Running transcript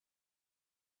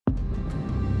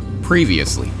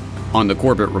Previously on the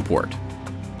Corbett Report.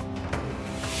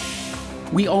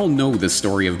 We all know the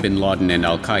story of bin Laden and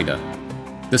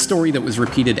Al-Qaeda, the story that was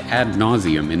repeated ad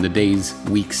nauseum in the days,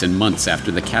 weeks, and months after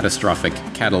the catastrophic,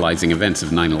 catalyzing events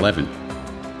of 9/11.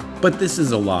 But this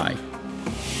is a lie.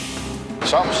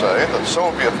 Some say that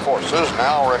Soviet forces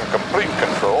now are in complete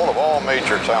control of all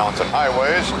major towns and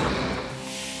highways.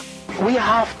 We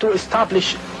have to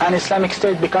establish an Islamic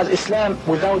State because Islam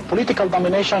without political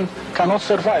domination cannot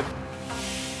survive.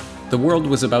 The world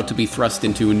was about to be thrust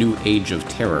into a new age of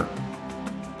terror.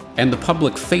 And the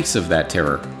public face of that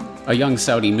terror, a young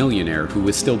Saudi millionaire who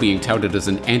was still being touted as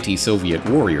an anti-Soviet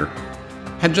warrior,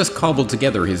 had just cobbled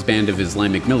together his band of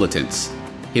Islamic militants,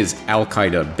 his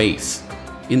Al-Qaeda base,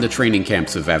 in the training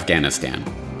camps of Afghanistan.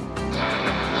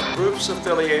 Groups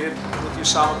affiliated with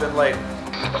Osama bin Laden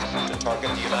to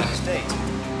target the United States.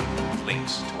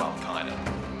 Links to Al-Qaeda.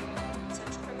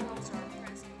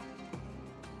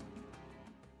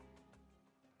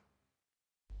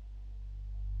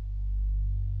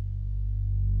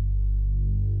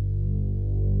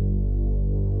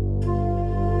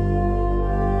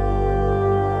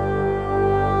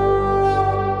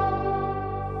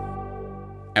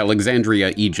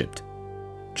 Alexandria, Egypt,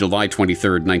 July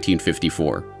 23,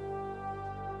 1954.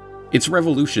 It's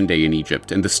Revolution Day in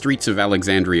Egypt, and the streets of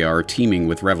Alexandria are teeming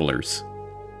with revelers.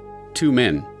 Two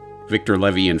men, Victor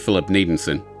Levy and Philip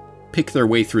Nadenson, pick their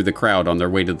way through the crowd on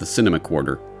their way to the cinema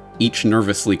quarter, each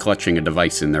nervously clutching a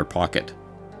device in their pocket.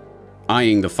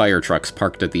 Eyeing the fire trucks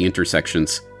parked at the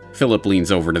intersections, Philip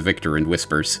leans over to Victor and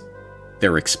whispers,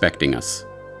 "They're expecting us."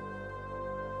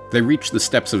 They reach the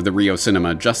steps of the Rio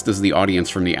Cinema just as the audience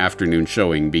from the afternoon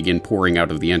showing begin pouring out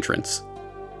of the entrance.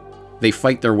 They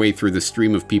fight their way through the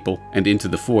stream of people and into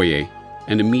the foyer,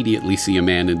 and immediately see a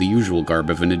man in the usual garb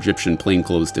of an Egyptian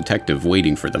plainclothes detective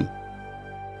waiting for them.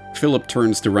 Philip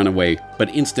turns to run away,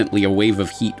 but instantly a wave of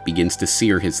heat begins to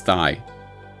sear his thigh.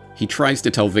 He tries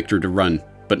to tell Victor to run,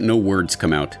 but no words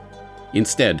come out.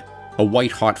 Instead, a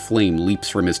white-hot flame leaps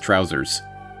from his trousers.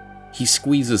 He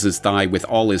squeezes his thigh with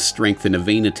all his strength in a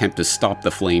vain attempt to stop the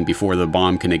flame before the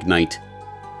bomb can ignite.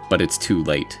 But it's too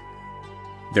late.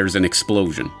 There's an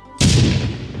explosion.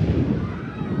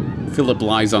 Philip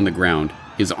lies on the ground,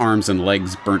 his arms and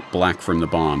legs burnt black from the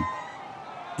bomb.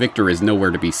 Victor is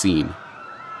nowhere to be seen.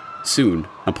 Soon,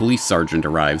 a police sergeant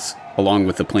arrives, along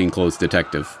with the plainclothes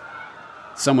detective.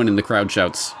 Someone in the crowd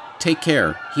shouts, "Take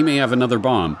care, he may have another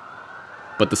bomb."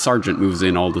 But the sergeant moves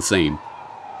in all the same.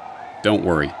 Don't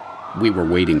worry. We were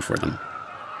waiting for them.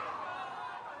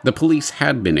 The police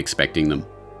had been expecting them.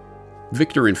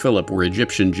 Victor and Philip were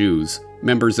Egyptian Jews,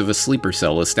 members of a sleeper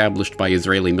cell established by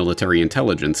Israeli military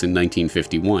intelligence in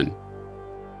 1951.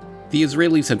 The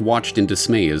Israelis had watched in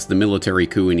dismay as the military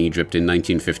coup in Egypt in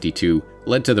 1952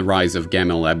 led to the rise of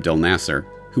Gamal Abdel Nasser,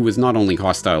 who was not only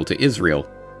hostile to Israel,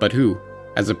 but who,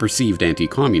 as a perceived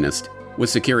anti-communist,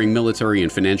 was securing military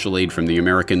and financial aid from the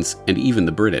Americans and even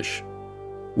the British.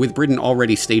 With Britain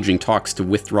already staging talks to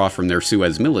withdraw from their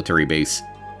Suez military base,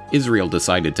 Israel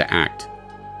decided to act.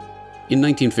 In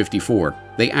 1954,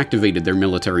 they activated their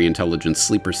military intelligence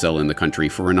sleeper cell in the country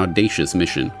for an audacious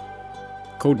mission.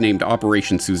 Codenamed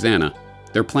Operation Susanna,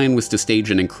 their plan was to stage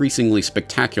an increasingly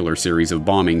spectacular series of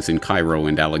bombings in Cairo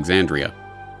and Alexandria.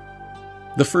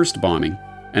 The first bombing,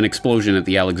 an explosion at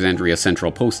the Alexandria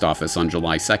Central Post Office on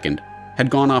July 2nd, had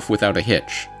gone off without a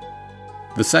hitch.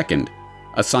 The second,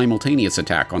 a simultaneous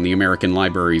attack on the American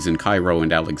libraries in Cairo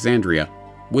and Alexandria,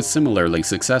 was similarly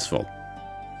successful.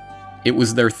 It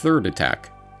was their third attack,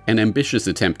 an ambitious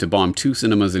attempt to bomb 2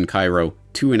 cinemas in Cairo,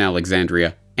 2 in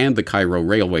Alexandria, and the Cairo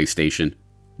railway station,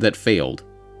 that failed,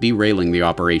 derailing the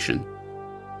operation.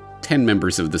 10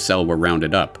 members of the cell were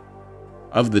rounded up.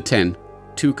 Of the 10,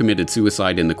 2 committed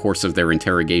suicide in the course of their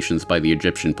interrogations by the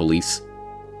Egyptian police,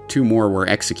 2 more were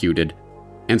executed,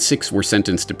 and 6 were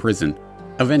sentenced to prison,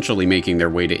 eventually making their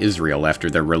way to Israel after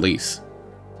their release.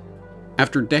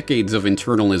 After decades of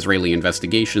internal Israeli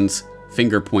investigations,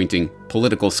 finger-pointing,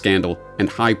 political scandal, and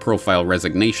high-profile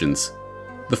resignations,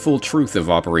 the full truth of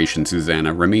Operation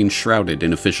Susanna remains shrouded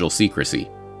in official secrecy.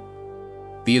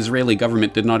 The Israeli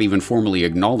government did not even formally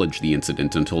acknowledge the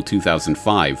incident until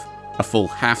 2005, a full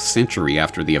half-century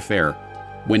after the affair,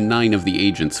 when 9 of the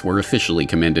agents were officially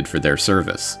commended for their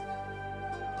service.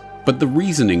 But the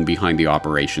reasoning behind the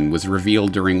operation was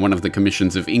revealed during one of the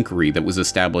commissions of inquiry that was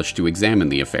established to examine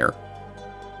the affair.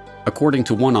 According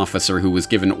to one officer who was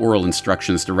given oral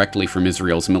instructions directly from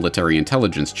Israel's military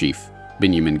intelligence chief,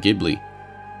 Benjamin Gibli,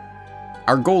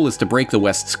 "Our goal is to break the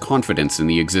West's confidence in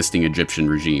the existing Egyptian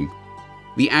regime.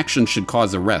 The action should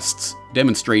cause arrests,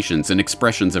 demonstrations, and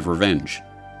expressions of revenge.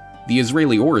 The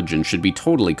Israeli origin should be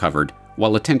totally covered,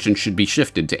 while attention should be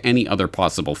shifted to any other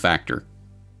possible factor.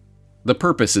 The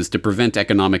purpose is to prevent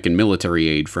economic and military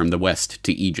aid from the West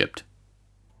to Egypt.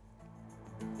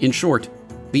 In short,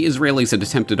 the Israelis had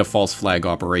attempted a false flag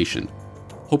operation,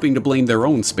 hoping to blame their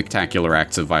own spectacular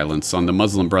acts of violence on the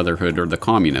Muslim Brotherhood or the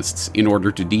Communists in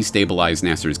order to destabilize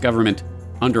Nasser's government,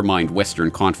 undermine Western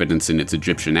confidence in its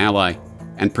Egyptian ally,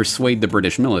 and persuade the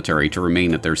British military to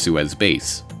remain at their Suez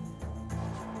base.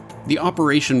 The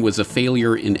operation was a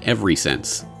failure in every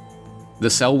sense. The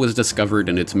cell was discovered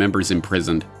and its members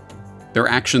imprisoned. Their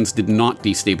actions did not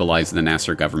destabilize the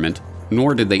Nasser government,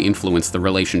 nor did they influence the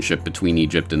relationship between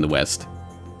Egypt and the West.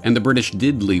 And the British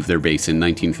did leave their base in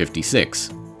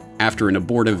 1956, after an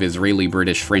abortive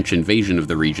Israeli-British-French invasion of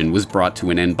the region was brought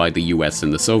to an end by the US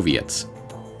and the Soviets.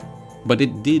 But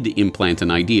it did implant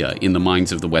an idea in the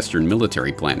minds of the Western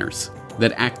military planners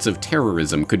that acts of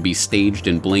terrorism could be staged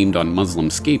and blamed on Muslim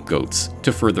scapegoats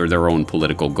to further their own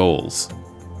political goals.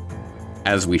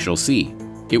 As we shall see,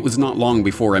 it was not long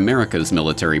before America's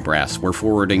military brass were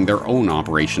forwarding their own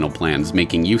operational plans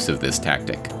making use of this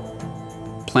tactic.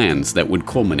 Plans that would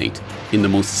culminate in the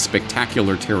most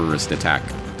spectacular terrorist attack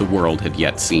the world had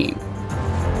yet seen.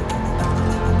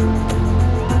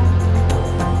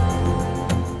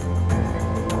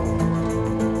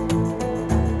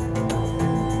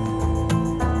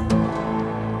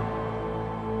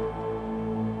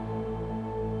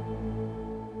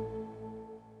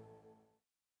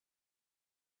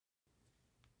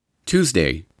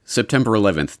 Tuesday, September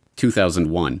 11th,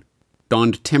 2001,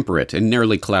 dawned temperate and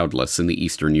nearly cloudless in the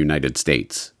eastern United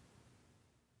States.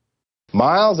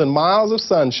 Miles and miles of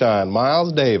sunshine.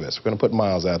 Miles Davis. We're going to put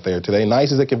Miles out there today.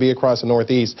 Nice as it can be across the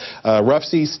Northeast. Rough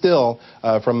seas still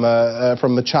from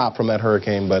the chop from that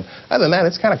hurricane. But other than that,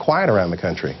 it's kind of quiet around the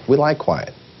country. We like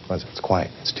quiet. It's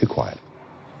quiet. It's too quiet.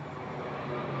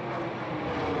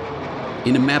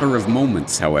 In a matter of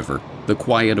moments, however, the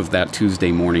quiet of that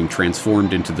Tuesday morning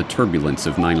transformed into the turbulence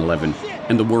of 9/11,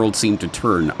 and the world seemed to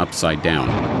turn upside down.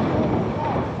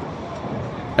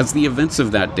 As the events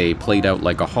of that day played out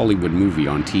like a Hollywood movie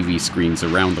on TV screens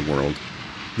around the world,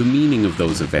 the meaning of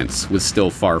those events was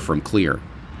still far from clear.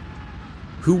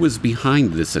 Who was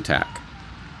behind this attack?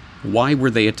 Why were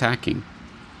they attacking?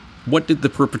 What did the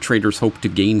perpetrators hope to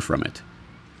gain from it?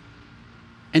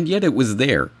 And yet it was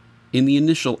there, in the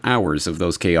initial hours of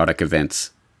those chaotic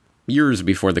events, years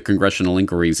before the congressional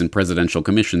inquiries and presidential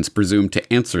commissions presumed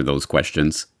to answer those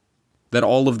questions, that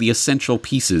all of the essential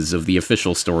pieces of the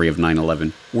official story of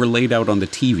 9/11 were laid out on the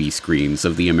TV screens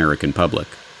of the American public.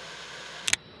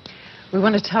 We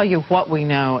want to tell you what we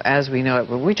know as we know it.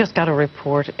 We just got a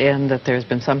report in that there's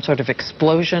been some sort of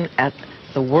explosion at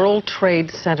the World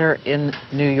Trade Center in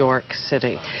New York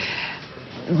City.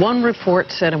 One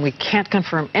report said, and we can't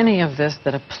confirm any of this,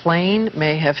 that a plane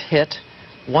may have hit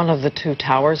one of the two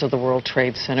towers of the World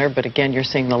Trade Center. But again, you're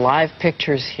seeing the live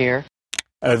pictures here.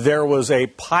 There was a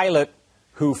pilot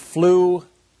who flew.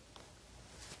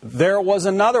 There was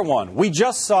another one. We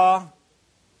just saw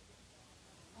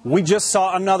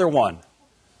another one.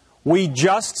 We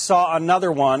just saw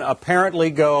another one apparently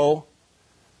go.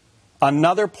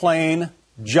 Another plane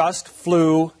just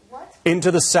flew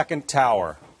into the second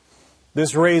tower.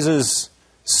 This has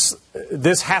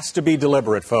to be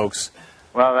deliberate, folks.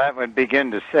 Well, that would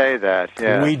begin to say that,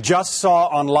 yeah. We just saw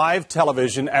on live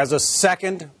television as a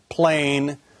second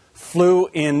plane flew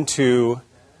into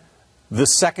the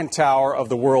second tower of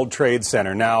the World Trade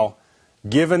Center. Now,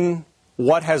 given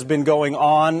what has been going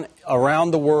on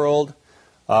around the world,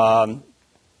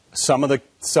 some of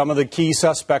the key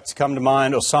suspects come to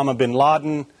mind: Osama bin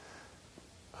Laden.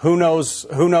 Who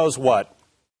knows what?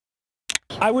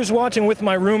 I was watching with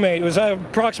my roommate. It was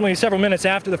approximately several minutes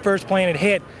after the first plane had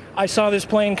hit. I saw this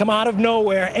plane come out of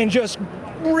nowhere and just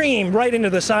ream right into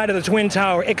the side of the Twin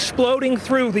Tower, exploding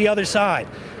through the other side.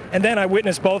 And then I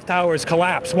witnessed both towers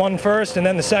collapse, one first and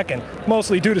then the second,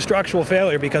 mostly due to structural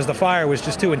failure because the fire was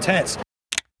just too intense.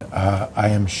 I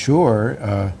am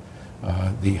sure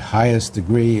the highest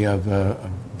degree of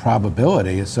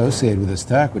probability associated with this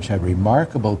attack, which had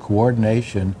remarkable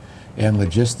coordination and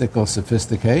logistical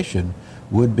sophistication,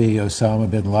 would be Osama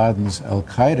bin Laden's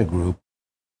al-Qaeda group.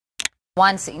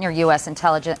 One senior U.S.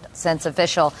 intelligence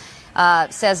official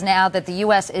says now that the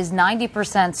U.S. is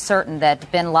 90% certain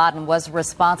that bin Laden was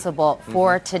responsible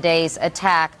for today's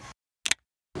attack.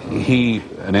 He,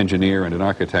 an engineer and an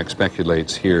architect,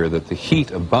 speculates here that the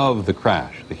heat above the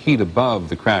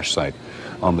crash site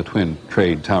on the Twin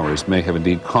Trade Towers may have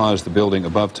indeed caused the building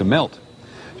above to melt,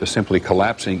 just simply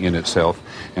collapsing in itself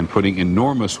and putting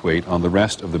enormous weight on the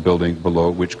rest of the building below,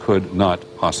 which could not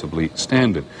possibly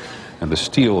stand it. and the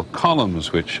steel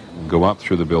columns which go up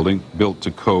through the building, built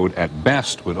to code, at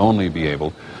best would only be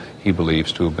able, he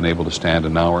believes, to have been able to stand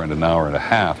an hour and a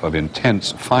half of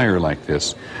intense fire like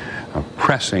this,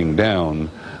 pressing down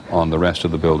on the rest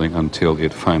of the building until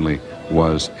it finally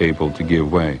was able to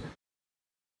give way.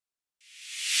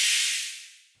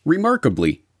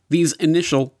 Remarkably, these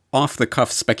initial,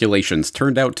 off-the-cuff speculations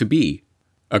turned out to be,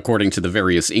 according to the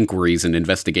various inquiries and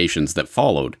investigations that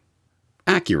followed,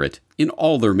 accurate in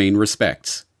all their main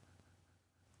respects.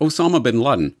 Osama bin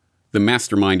Laden, the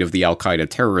mastermind of the al-Qaeda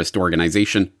terrorist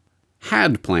organization,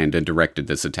 had planned and directed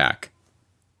this attack.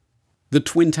 The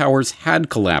Twin Towers had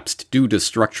collapsed due to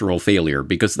structural failure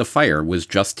because the fire was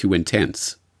just too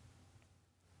intense.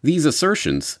 These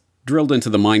assertions, drilled into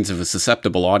the minds of a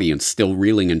susceptible audience still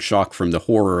reeling in shock from the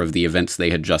horror of the events they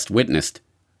had just witnessed,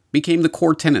 became the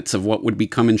core tenets of what would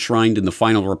become enshrined in the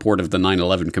final report of the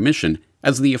 9/11 Commission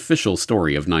as the official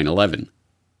story of 9/11.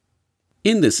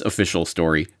 In this official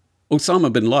story,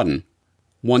 Osama bin Laden,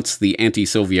 once the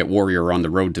anti-Soviet warrior on the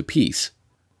road to peace,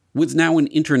 was now an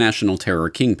international terror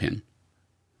kingpin.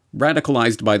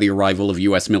 Radicalized by the arrival of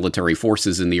U.S. military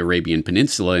forces in the Arabian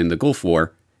Peninsula in the Gulf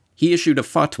War, he issued a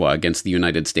fatwa against the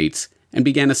United States and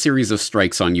began a series of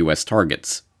strikes on U.S.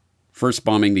 targets, first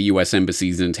bombing the U.S.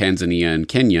 embassies in Tanzania and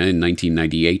Kenya in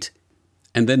 1998,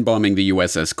 and then bombing the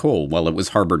USS Cole while it was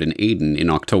harbored in Aden in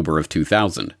October of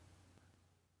 2000.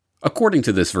 According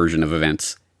to this version of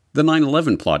events, the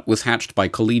 9/11 plot was hatched by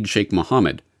Khalid Sheikh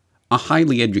Mohammed, a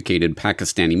highly educated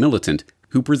Pakistani militant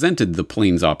who presented the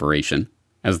planes operation,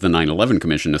 as the 9/11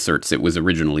 Commission asserts it was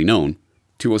originally known,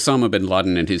 to Osama bin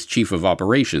Laden and his chief of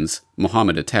operations,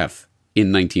 Mohammed Atef,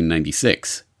 in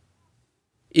 1996.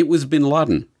 It was bin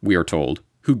Laden, we are told,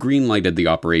 who greenlighted the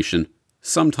operation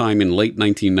sometime in late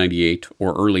 1998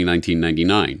 or early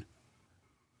 1999.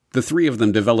 The three of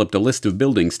them developed a list of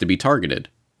buildings to be targeted: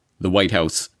 the White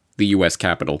House, the U.S.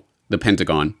 Capitol, the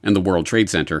Pentagon, and the World Trade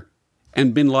Center,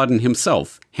 and bin Laden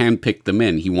himself handpicked the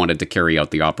men he wanted to carry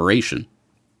out the operation.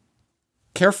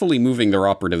 Carefully moving their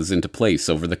operatives into place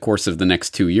over the course of the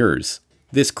next 2 years,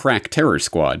 this crack terror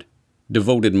squad,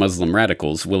 devoted Muslim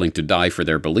radicals willing to die for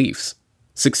their beliefs,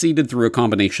 succeeded through a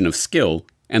combination of skill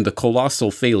and the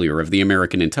colossal failure of the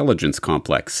American intelligence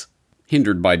complex,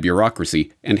 hindered by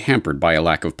bureaucracy and hampered by a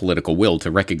lack of political will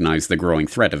to recognize the growing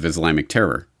threat of Islamic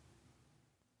terror.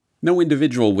 No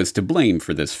individual was to blame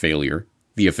for this failure,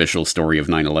 the official story of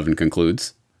 9/11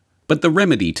 concludes, but the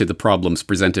remedy to the problems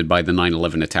presented by the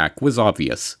 9/11 attack was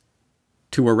obvious: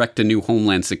 to erect a new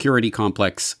homeland security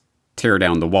complex, tear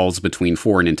down the walls between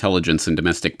foreign intelligence and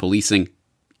domestic policing,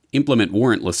 implement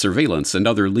warrantless surveillance and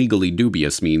other legally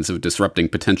dubious means of disrupting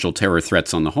potential terror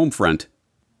threats on the home front,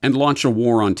 and launch a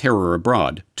war on terror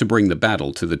abroad to bring the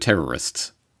battle to the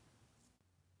terrorists.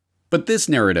 But this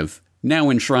narrative, now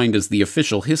enshrined as the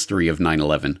official history of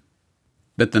 9/11,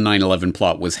 that the 9/11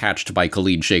 plot was hatched by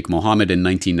Khalid Sheikh Mohammed in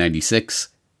 1996,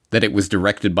 that it was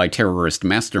directed by terrorist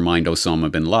mastermind Osama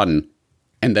bin Laden,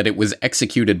 and that it was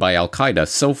executed by al-Qaeda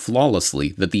so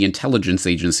flawlessly that the intelligence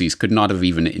agencies could not have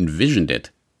even envisioned it,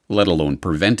 let alone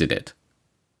prevented it.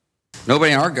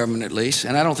 Nobody in our government, at least,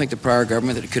 and I don't think the prior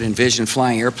government that could envision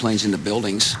flying airplanes into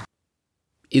buildings,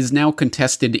 is now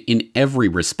contested in every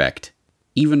respect,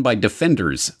 even by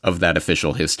defenders of that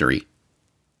official history.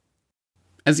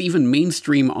 As even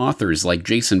mainstream authors like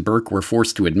Jason Burke were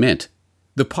forced to admit,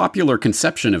 the popular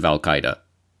conception of al-Qaeda,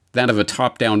 that of a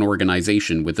top-down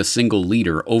organization with a single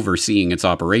leader overseeing its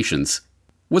operations,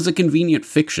 was a convenient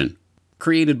fiction,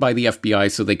 created by the FBI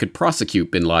so they could prosecute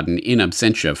bin Laden in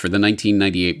absentia for the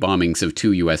 1998 bombings of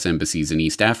 2 U.S. embassies in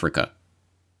East Africa.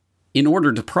 In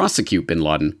order to prosecute bin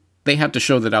Laden, they had to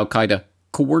show that al-Qaeda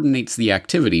coordinates the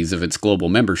activities of its global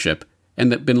membership,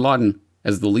 and that bin Laden,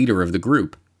 as the leader of the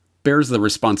group, bears the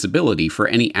responsibility for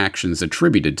any actions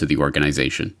attributed to the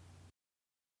organization.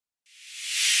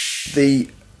 The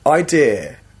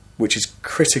idea, which is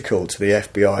critical to the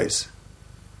FBI's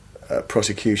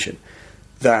prosecution,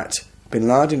 that bin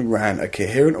Laden ran a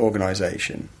coherent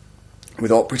organization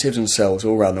with operatives and cells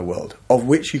all around the world, of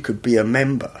which you could be a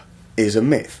member, is a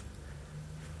myth.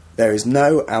 There is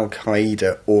no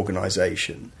al-Qaeda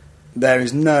organization. There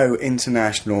is no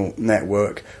international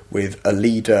network with a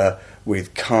leader,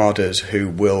 with cadres who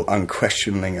will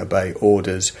unquestioningly obey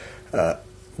orders,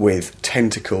 with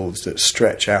tentacles that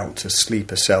stretch out to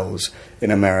sleeper cells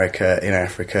in America, in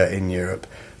Africa, in Europe.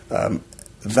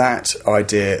 That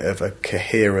idea of a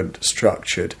coherent,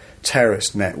 structured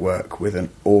terrorist network with an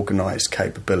organised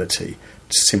capability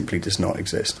simply does not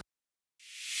exist.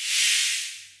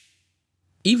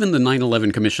 Even the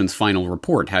 9/11 Commission's final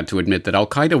report had to admit that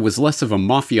al-Qaeda was less of a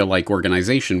mafia-like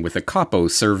organization with a capo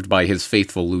served by his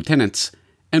faithful lieutenants,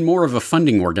 and more of a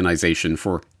funding organization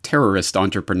for terrorist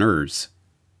entrepreneurs.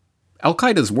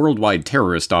 Al-Qaeda's worldwide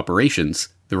terrorist operations,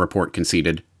 the report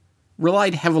conceded,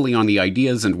 relied heavily on the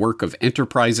ideas and work of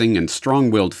enterprising and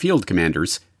strong-willed field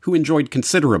commanders who enjoyed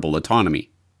considerable autonomy.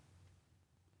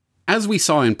 As we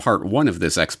saw in part 1 of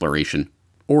this exploration,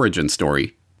 Origin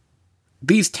Story,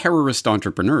 these terrorist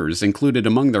entrepreneurs included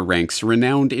among their ranks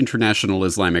renowned international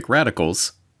Islamic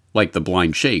radicals, like the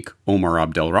blind sheikh Omar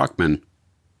Abdel Rahman,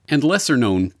 and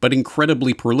lesser-known but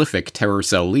incredibly prolific terror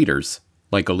cell leaders,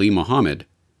 like Ali Mohammed,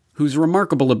 whose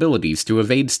remarkable abilities to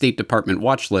evade State Department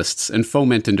watch lists and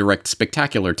foment and direct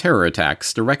spectacular terror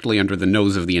attacks directly under the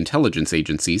nose of the intelligence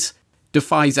agencies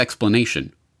defies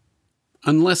explanation.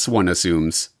 Unless one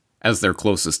assumes, as their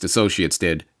closest associates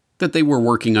did, that they were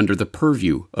working under the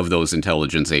purview of those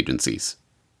intelligence agencies.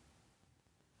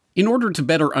 In order to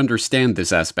better understand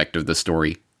this aspect of the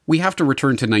story, we have to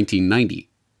return to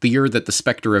 1990, the year that the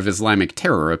specter of Islamic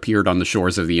terror appeared on the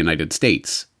shores of the United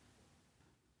States.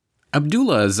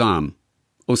 Abdullah Azzam,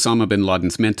 Osama bin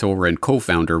Laden's mentor and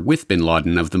co-founder with bin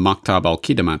Laden of the Maktab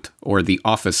al-Khidmat, or the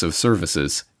Office of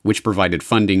Services, which provided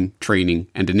funding, training,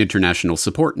 and an international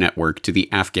support network to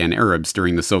the Afghan Arabs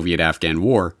during the Soviet-Afghan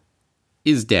War,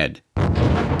 is dead,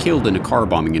 killed in a car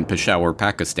bombing in Peshawar,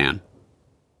 Pakistan.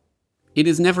 It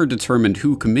is never determined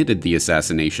who committed the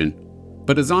assassination,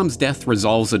 but Azzam's death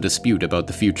resolves a dispute about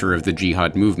the future of the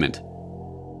jihad movement.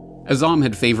 Azzam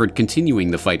had favored continuing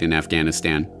the fight in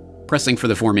Afghanistan, pressing for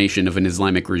the formation of an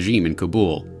Islamic regime in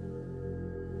Kabul.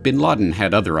 Bin Laden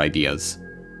had other ideas,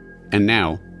 and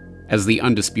now, as the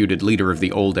undisputed leader of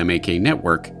the old MAK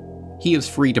network, he is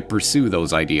free to pursue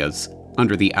those ideas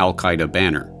under the al-Qaeda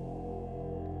banner.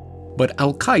 But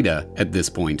al-Qaeda, at this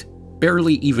point,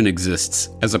 barely even exists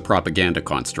as a propaganda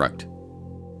construct.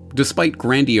 Despite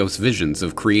grandiose visions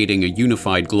of creating a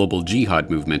unified global jihad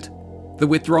movement, the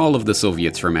withdrawal of the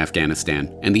Soviets from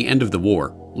Afghanistan and the end of the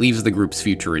war leaves the group's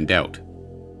future in doubt.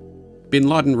 Bin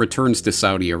Laden returns to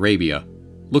Saudi Arabia,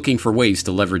 looking for ways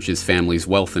to leverage his family's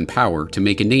wealth and power to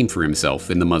make a name for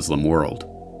himself in the Muslim world.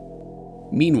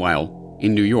 Meanwhile,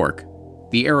 in New York,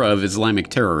 the era of Islamic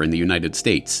terror in the United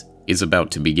States is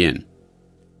about to begin.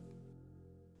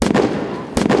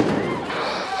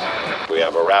 We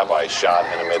have a rabbi shot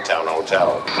in a Midtown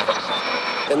hotel.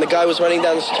 And the guy was running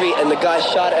down the street, and the guy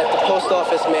shot at the post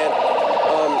office man,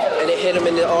 and it hit him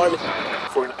in the arm.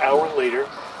 For an hour later,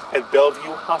 at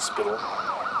Bellevue Hospital,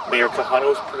 Mayor Kahane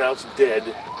was pronounced dead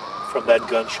from that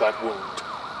gunshot wound.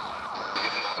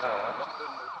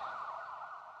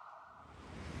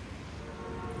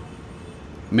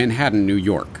 Manhattan, New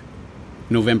York,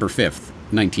 November 5th,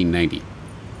 1990.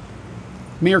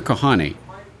 Mayor Kahane,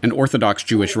 an Orthodox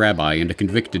Jewish rabbi and a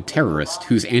convicted terrorist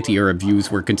whose anti-Arab views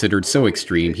were considered so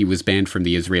extreme he was banned from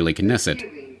the Israeli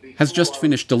Knesset, has just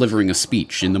finished delivering a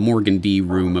speech in the Morgan D.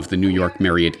 room of the New York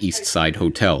Marriott East Side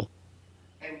Hotel.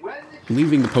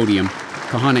 Leaving the podium,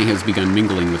 Kahane has begun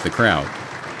mingling with the crowd.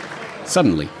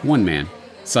 Suddenly, one man,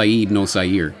 Saeed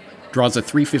Nossair, draws a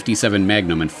 .357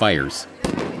 Magnum and fires,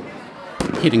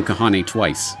 hitting Kahane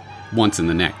twice, once in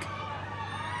the neck.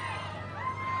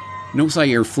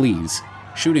 Nossair flees,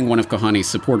 shooting one of Kahane's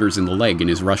supporters in the leg in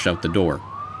his rush out the door.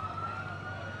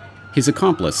 His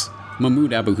accomplice,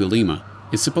 Mahmoud Abu Halima,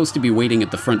 is supposed to be waiting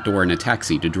at the front door in a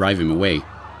taxi to drive him away,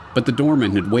 but the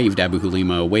doorman had waved Abu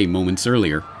Halima away moments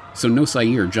earlier, so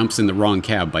Nossair jumps in the wrong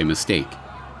cab by mistake.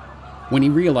 When he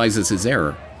realizes his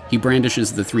error, he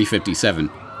brandishes the .357,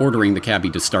 ordering the cabbie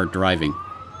to start driving.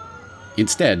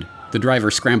 Instead, the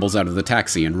driver scrambles out of the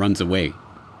taxi and runs away.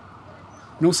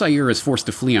 Nossair is forced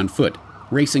to flee on foot,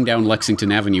 racing down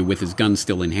Lexington Avenue with his gun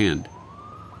still in hand.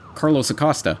 Carlos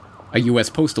Acosta, a U.S.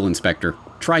 postal inspector,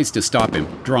 tries to stop him,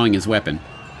 drawing his weapon,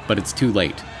 but it's too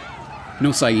late.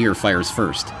 Nossair fires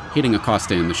first, hitting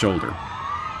Acosta in the shoulder.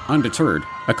 Undeterred,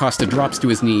 Acosta drops to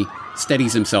his knee,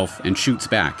 steadies himself, and shoots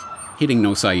back, hitting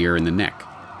Nossair in the neck.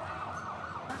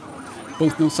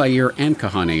 Both Nossair and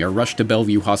Kahane are rushed to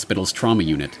Bellevue Hospital's trauma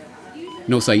unit.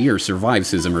 Nossair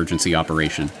survives his emergency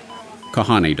operation.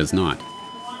 Kahane does not.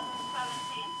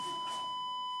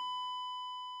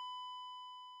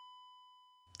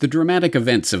 The dramatic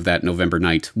events of that November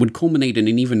night would culminate in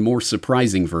an even more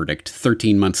surprising verdict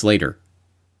 13 months later.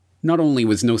 Not only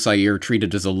was Nossair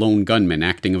treated as a lone gunman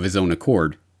acting of his own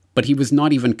accord, but he was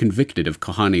not even convicted of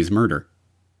Kahane's murder.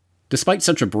 Despite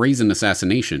such a brazen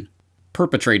assassination,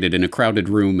 perpetrated in a crowded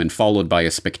room and followed by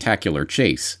a spectacular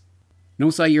chase,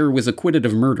 Nossair was acquitted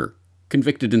of murder,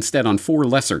 convicted instead on 4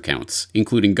 lesser counts,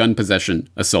 including gun possession,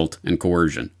 assault, and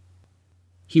coercion.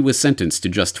 he was sentenced to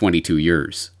just 22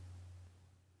 years.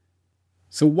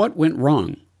 So what went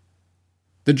wrong?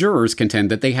 The jurors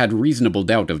contend that they had reasonable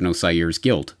doubt of Nosayir's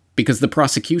guilt, because the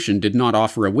prosecution did not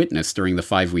offer a witness during the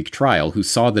 5-week trial who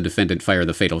saw the defendant fire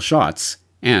the fatal shots,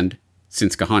 and,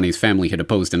 since Kahane's family had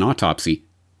opposed an autopsy,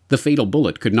 the fatal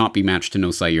bullet could not be matched to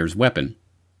Nosayir's weapon.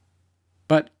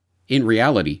 But, in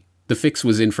reality, the fix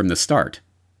was in from the start,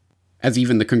 as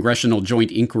even the Congressional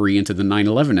Joint Inquiry into the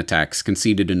 9/11 attacks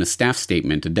conceded in a staff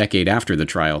statement a decade after the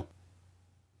trial.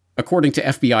 According to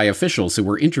FBI officials who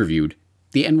were interviewed,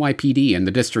 the NYPD and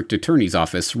the District Attorney's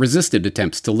Office resisted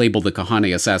attempts to label the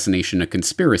Kahane assassination a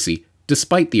conspiracy,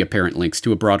 despite the apparent links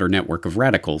to a broader network of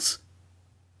radicals.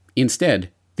 Instead,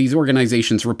 these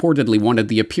organizations reportedly wanted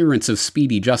the appearance of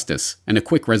speedy justice and a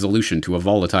quick resolution to a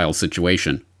volatile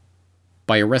situation.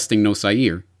 By arresting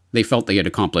Nosayir, they felt they had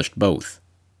accomplished both.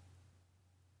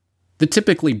 The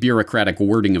typically bureaucratic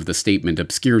wording of the statement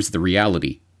obscures the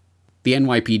reality. The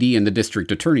NYPD and the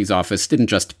District Attorney's Office didn't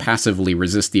just passively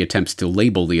resist the attempts to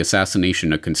label the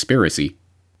assassination a conspiracy.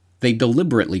 They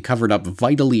deliberately covered up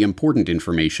vitally important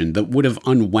information that would have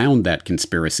unwound that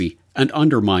conspiracy and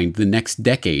undermined the next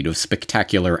decade of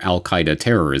spectacular al-Qaeda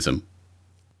terrorism.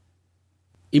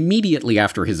 Immediately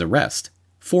after his arrest,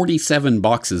 47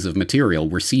 boxes of material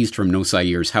were seized from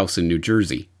Nosayir's house in New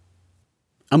Jersey.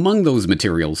 Among those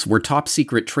materials were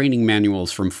top-secret training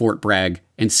manuals from Fort Bragg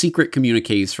and secret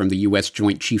communiques from the U.S.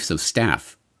 Joint Chiefs of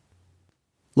Staff.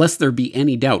 Lest there be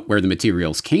any doubt where the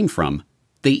materials came from,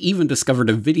 they even discovered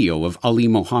a video of Ali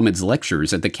Mohammed's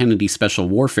lectures at the Kennedy Special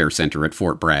Warfare Center at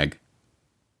Fort Bragg.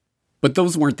 But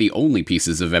those weren't the only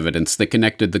pieces of evidence that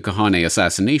connected the Kahane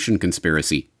assassination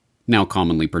conspiracy, now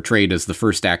commonly portrayed as the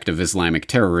first act of Islamic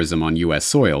terrorism on U.S.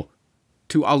 soil,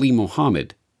 to Ali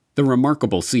Mohammed, the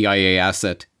remarkable CIA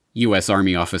asset, U.S.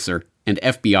 Army officer, and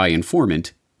FBI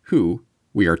informant who,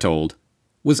 we are told,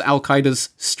 was al-Qaeda's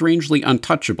strangely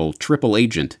untouchable triple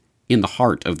agent in the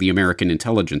heart of the American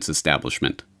intelligence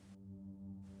establishment.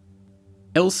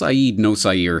 El-Sayed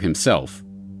Nosayir himself,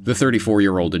 the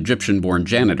 34-year-old Egyptian-born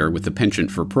janitor with a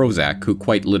penchant for Prozac who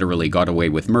quite literally got away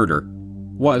with murder,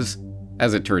 was,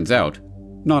 as it turns out,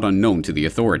 not unknown to the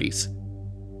authorities.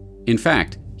 In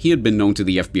fact, he had been known to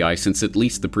the FBI since at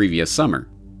least the previous summer.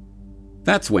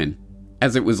 That's when,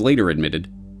 as it was later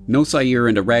admitted, Nosayir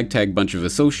and a ragtag bunch of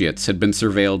associates had been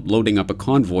surveilled loading up a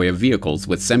convoy of vehicles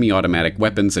with semi-automatic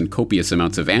weapons and copious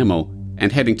amounts of ammo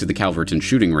and heading to the Calverton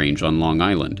shooting range on Long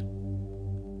Island.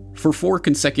 For 4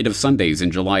 consecutive Sundays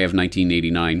in July of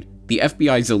 1989, the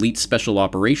FBI's elite Special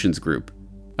Operations Group,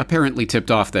 apparently tipped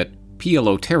off that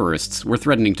PLO terrorists were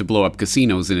threatening to blow up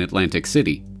casinos in Atlantic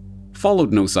City,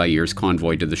 followed Nosayir's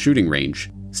convoy to the shooting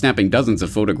range, snapping dozens of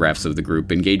photographs of the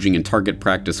group engaging in target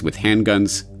practice with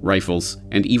handguns, rifles,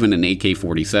 and even an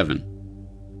AK-47.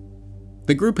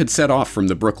 The group had set off from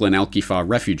the Brooklyn Al-Qifa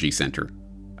Refugee Center,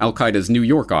 al-Qaeda's New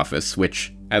York office,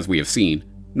 which, as we have seen,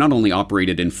 not only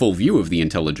operated in full view of the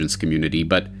intelligence community,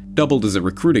 but doubled as a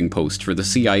recruiting post for the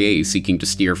CIA seeking to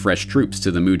steer fresh troops to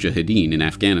the Mujahideen in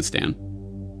Afghanistan.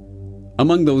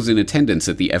 Among those in attendance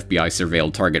at the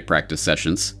FBI-surveilled target practice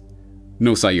sessions,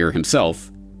 Nosayir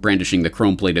himself, brandishing the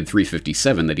chrome-plated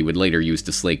 .357 that he would later use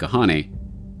to slay Kahane,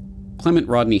 Clement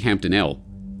Rodney Hampton-L,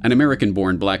 an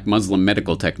American-born black Muslim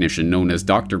medical technician known as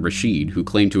Dr. Rashid who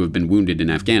claimed to have been wounded in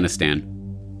Afghanistan,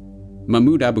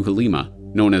 Mahmoud Abu Halima,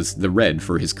 known as the Red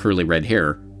for his curly red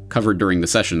hair, covered during the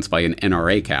sessions by an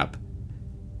NRA cap,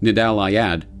 Nidal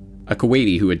Ayad, a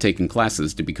Kuwaiti who had taken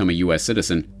classes to become a U.S.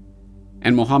 citizen,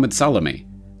 and Mohammed Salameh,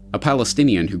 a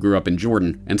Palestinian who grew up in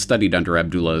Jordan and studied under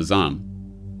Abdullah Azzam.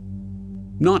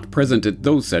 Not present at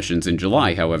those sessions in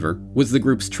July, however, was the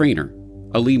group's trainer,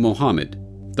 Ali Mohammed,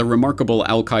 the remarkable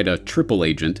al-Qaeda triple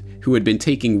agent who had been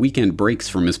taking weekend breaks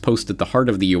from his post at the heart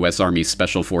of the U.S. Army's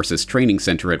Special Forces Training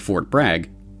Center at Fort Bragg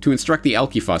to instruct the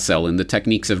Al-Qifa cell in the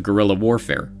techniques of guerrilla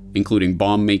warfare, including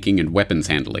bomb-making and weapons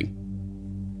handling.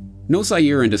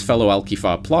 Nosayir and his fellow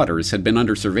Al-Qifa plotters had been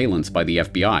under surveillance by the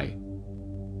FBI.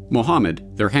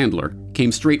 Mohammed, their handler,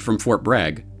 came straight from Fort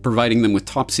Bragg, providing them with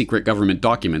top-secret government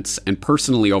documents and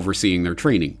personally overseeing their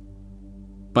training.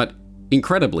 But,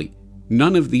 incredibly,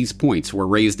 none of these points were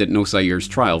raised at Nosayir's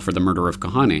trial for the murder of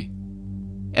Kahane.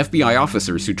 FBI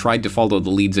officers who tried to follow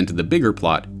the leads into the bigger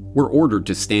plot were ordered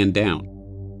to stand down.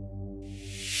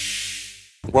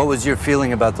 What was your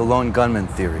feeling about the lone gunman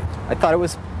theory? I thought it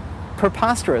was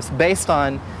preposterous, based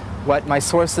on what my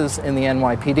sources in the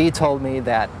NYPD told me,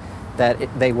 that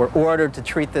they were ordered to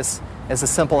treat this as a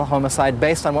simple homicide,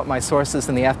 based on what my sources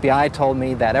in the FBI told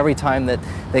me, that every time that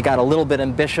they got a little bit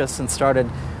ambitious and started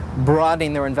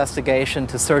broadening their investigation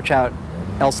to search out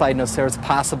El Sayed Nusayir's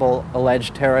possible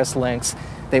alleged terrorist links.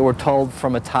 They were told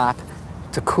from atop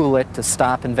to cool it, to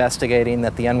stop investigating,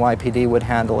 that the NYPD would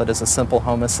handle it as a simple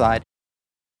homicide.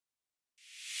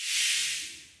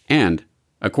 And,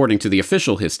 according to the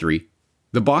official history,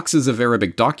 the boxes of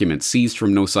Arabic documents seized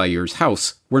from Nusayir's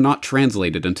house were not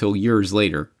translated until years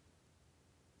later.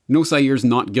 Nusayir's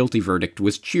not guilty verdict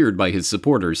was cheered by his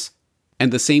supporters,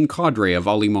 and the same cadre of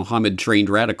Ali Mohammed-trained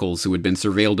radicals who had been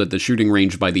surveilled at the shooting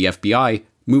range by the FBI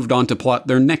moved on to plot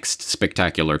their next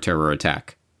spectacular terror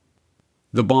attack: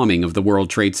 the bombing of the World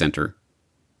Trade Center.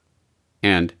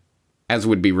 And, as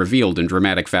would be revealed in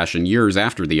dramatic fashion years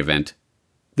after the event,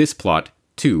 this plot,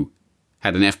 too,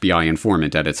 had an FBI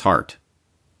informant at its heart.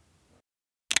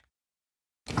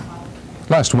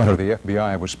 Last winter, the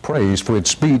FBI was praised for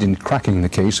its speed in cracking the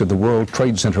case of the World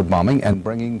Trade Center bombing and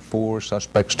bringing 4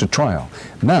 suspects to trial.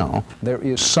 Now, there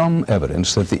is some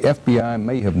evidence that the FBI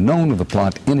may have known of the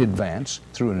plot in advance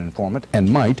through an informant and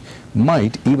might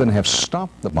even have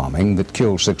stopped the bombing that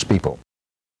killed 6 people.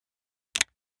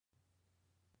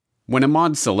 When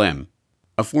Ahmad Salem,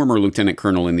 a former lieutenant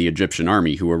colonel in the Egyptian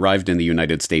army who arrived in the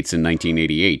United States in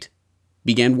 1988,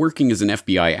 began working as an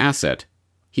FBI asset,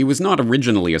 he was not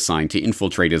originally assigned to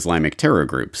infiltrate Islamic terror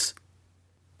groups.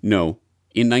 No,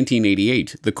 in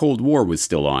 1988, the Cold War was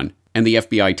still on, and the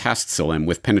FBI tasked Salem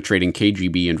with penetrating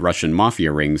KGB and Russian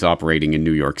mafia rings operating in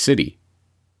New York City.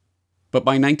 But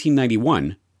by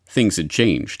 1991, things had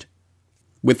changed.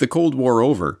 With the Cold War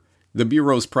over, the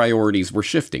Bureau's priorities were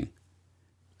shifting.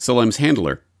 Salem's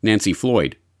handler, Nancy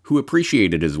Floyd, who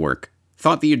appreciated his work,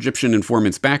 thought the Egyptian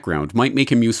informant's background might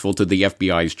make him useful to the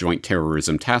FBI's Joint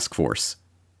Terrorism Task Force.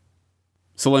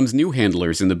 Salem's new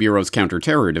handlers in the Bureau's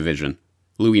counter-terror division,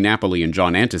 Louis Napoli and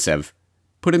John Antisev,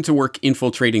 put him to work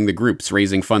infiltrating the groups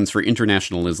raising funds for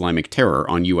international Islamic terror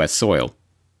on U.S. soil.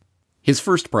 His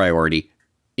first priority,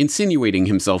 insinuating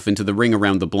himself into the ring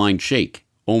around the blind sheikh,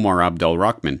 Omar Abdel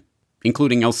Rahman,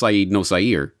 including El Sayed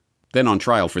Nusayir, then on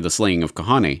trial for the slaying of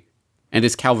Kahane, and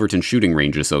his Calverton shooting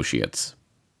range associates.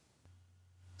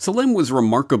 Salem was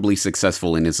remarkably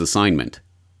successful in his assignment.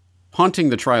 Haunting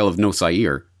the trial of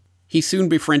Nusayir, he soon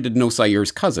befriended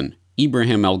Nusayir's cousin,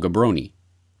 Ibrahim El-Gabroni.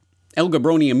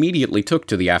 El-Gabroni immediately took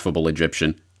to the affable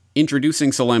Egyptian,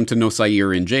 introducing Salem to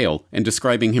Nusayir in jail and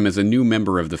describing him as a new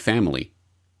member of the family.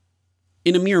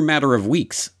 In a mere matter of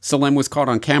weeks, Salem was caught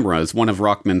on camera as one of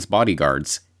Rahman's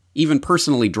bodyguards, even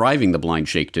personally driving the blind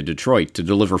sheikh to Detroit to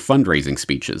deliver fundraising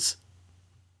speeches.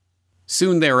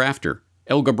 Soon thereafter,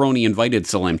 El-Gabroni invited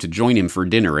Salem to join him for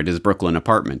dinner at his Brooklyn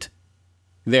apartment.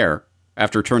 There,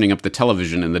 after turning up the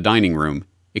television in the dining room,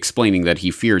 explaining that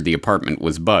he feared the apartment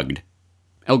was bugged,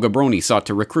 El-Gabroni sought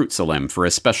to recruit Salem for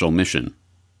a special mission.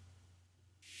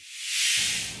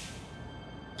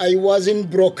 I was in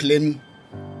Brooklyn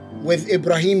with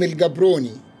Ibrahim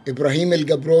El-Gabroni. Ibrahim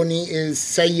El-Gabroni is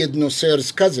Sayyid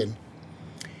Nusayir's cousin.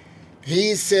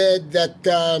 He said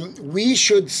that we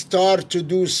should start to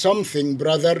do something,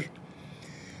 brother,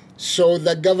 so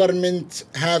the government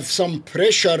have some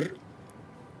pressure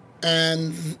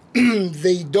and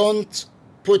they don't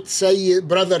put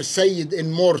brother Sayyid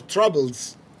in more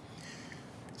troubles.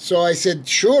 So I said,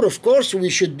 sure, of course we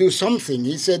should do something.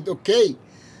 He said, okay,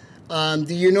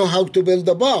 do you know how to build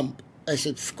a bomb? I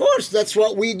said, of course, that's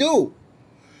what we do.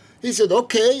 He said,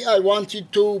 okay, I want you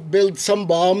to build some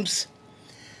bombs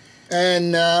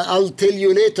and I'll tell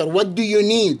you later, what do you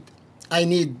need?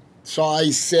 So I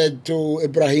said to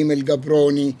Ibrahim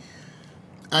El-Gabroni,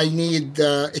 I need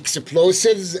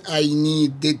explosives, I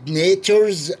need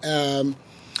detonators,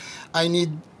 I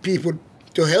need people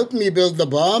to help me build the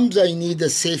bombs, I need a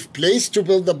safe place to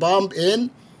build the bomb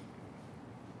in.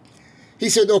 He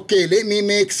said, okay, let me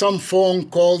make some phone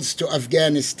calls to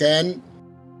Afghanistan.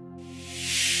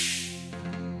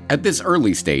 At this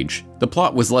early stage, the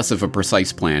plot was less of a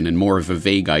precise plan and more of a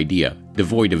vague idea,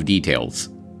 devoid of details.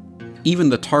 Even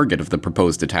the target of the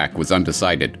proposed attack was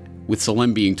undecided, with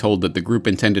Salem being told that the group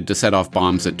intended to set off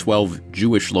bombs at 12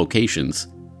 Jewish locations,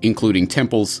 including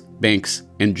temples, banks,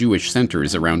 and Jewish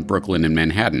centers around Brooklyn and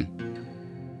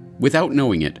Manhattan. Without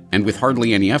knowing it, and with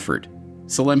hardly any effort,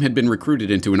 Salem had been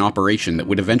recruited into an operation that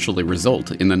would eventually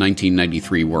result in the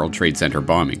 1993 World Trade Center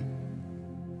bombing.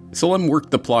 Salem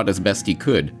worked the plot as best he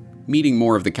could, meeting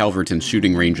more of the Calverton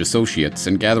shooting range associates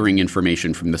and gathering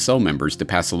information from the cell members to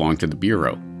pass along to the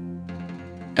Bureau.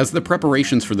 As the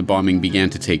preparations for the bombing began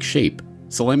to take shape,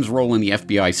 Salem's role in the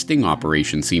FBI sting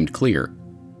operation seemed clear.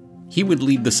 He would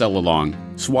lead the cell along,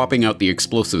 swapping out the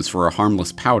explosives for a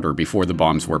harmless powder before the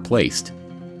bombs were placed.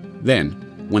 Then,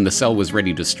 when the cell was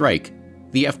ready to strike,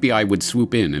 the FBI would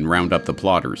swoop in and round up the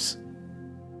plotters.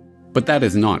 But that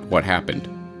is not what happened.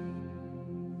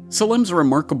 Salem's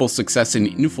remarkable success in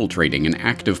infiltrating an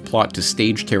active plot to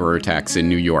stage terror attacks in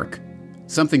New York,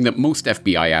 something that most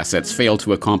FBI assets fail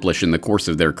to accomplish in the course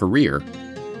of their career,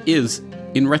 is,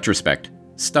 in retrospect,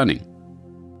 stunning.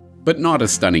 But not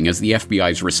as stunning as the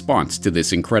FBI's response to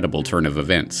this incredible turn of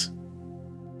events.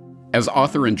 As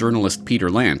author and journalist Peter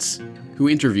Lance, who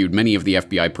interviewed many of the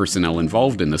FBI personnel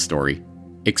involved in the story,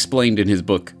 explained in his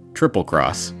book Triple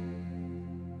Cross,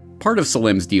 part of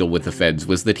Salem's deal with the feds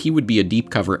was that he would be a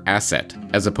deep-cover asset,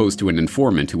 as opposed to an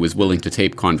informant who was willing to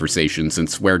tape conversations and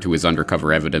swear to his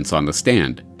undercover evidence on the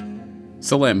stand.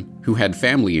 Salem, who had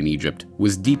family in Egypt,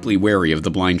 was deeply wary of the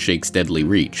blind sheikh's deadly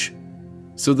reach,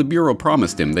 so the Bureau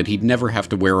promised him that he'd never have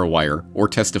to wear a wire or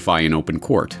testify in open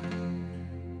court.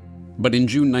 But in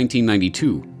June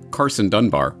 1992, Carson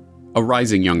Dunbar, a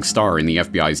rising young star in the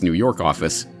FBI's New York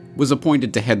office, was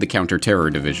appointed to head the counter-terror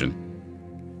division.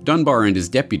 Dunbar and his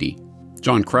deputy,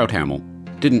 John Krauthamel,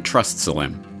 didn't trust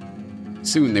Salem.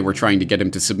 Soon they were trying to get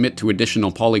him to submit to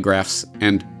additional polygraphs,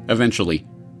 and, eventually,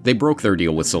 they broke their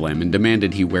deal with Salem and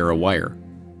demanded he wear a wire.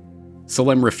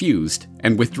 Salem refused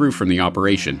and withdrew from the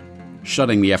operation,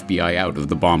 shutting the FBI out of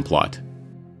the bomb plot.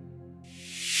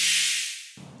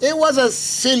 It was a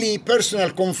silly personal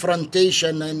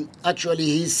confrontation, and actually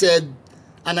he said,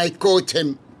 and I quote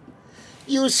him,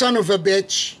 "You son of a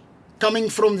bitch, coming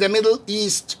from the Middle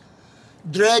East,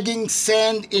 dragging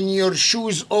sand in your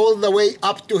shoes all the way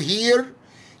up to here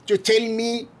to tell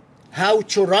me how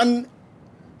to run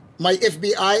my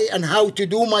FBI and how to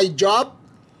do my job?"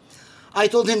 I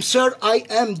told him, "Sir, I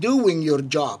am doing your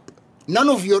job. None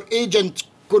of your agents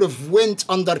could have went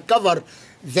undercover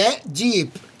that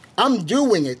deep. I'm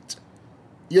doing it.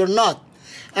 You're not."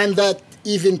 And that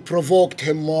even provoked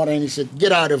him more, and he said,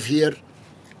 "Get out of here."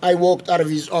 I walked out of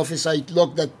his office. I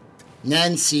looked at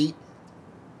Nancy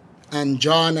and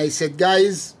John. I said,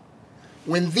 "Guys,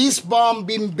 when this bomb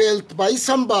been built by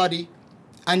somebody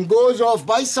and goes off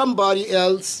by somebody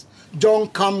else,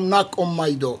 don't come knock on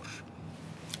my door."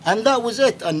 And that was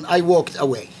it, and I walked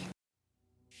away.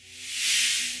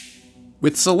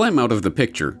 With Salem out of the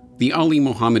picture, the Ali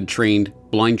Mohammed-trained,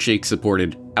 blind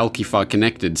sheikh-supported,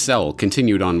 Al-Qifa-connected cell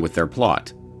continued on with their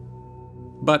plot.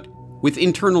 But, with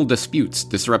internal disputes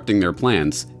disrupting their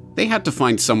plans, they had to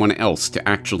find someone else to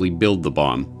actually build the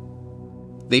bomb.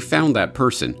 They found that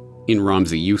person in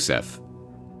Ramzi Youssef.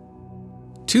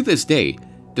 To this day,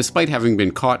 despite having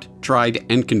been caught, tried,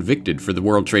 and convicted for the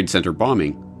World Trade Center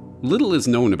bombing, little is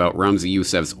known about Ramzi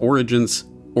Youssef's origins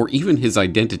or even his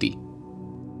identity.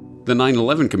 The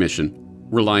 9/11 Commission,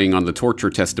 relying on the torture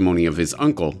testimony of his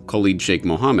uncle, Khalid Sheikh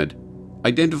Mohammed,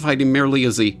 identified him merely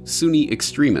as a Sunni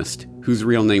extremist whose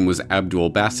real name was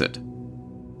Abdul Basit.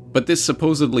 But this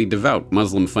supposedly devout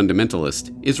Muslim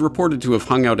fundamentalist is reported to have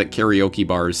hung out at karaoke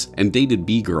bars and dated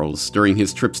B-girls during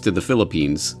his trips to the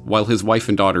Philippines while his wife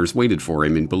and daughters waited for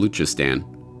him in Baluchistan.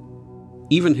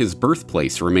 Even his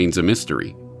birthplace remains a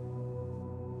mystery.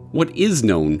 What is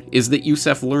known is that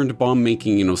Youssef learned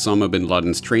bomb-making in Osama bin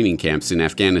Laden's training camps in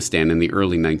Afghanistan in the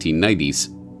early 1990s,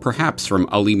 perhaps from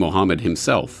Ali Mohammed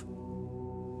himself.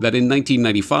 That in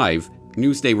 1995,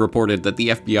 Newsday reported that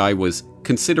the FBI was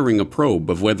considering a probe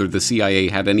of whether the CIA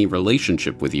had any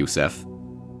relationship with Youssef.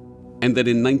 And that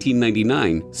in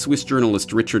 1999, Swiss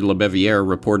journalist Richard Lebevier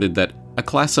reported that a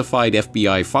classified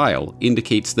FBI file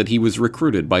indicates that he was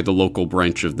recruited by the local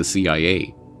branch of the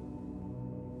CIA.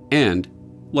 And,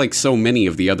 like so many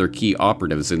of the other key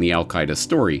operatives in the Al-Qaeda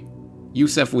story,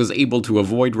 Youssef was able to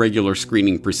avoid regular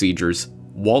screening procedures,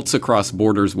 waltz across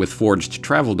borders with forged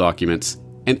travel documents,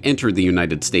 and enter the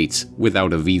United States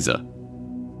without a visa.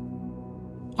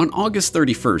 On August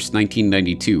 31,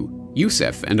 1992,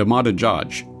 Youssef and Ahmad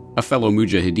Ajaj, a fellow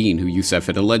mujahideen who Youssef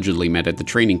had allegedly met at the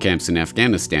training camps in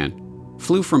Afghanistan,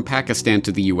 flew from Pakistan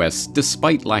to the US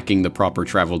despite lacking the proper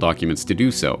travel documents to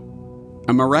do so.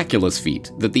 A miraculous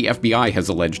feat that the FBI has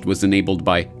alleged was enabled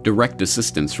by direct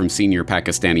assistance from senior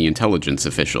Pakistani intelligence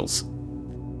officials.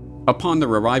 Upon their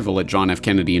arrival at John F.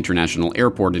 Kennedy International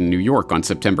Airport in New York on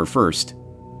September 1st,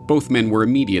 both men were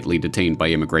immediately detained by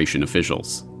immigration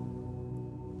officials.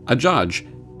 Ajaj,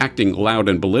 acting loud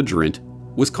and belligerent,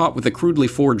 was caught with a crudely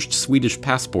forged Swedish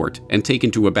passport and taken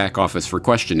to a back office for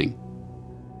questioning.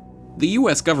 The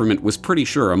US government was pretty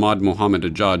sure Ahmad Mohammed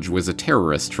Ajaj was a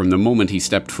terrorist from the moment he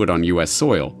stepped foot on US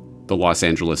soil, the Los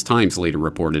Angeles Times later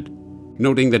reported,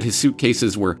 noting that his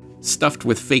suitcases were stuffed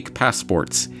with fake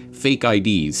passports, fake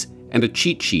IDs, and a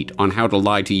cheat sheet on how to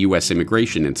lie to US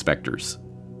immigration inspectors.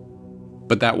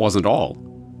 But that wasn't all.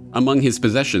 Among his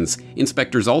possessions,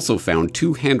 inspectors also found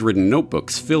 2 handwritten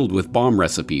notebooks filled with bomb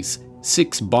recipes,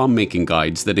 6 bomb-making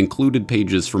guides that included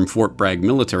pages from Fort Bragg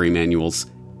military manuals,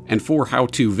 and 4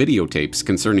 how-to videotapes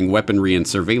concerning weaponry and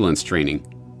surveillance training.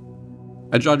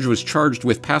 A judge was charged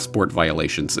with passport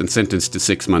violations and sentenced to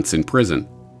 6 months in prison.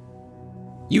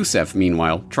 Youssef,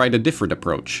 meanwhile, tried a different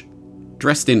approach.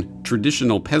 Dressed in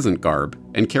traditional peasant garb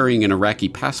and carrying an Iraqi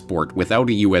passport without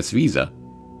a US visa,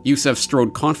 Youssef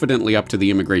strode confidently up to the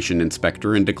immigration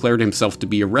inspector and declared himself to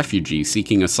be a refugee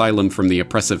seeking asylum from the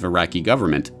oppressive Iraqi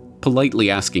government, politely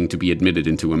asking to be admitted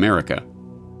into America.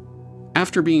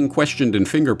 After being questioned and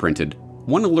fingerprinted,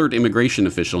 one alert immigration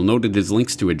official noted his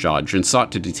links to a judge and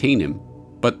sought to detain him,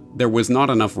 but there was not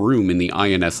enough room in the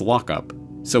INS lockup,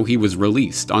 so he was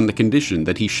released on the condition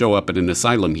that he show up at an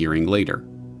asylum hearing later.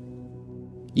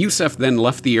 Youssef then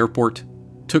left the airport,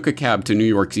 took a cab to New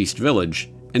York's East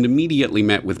Village, and immediately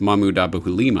met with Mahmoud Abu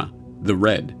Halima, the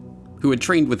Red, who had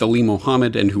trained with Ali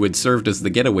Mohammed and who had served as the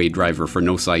getaway driver for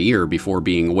Nosair before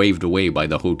being waved away by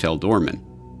the hotel doorman.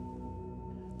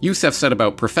 Youssef set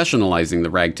about professionalizing the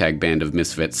ragtag band of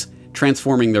misfits,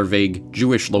 transforming their vague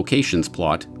Jewish locations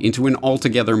plot into an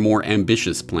altogether more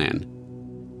ambitious plan.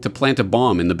 To plant a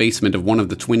bomb in the basement of one of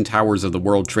the twin towers of the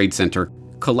World Trade Center,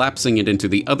 collapsing it into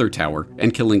the other tower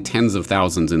and killing tens of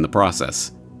thousands in the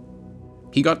process.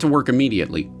 He got to work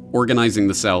immediately, organizing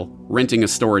the cell, renting a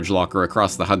storage locker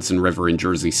across the Hudson River in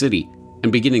Jersey City,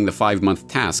 and beginning the 5-month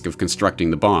task of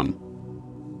constructing the bomb.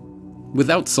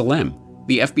 Without Salem,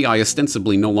 the FBI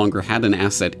ostensibly no longer had an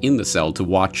asset in the cell to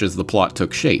watch as the plot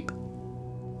took shape.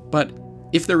 But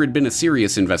if there had been a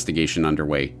serious investigation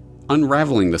underway,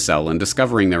 unraveling the cell and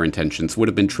discovering their intentions would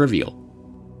have been trivial.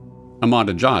 Ahmad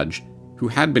Ajaj, who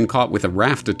had been caught with a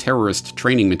raft of terrorist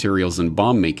training materials and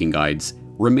bomb-making guides,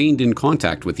 remained in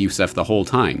contact with Youssef the whole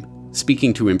time,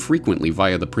 speaking to him frequently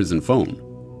via the prison phone.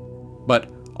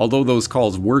 But although those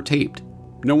calls were taped,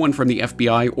 no one from the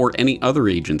FBI or any other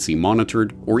agency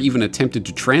monitored or even attempted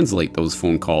to translate those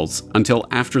phone calls until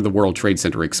after the World Trade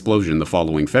Center explosion the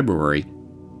following February,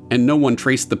 and no one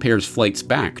traced the pair's flights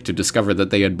back to discover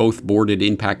that they had both boarded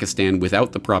in Pakistan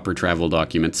without the proper travel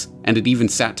documents and had even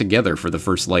sat together for the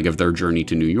first leg of their journey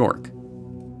to New York.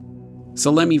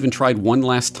 Salem even tried one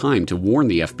last time to warn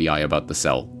the FBI about the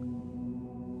cell.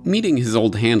 Meeting his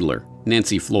old handler,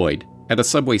 Nancy Floyd, at a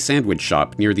Subway sandwich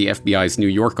shop near the FBI's New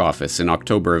York office in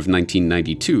October of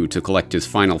 1992 to collect his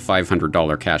final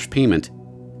 $500 cash payment,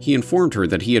 he informed her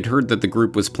that he had heard that the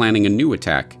group was planning a new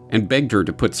attack and begged her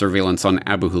to put surveillance on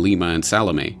Abu Halima and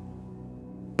Salameh.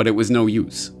 But it was no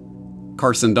use.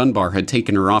 Carson Dunbar had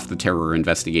taken her off the terror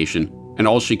investigation, and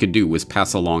all she could do was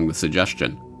pass along the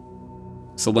suggestion.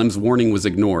 Salem's warning was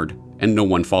ignored, and no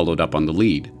one followed up on the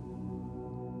lead.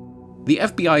 The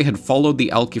FBI had followed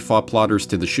the Al-Qifa plotters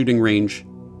to the shooting range,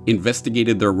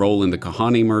 investigated their role in the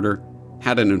Kahane murder,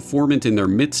 had an informant in their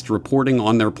midst reporting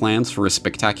on their plans for a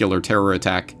spectacular terror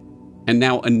attack, and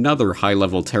now another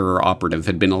high-level terror operative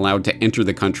had been allowed to enter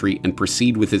the country and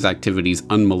proceed with his activities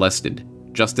unmolested,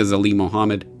 just as Ali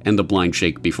Mohammed and the blind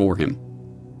sheikh before him.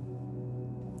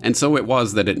 And so it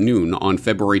was that at noon on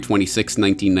February 26,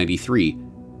 1993,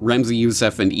 Ramzi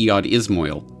Youssef and Iyad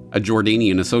Ismail, a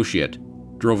Jordanian associate,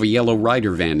 drove a yellow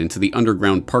Ryder van into the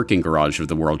underground parking garage of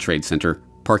the World Trade Center,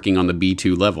 parking on the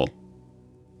B2 level.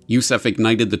 Youssef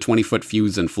ignited the 20-foot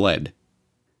fuse and fled.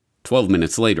 12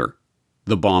 minutes later,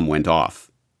 the bomb went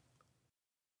off.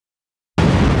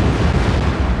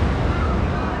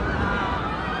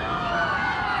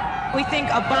 We think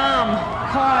a bomb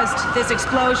caused this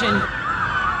explosion.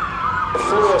 The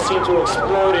floor seemed to have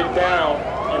exploded down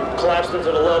and collapsed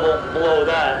into the level below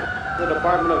that. The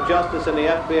Department of Justice and the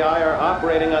FBI are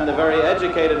operating on the very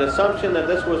educated assumption that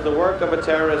this was the work of a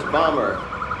terrorist bomber.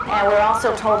 And we're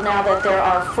also told now that there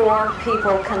are 4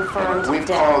 people confirmed We've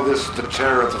dead. called this the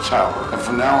terror at the tower. And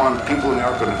from now on, people in New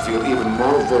York are going to feel even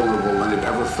more vulnerable than they've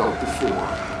ever felt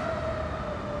before.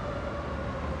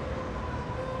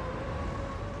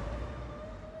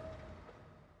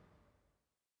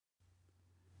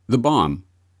 The bomb,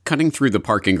 cutting through the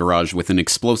parking garage with an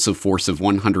explosive force of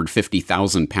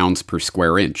 150,000 pounds per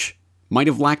square inch, might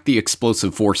have lacked the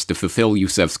explosive force to fulfill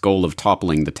Youssef's goal of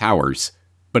toppling the towers,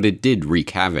 but it did wreak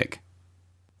havoc.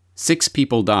 6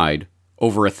 people died,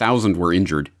 over 1,000 were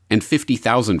injured, and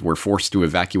 50,000 were forced to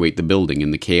evacuate the building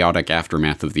in the chaotic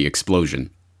aftermath of the explosion.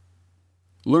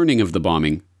 Learning of the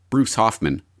bombing, Bruce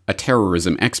Hoffman, a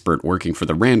terrorism expert working for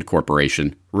the Rand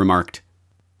Corporation, remarked,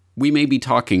 "We may be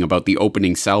talking about the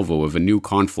opening salvo of a new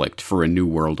conflict for a new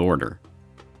world order."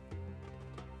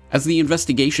 As the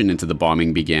investigation into the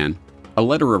bombing began, a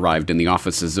letter arrived in the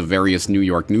offices of various New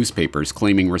York newspapers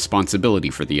claiming responsibility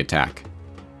for the attack.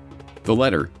 The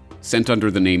letter, sent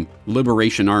under the name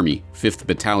Liberation Army, 5th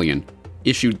Battalion,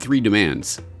 issued 3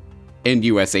 demands: end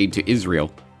U.S. aid to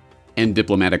Israel, end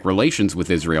diplomatic relations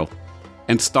with Israel,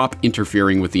 and stop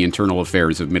interfering with the internal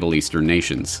affairs of Middle Eastern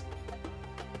nations.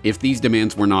 If these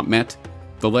demands were not met,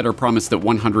 the letter promised that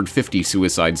 150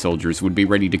 suicide soldiers would be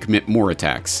ready to commit more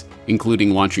attacks,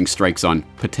 including launching strikes on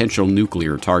potential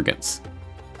nuclear targets.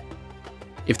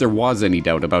 If there was any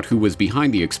doubt about who was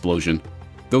behind the explosion,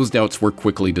 those doubts were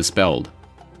quickly dispelled.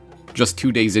 Just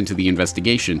 2 days into the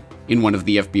investigation, in one of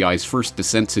the FBI's first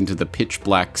descents into the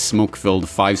pitch-black, smoke-filled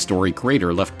 5-story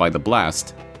crater left by the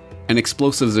blast, an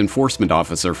explosives enforcement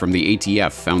officer from the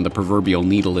ATF found the proverbial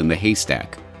needle in the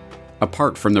haystack,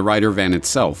 apart from the Ryder van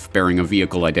itself bearing a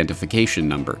vehicle identification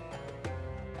number.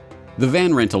 The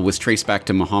van rental was traced back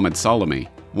to Mohammed Salome,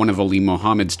 one of Ali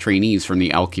Mohammed's trainees from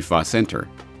the Al-Qifa Center.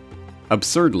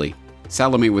 Absurdly,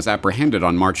 Salome was apprehended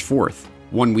on March 4th,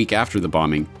 1 week after the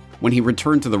bombing, when he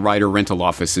returned to the Ryder rental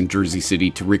office in Jersey City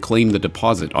to reclaim the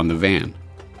deposit on the van.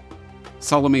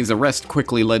 Salome's arrest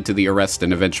quickly led to the arrest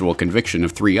and eventual conviction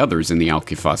of 3 others in the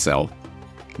Al-Qifa cell: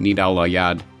 Nida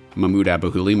al-Ayad, Mahmoud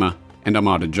Abu Halima, and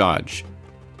Ahmad Ajaj.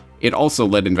 It also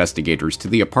led investigators to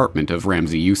the apartment of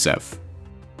Ramzi Youssef.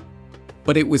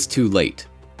 But it was too late.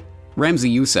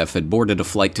 Ramzi Youssef had boarded a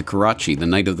flight to Karachi the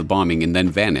night of the bombing and then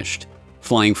vanished,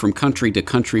 flying from country to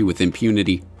country with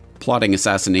impunity, plotting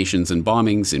assassinations and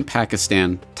bombings in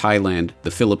Pakistan, Thailand,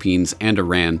 the Philippines, and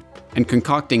Iran, and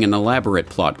concocting an elaborate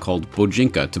plot called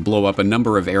Bojinka to blow up a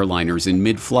number of airliners in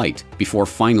mid-flight before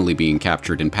finally being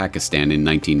captured in Pakistan in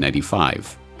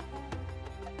 1995.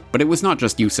 But it was not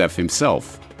just Youssef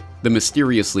himself, the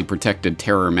mysteriously protected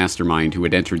terror mastermind who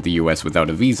had entered the US without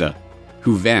a visa,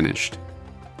 who vanished.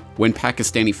 When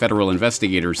Pakistani federal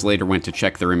investigators later went to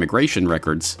check their immigration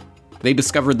records, they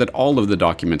discovered that all of the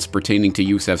documents pertaining to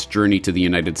Youssef's journey to the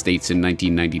United States in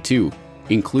 1992,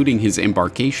 including his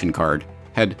embarkation card,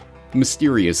 had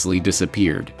mysteriously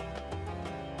disappeared.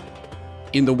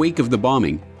 In the wake of the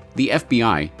bombing, the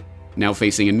FBI, now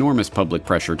facing enormous public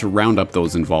pressure to round up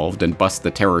those involved and bust the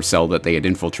terror cell that they had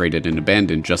infiltrated and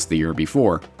abandoned just the year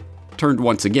before, turned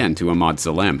once again to Ahmad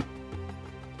Salem.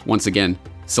 Once again,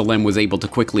 Salem was able to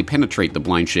quickly penetrate the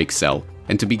Blind Sheikh cell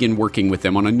and to begin working with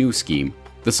them on a new scheme,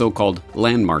 the so-called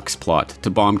Landmarks plot to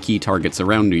bomb key targets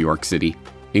around New York City,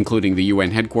 including the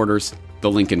UN headquarters,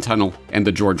 the Lincoln Tunnel, and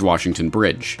the George Washington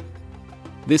Bridge.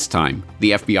 This time,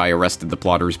 the FBI arrested the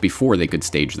plotters before they could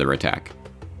stage their attack.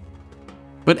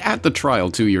 But at the trial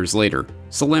 2 years later,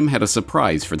 Salem had a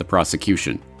surprise for the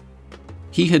prosecution.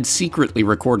 He had secretly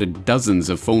recorded dozens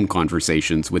of phone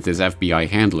conversations with his FBI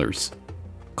handlers.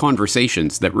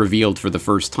 Conversations that revealed for the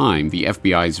first time the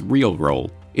FBI's real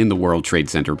role in the World Trade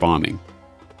Center bombing.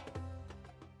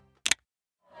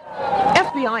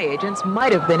 FBI agents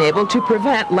might have been able to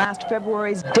prevent last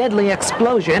February's deadly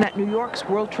explosion at New York's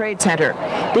World Trade Center.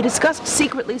 They discussed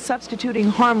secretly substituting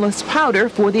harmless powder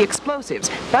for the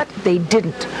explosives, but they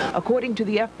didn't, according to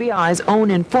the FBI's own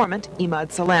informant,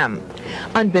 Ahmad Salem.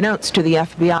 Unbeknownst to the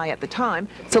FBI at the time,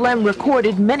 Salem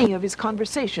recorded many of his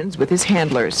conversations with his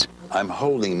handlers. I'm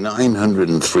holding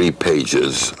 903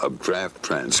 pages of draft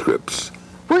transcripts.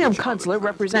 William Kunstler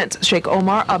represents Sheikh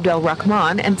Omar Abdel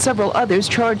Rahman and several others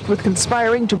charged with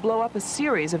conspiring to blow up a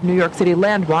series of New York City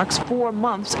landmarks 4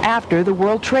 months after the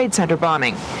World Trade Center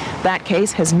bombing. That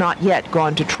case has not yet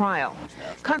gone to trial.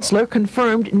 Kunstler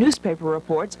confirmed newspaper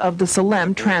reports of the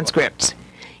Salem transcripts.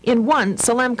 In one,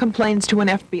 Salem complains to an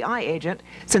FBI agent,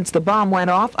 "Since the bomb went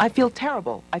off, I feel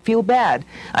terrible. I feel bad.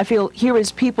 I feel here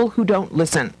is people who don't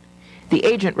listen." The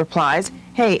agent replies,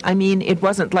 "Hey, I mean, it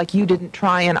wasn't like you didn't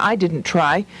try and I didn't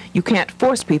try. You can't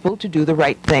force people to do the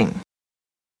right thing."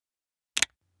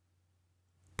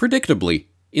 Predictably,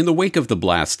 in the wake of the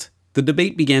blast, the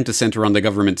debate began to center on the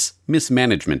government's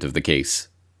mismanagement of the case.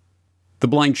 The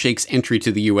Blind Sheikh's entry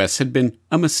to the US had been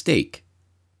a mistake.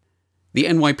 The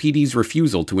NYPD's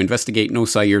refusal to investigate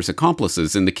Nosayir's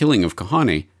accomplices in the killing of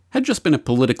Kahane had just been a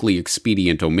politically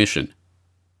expedient omission.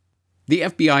 The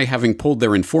FBI having pulled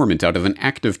their informant out of an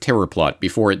active terror plot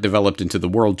before it developed into the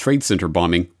World Trade Center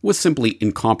bombing was simply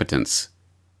incompetence.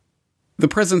 The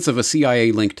presence of a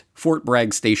CIA-linked Fort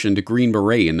Bragg-stationed Green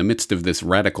Beret in the midst of this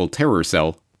radical terror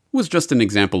cell was just an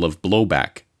example of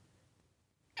blowback.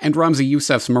 And Ramzi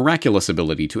Youssef's miraculous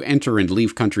ability to enter and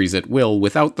leave countries at will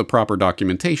without the proper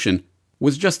documentation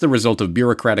was just the result of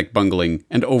bureaucratic bungling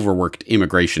and overworked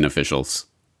immigration officials.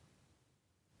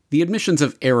 The admissions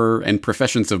of error and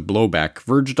professions of blowback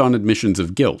verged on admissions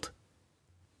of guilt.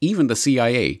 Even the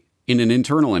CIA, in an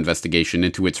internal investigation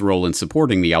into its role in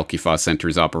supporting the Al-Qifa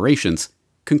Center's operations,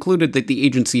 concluded that the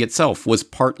agency itself was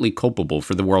partly culpable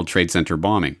for the World Trade Center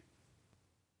bombing.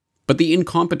 But the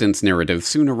incompetence narrative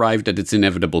soon arrived at its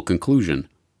inevitable conclusion.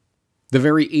 The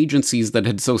very agencies that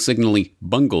had so signally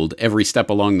bungled every step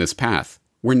along this path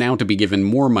were now to be given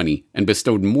more money and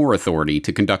bestowed more authority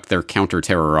to conduct their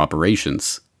counter-terror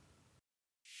operations.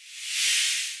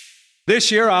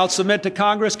 This year, I'll submit to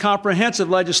Congress comprehensive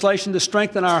legislation to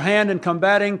strengthen our hand in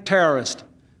combating terrorists,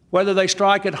 whether they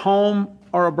strike at home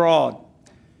or abroad.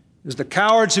 As the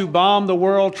cowards who bombed the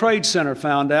World Trade Center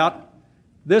found out,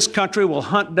 this country will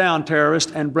hunt down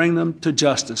terrorists and bring them to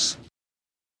justice.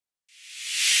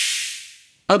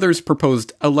 Others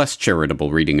proposed a less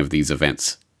charitable reading of these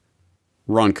events.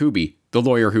 Ron Kuby, the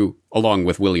lawyer who, along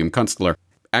with William Kunstler,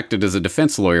 acted as a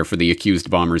defense lawyer for the accused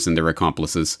bombers and their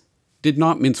accomplices, did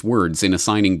not mince words in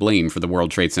assigning blame for the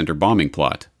World Trade Center bombing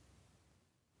plot.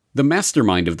 The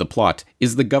mastermind of the plot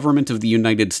is the government of the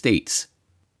United States.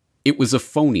 It was a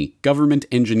phony,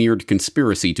 government-engineered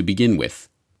conspiracy to begin with.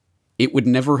 It would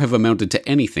never have amounted to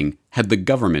anything had the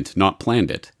government not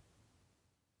planned it.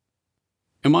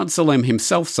 Ahmad Salem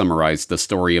himself summarized the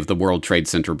story of the World Trade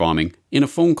Center bombing in a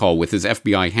phone call with his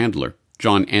FBI handler,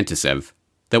 John Antisev,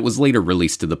 that was later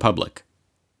released to the public.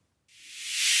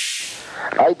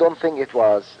 I don't think it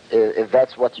was. If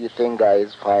that's what you think,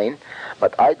 guys, fine.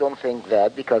 But I don't think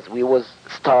that, because we was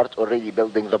start already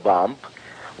building the bomb,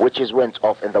 which is went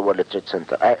off in the World Trade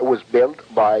Center. It was built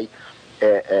by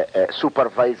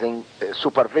supervision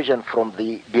from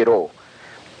the Bureau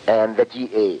and the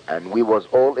DA, and we was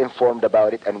all informed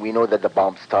about it, and we know that the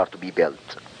bomb start to be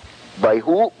built. By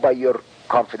who? By your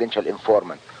confidential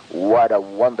informant. What a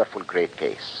wonderful, great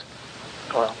case.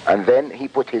 Wow. And then he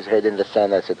put his head in the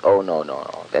sand and said, oh, no,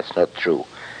 that's not true.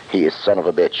 He is son of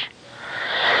a bitch.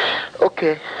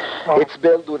 Okay, it's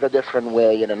built with a different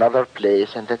way in another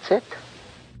place, and that's it.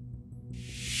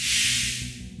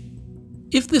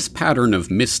 If this pattern of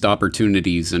missed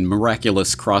opportunities and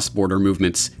miraculous cross-border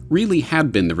movements really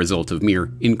had been the result of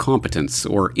mere incompetence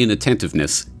or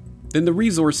inattentiveness, then the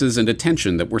resources and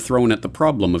attention that were thrown at the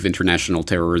problem of international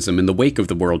terrorism in the wake of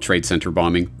the World Trade Center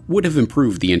bombing would have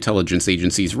improved the intelligence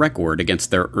agency's record against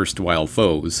their erstwhile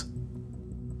foes.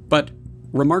 But,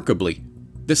 remarkably,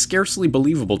 the scarcely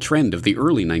believable trend of the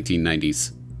early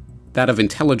 1990s, that of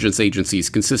intelligence agencies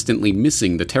consistently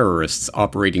missing the terrorists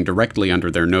operating directly under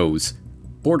their nose,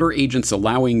 border agents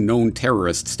allowing known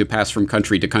terrorists to pass from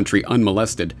country to country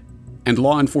unmolested, and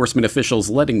law enforcement officials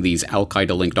letting these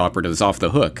Al-Qaeda-linked operatives off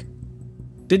the hook,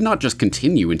 did not just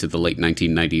continue into the late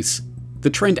 1990s, the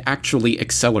trend actually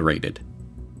accelerated.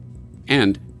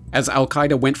 And, as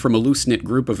Al-Qaeda went from a loose-knit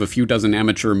group of a few dozen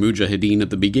amateur mujahideen at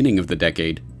the beginning of the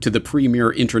decade to the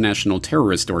premier international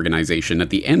terrorist organization at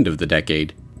the end of the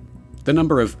decade, the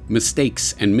number of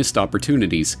mistakes and missed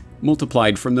opportunities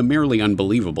multiplied from the merely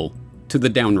unbelievable to the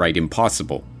downright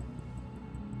impossible.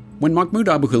 When Mahmoud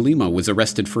Abu Halima was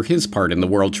arrested for his part in the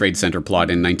World Trade Center plot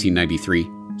in 1993,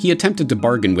 he attempted to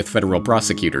bargain with federal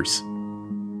prosecutors.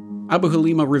 Abu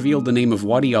Halima revealed the name of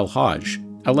Wadi al-Hajj,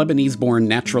 a Lebanese-born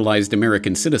naturalized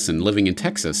American citizen living in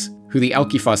Texas, who the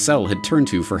Al-Qifa cell had turned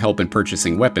to for help in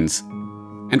purchasing weapons,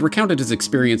 and recounted his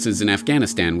experiences in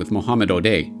Afghanistan with Mohammed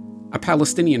Odeh, a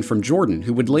Palestinian from Jordan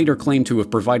who would later claim to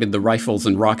have provided the rifles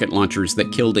and rocket launchers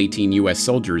that killed 18 US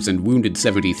soldiers and wounded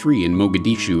 73 in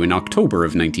Mogadishu in October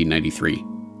of 1993.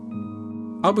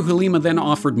 Abu Halima then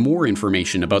offered more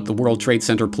information about the World Trade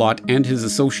Center plot and his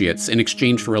associates in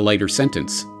exchange for a lighter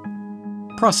sentence.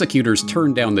 Prosecutors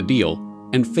turned down the deal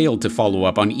and failed to follow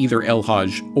up on either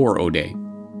El-Hajj or Odeh.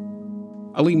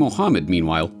 Ali Mohammed,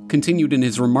 meanwhile, continued in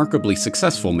his remarkably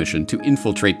successful mission to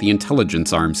infiltrate the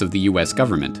intelligence arms of the US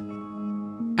government.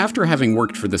 After having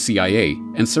worked for the CIA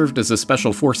and served as a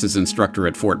Special Forces instructor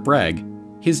at Fort Bragg,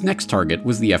 his next target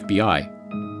was the FBI.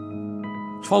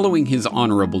 Following his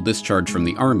honorable discharge from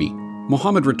the Army,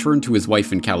 Mohammed returned to his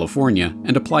wife in California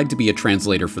and applied to be a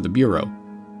translator for the Bureau.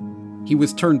 He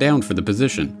was turned down for the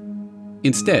position.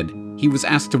 Instead, he was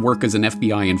asked to work as an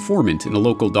FBI informant in a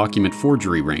local document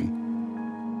forgery ring.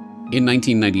 In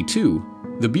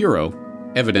 1992, the Bureau,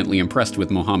 evidently impressed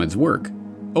with Mohammed's work,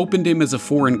 opened him as a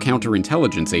foreign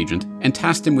counterintelligence agent and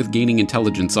tasked him with gaining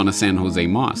intelligence on a San Jose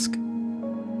mosque.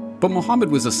 But Mohammed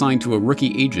was assigned to a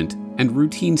rookie agent, and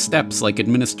routine steps like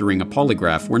administering a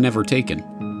polygraph were never taken.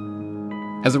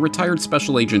 As a retired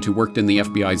special agent who worked in the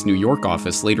FBI's New York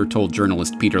office later told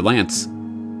journalist Peter Lance,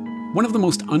 one of the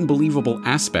most unbelievable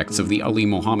aspects of the Ali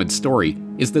Mohammed story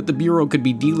is that the Bureau could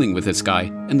be dealing with this guy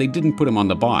and they didn't put him on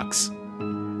the box.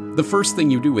 The first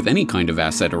thing you do with any kind of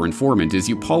asset or informant is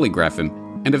you polygraph him,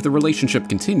 and if the relationship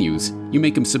continues, you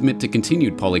make him submit to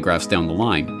continued polygraphs down the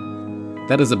line.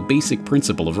 That is a basic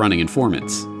principle of running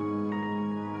informants.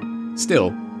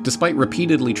 Still, despite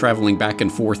repeatedly traveling back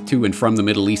and forth to and from the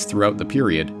Middle East throughout the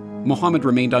period, Mohammed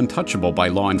remained untouchable by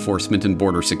law enforcement and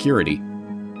border security.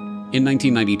 In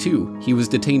 1992, he was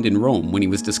detained in Rome when he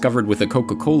was discovered with a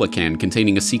Coca-Cola can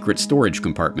containing a secret storage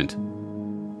compartment.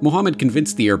 Mohammed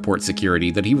convinced the airport security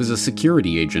that he was a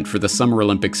security agent for the Summer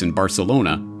Olympics in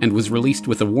Barcelona and was released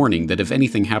with a warning that if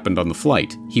anything happened on the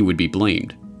flight, he would be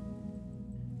blamed.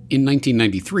 In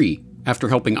 1993, after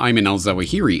helping Ayman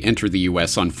al-Zawahiri enter the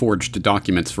US on forged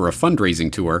documents for a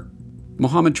fundraising tour,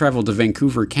 Mohammed traveled to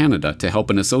Vancouver, Canada to help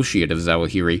an associate of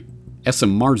Zawahiri,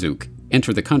 Essam Marzouk,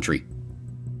 enter the country.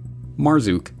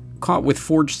 Marzouk, caught with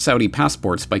forged Saudi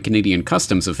passports by Canadian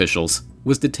customs officials,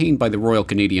 was detained by the Royal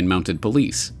Canadian Mounted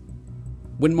Police.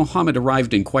 When Mohammed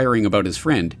arrived inquiring about his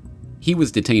friend, he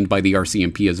was detained by the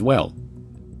RCMP as well.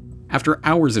 After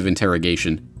hours of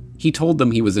interrogation, he told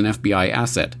them he was an FBI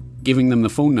asset, giving them the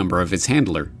phone number of his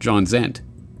handler, John Zent.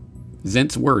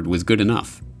 Zent's word was good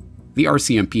enough. The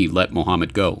RCMP let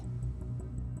Mohammed go.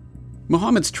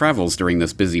 Mohammed's travels during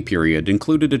this busy period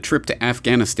included a trip to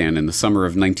Afghanistan in the summer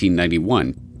of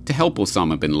 1991 to help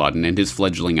Osama bin Laden and his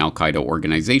fledgling al-Qaeda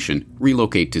organization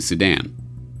relocate to Sudan.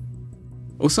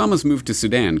 Osama's move to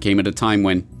Sudan came at a time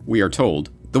when, we are told,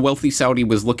 the wealthy Saudi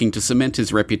was looking to cement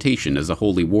his reputation as a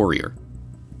holy warrior.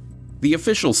 The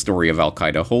official story of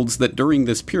al-Qaeda holds that during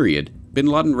this period, bin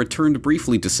Laden returned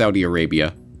briefly to Saudi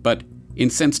Arabia, but,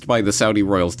 incensed by the Saudi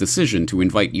royals' decision to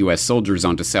invite US soldiers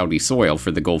onto Saudi soil for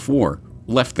the Gulf War,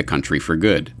 left the country for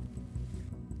good.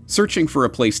 Searching for a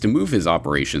place to move his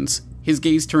operations, his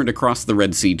gaze turned across the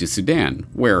Red Sea to Sudan,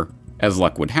 where, as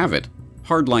luck would have it,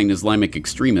 hardline Islamic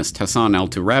extremist Hassan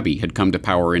al-Turabi had come to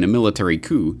power in a military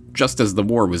coup just as the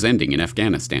war was ending in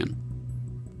Afghanistan.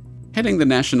 Heading the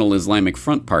National Islamic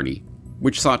Front Party,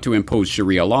 which sought to impose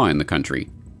Sharia law in the country,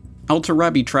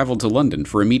 al-Turabi traveled to London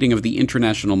for a meeting of the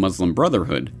International Muslim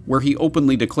Brotherhood, where he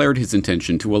openly declared his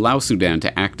intention to allow Sudan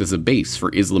to act as a base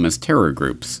for Islamist terror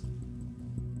groups.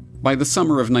 By the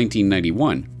summer of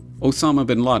 1991, Osama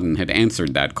bin Laden had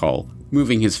answered that call,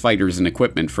 moving his fighters and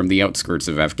equipment from the outskirts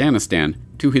of Afghanistan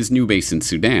to his new base in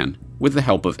Sudan, with the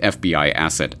help of FBI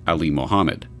asset Ali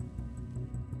Mohammed.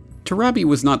 Turabi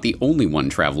was not the only one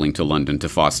traveling to London to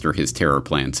foster his terror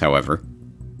plans, however.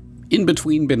 In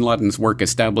between bin Laden's work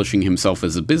establishing himself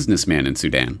as a businessman in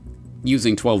Sudan,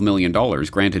 using $12 million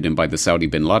granted him by the Saudi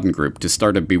bin Laden Group to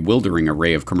start a bewildering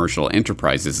array of commercial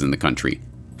enterprises in the country,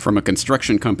 from a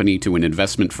construction company to an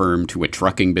investment firm to a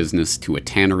trucking business to a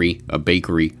tannery, a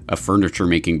bakery, a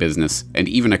furniture-making business, and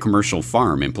even a commercial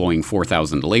farm employing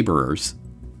 4,000 laborers.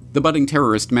 The budding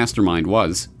terrorist mastermind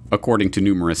was, according to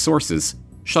numerous sources,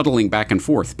 shuttling back and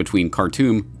forth between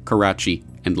Khartoum, Karachi,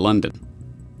 and London.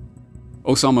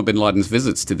 Osama bin Laden's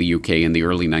visits to the UK in the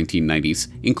early 1990s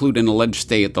include an alleged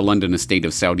stay at the London estate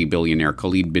of Saudi billionaire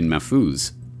Khalid bin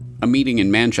Mahfouz, a meeting in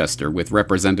Manchester with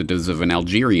representatives of an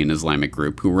Algerian Islamic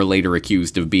group who were later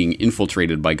accused of being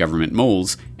infiltrated by government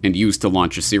moles and used to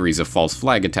launch a series of false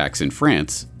flag attacks in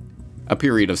France, a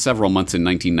period of several months in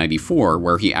 1994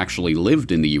 where he actually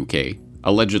lived in the UK,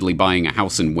 allegedly buying a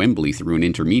house in Wembley through an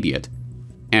intermediate,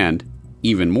 and,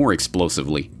 even more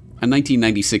explosively, a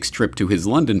 1996 trip to his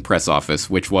London press office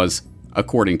which was,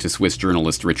 according to Swiss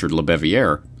journalist Richard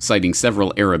Lebevier, citing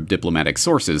several Arab diplomatic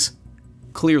sources,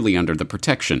 clearly under the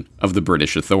protection of the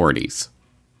British authorities.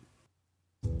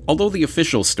 Although the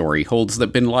official story holds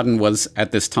that bin Laden was,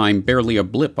 at this time, barely a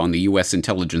blip on the US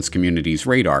intelligence community's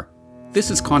radar,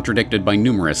 this is contradicted by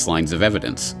numerous lines of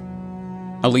evidence.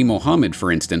 Ali Mohammed,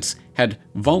 for instance, had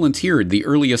volunteered the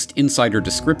earliest insider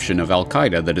description of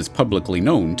al-Qaeda that is publicly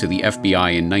known to the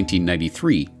FBI in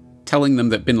 1993, telling them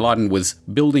that bin Laden was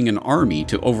building an army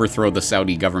to overthrow the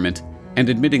Saudi government and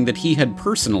admitting that he had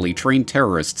personally trained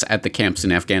terrorists at the camps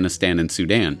in Afghanistan and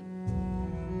Sudan.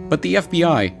 But the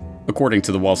FBI, according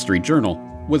to the Wall Street Journal,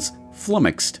 was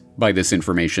flummoxed by this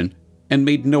information and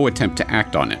made no attempt to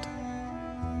act on it.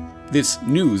 This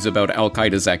news about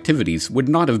al-Qaeda's activities would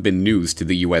not have been news to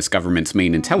the US government's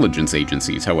main intelligence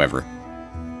agencies, however.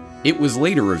 It was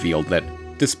later revealed that,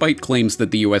 despite claims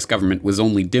that the US government was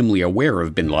only dimly aware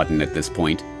of bin Laden at this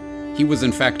point, he was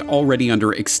in fact already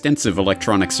under extensive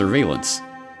electronic surveillance.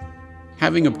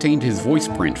 Having obtained his voice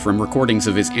print from recordings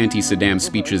of his anti-Saddam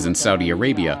speeches in Saudi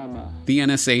Arabia, the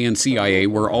NSA and CIA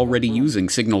were already using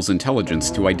signals intelligence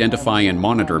to identify and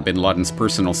monitor bin Laden's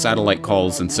personal satellite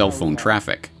calls and cell phone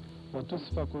traffic.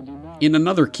 In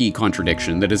another key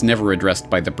contradiction that is never addressed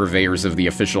by the purveyors of the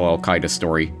official al-Qaeda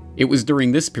story, it was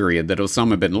during this period that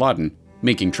Osama bin Laden,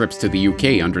 making trips to the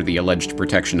UK under the alleged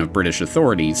protection of British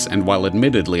authorities and while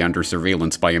admittedly under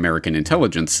surveillance by American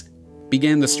intelligence,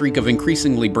 began the streak of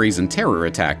increasingly brazen terror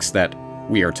attacks that,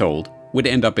 we are told, would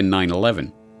end up in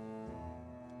 9/11.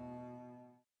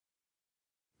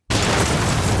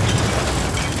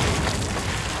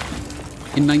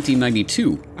 In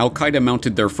 1992, Al-Qaeda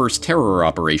mounted their first terror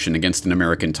operation against an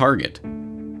American target.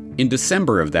 In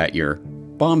December of that year,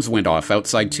 bombs went off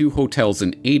outside 2 hotels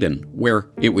in Aden, where,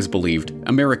 it was believed,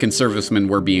 American servicemen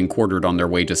were being quartered on their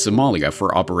way to Somalia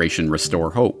for Operation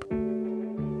Restore Hope.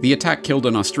 The attack killed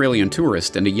an Australian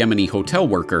tourist and a Yemeni hotel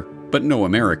worker, but no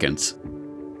Americans.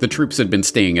 The troops had been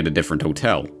staying at a different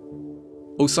hotel.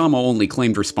 Osama only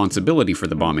claimed responsibility for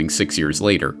the bombing 6 years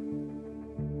later.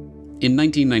 In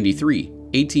 1993,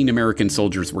 18 American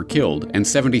soldiers were killed and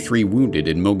 73 wounded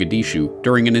in Mogadishu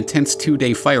during an intense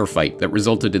 2-day firefight that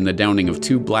resulted in the downing of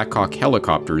 2 Black Hawk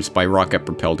helicopters by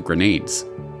rocket-propelled grenades.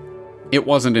 It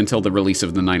wasn't until the release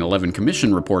of the 9/11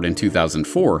 Commission report in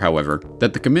 2004, however,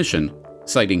 that the Commission,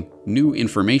 citing new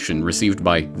information received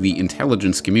by the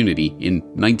intelligence community in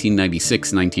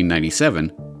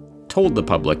 1996-1997, told the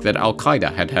public that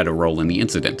Al-Qaeda had had a role in the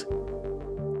incident.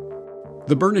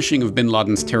 The burnishing of bin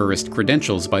Laden's terrorist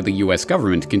credentials by the US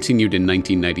government continued in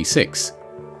 1996.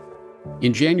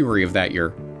 In January of that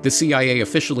year, the CIA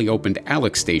officially opened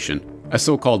Alex Station, a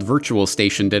so-called virtual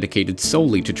station dedicated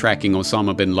solely to tracking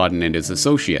Osama bin Laden and his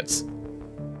associates.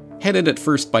 Headed at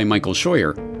first by Michael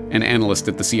Scheuer, an analyst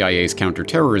at the CIA's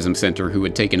Counterterrorism Center who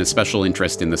had taken a special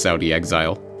interest in the Saudi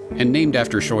exile, and named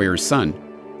after Scheuer's son,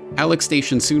 Alex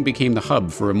Station soon became the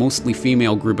hub for a mostly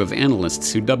female group of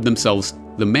analysts who dubbed themselves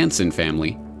the Manson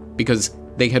family because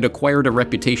they had acquired a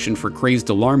reputation for crazed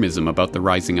alarmism about the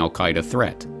rising Al-Qaeda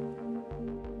threat.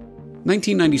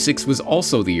 1996 was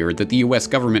also the year that the US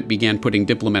government began putting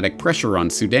diplomatic pressure on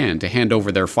Sudan to hand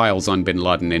over their files on bin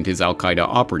Laden and his Al-Qaeda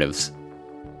operatives.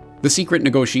 The secret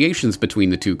negotiations between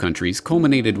the two countries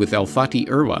culminated with Al-Fatih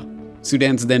Irwa,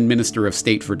 Sudan's then Minister of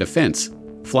State for Defense,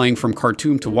 flying from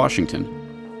Khartoum to Washington.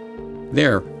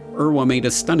 There, Irwa made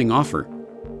a stunning offer.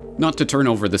 Not to turn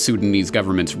over the Sudanese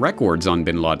government's records on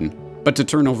bin Laden, but to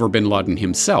turn over bin Laden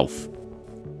himself.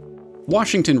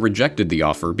 Washington rejected the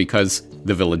offer because,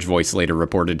 the Village Voice later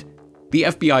reported, the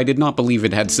FBI did not believe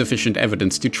it had sufficient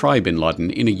evidence to try bin Laden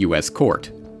in a US court.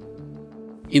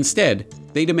 Instead,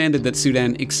 they demanded that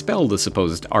Sudan expel the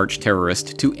supposed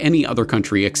arch-terrorist to any other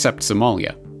country except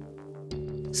Somalia.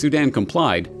 Sudan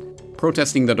complied,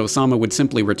 protesting that Osama would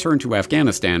simply return to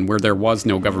Afghanistan where there was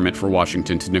no government for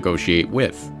Washington to negotiate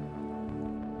with.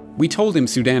 "We told him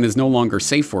Sudan is no longer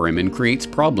safe for him and creates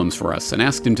problems for us and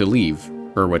asked him to leave,"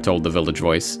 Irwa told the Village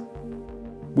Voice.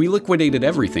 "We liquidated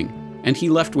everything, and he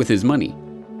left with his money.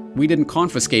 We didn't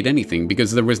confiscate anything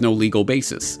because there was no legal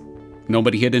basis.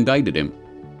 Nobody had indicted him.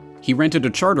 He rented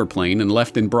a charter plane and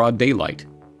left in broad daylight.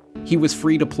 He was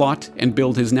free to plot and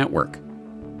build his network.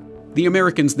 The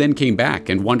Americans then came back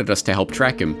and wanted us to help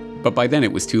track him, but by then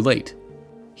it was too late.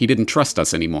 He didn't trust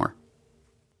us anymore."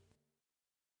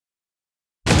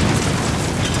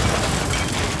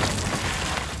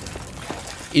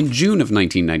 In June of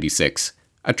 1996,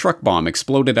 a truck bomb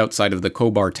exploded outside of the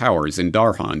Khobar Towers in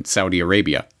Darhan, Saudi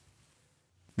Arabia.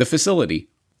 The facility,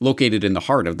 located in the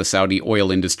heart of the Saudi oil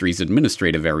industry's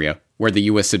administrative area, where the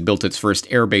US had built its first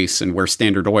airbase and where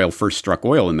Standard Oil first struck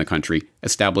oil in the country,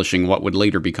 establishing what would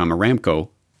later become Aramco,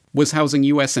 was housing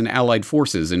US and allied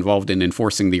forces involved in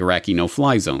enforcing the Iraqi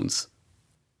no-fly zones.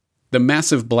 The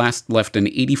massive blast left an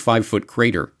 85-foot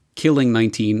crater, killing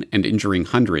 19 and injuring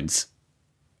hundreds.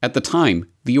 At the time,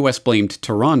 the US blamed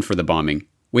Tehran for the bombing,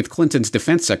 with Clinton's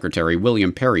defense secretary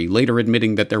William Perry later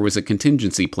admitting that there was a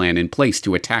contingency plan in place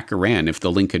to attack Iran if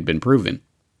the link had been proven.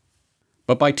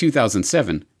 But by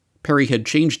 2007, Perry had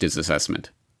changed his assessment.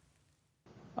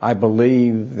 "I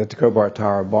believe that the Khobar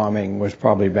Tower bombing was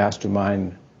probably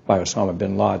masterminded by Osama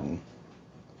bin Laden.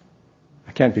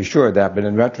 I can't be sure of that, but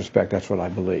in retrospect, that's what I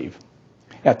believe.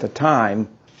 At the time,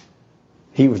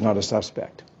 he was not a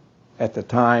suspect. At the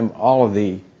time, all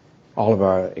of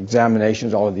our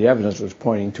examinations, all of the evidence was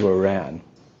pointing to Iran."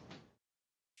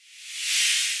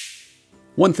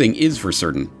 One thing is for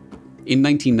certain. In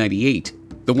 1998,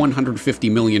 the $150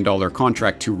 million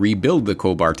contract to rebuild the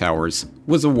Khobar Towers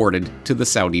was awarded to the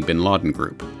Saudi bin Laden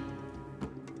Group.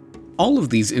 All of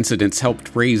these incidents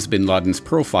helped raise bin Laden's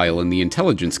profile in the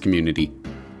intelligence community,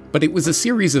 but it was a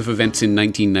series of events in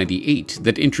 1998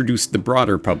 that introduced the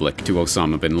broader public to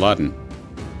Osama bin Laden.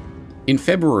 In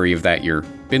February of that year,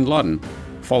 bin Laden,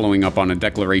 following up on a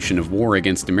declaration of war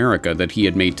against America that he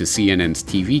had made to CNN's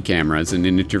TV cameras in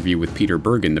an interview with Peter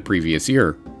Bergen the previous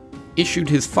year, issued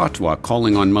his fatwa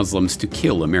calling on Muslims to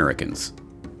kill Americans.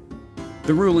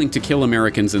 The ruling to kill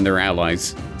Americans and their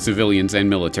allies, civilians and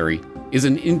military, is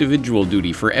an individual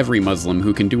duty for every Muslim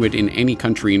who can do it in any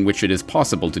country in which it is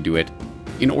possible to do it,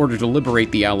 in order to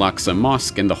liberate the Al-Aqsa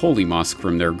Mosque and the Holy Mosque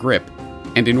from their grip,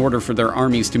 and in order for their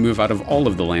armies to move out of all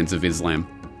of the lands of Islam,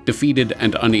 defeated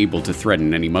and unable to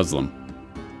threaten any Muslim.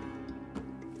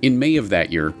 In May of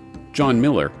that year, John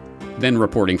Miller, then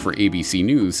reporting for ABC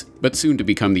News, but soon to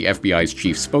become the FBI's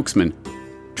chief spokesman,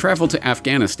 traveled to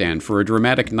Afghanistan for a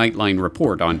dramatic Nightline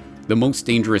report on The Most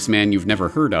Dangerous Man You've Never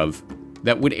Heard Of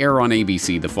that would air on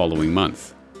ABC the following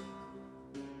month.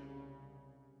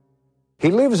 He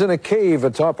lives in a cave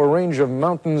atop a range of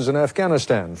mountains in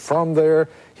Afghanistan. From there,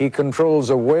 he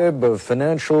controls a web of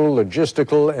financial,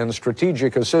 logistical, and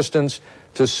strategic assistance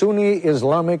to Sunni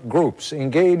Islamic groups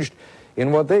engaged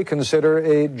in what they consider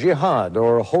a jihad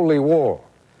or holy war.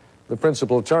 The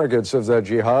principal targets of that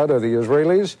jihad are the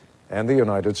Israelis and the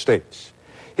United States.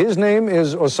 His name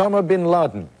is Osama bin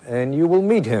Laden, and you will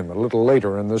meet him a little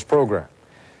later in this program.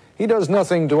 He does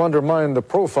nothing to undermine the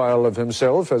profile of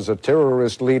himself as a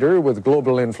terrorist leader with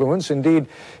global influence. Indeed,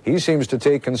 he seems to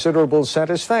take considerable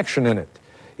satisfaction in it,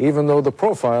 even though the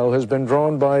profile has been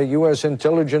drawn by U.S.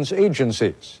 intelligence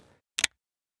agencies.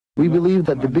 We believe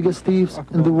that the biggest thieves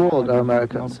in the world are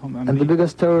Americans, and the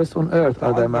biggest terrorists on earth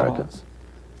are the Americans.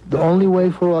 The only way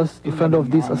for us to fend off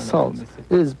these assaults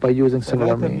is by using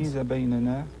similar means.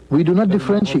 We do not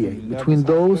differentiate between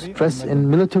those dressed in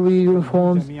military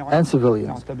uniforms and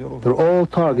civilians. They're all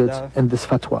targets in this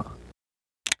fatwa.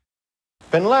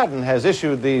 Bin Laden has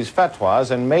issued these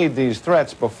fatwas and made these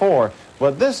threats before,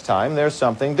 but this time there's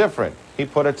something different. He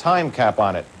put a time cap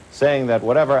on it, saying that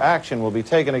whatever action will be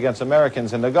taken against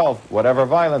Americans in the Gulf, whatever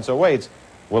violence awaits,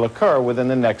 will occur within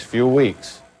the next few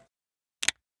weeks.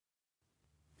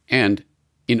 And,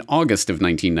 in August of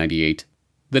 1998,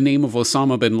 the name of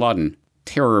Osama bin Laden,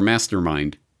 terror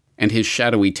mastermind, and his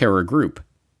shadowy terror group,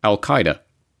 Al-Qaeda,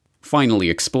 finally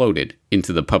exploded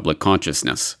into the public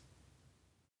consciousness.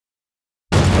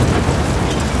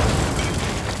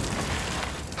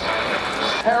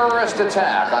 Terrorist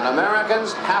attack on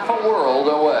Americans half a world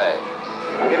away.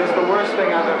 It is the worst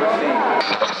thing I've ever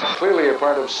seen. Clearly a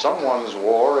part of someone's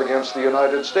war against the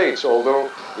United States,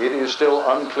 although it is still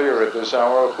unclear at this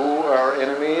hour who our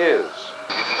enemy is.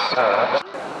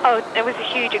 Oh, there was a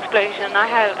huge explosion.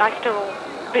 I still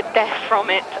a bit deaf from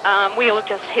it. We all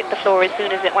just hit the floor as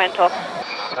soon as it went off.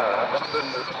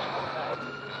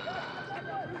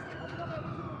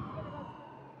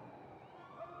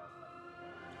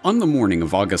 On the morning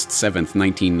of August 7th,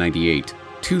 1998,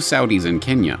 two Saudis in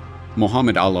Kenya,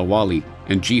 Mohammed al-Awali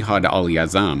and Jihad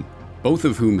al-Yazam, both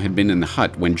of whom had been in the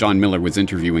hut when John Miller was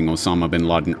interviewing Osama bin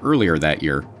Laden earlier that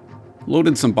year,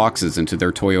 loaded some boxes into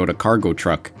their Toyota cargo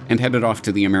truck and headed off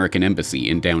to the American Embassy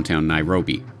in downtown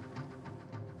Nairobi.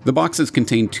 The boxes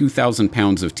contained 2,000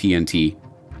 pounds of TNT,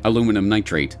 aluminum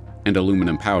nitrate, and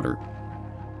aluminum powder.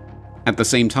 At the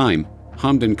same time,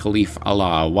 Hamdan Khalif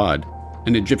Allah Awad,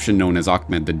 an Egyptian known as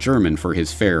Ahmed the German for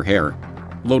his fair hair,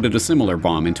 loaded a similar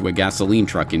bomb into a gasoline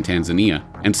truck in Tanzania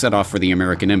and set off for the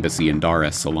American Embassy in Dar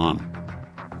es Salaam.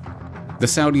 The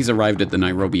Saudis arrived at the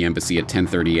Nairobi Embassy at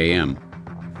 10:30 a.m.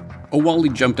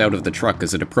 Awali jumped out of the truck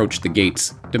as it approached the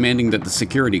gates, demanding that the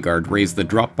security guard raise the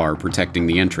drop bar protecting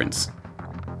the entrance.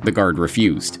 The guard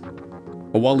refused.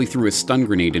 Awali threw a stun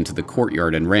grenade into the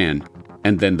courtyard and ran,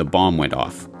 and then the bomb went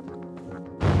off.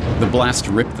 The blast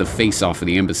ripped the face off of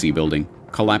the embassy building,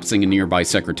 collapsing a nearby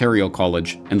secretarial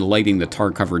college and lighting the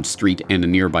tar-covered street and a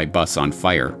nearby bus on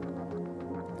fire.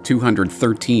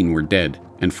 213 were dead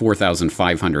and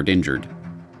 4,500 injured.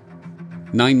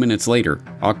 9 minutes later,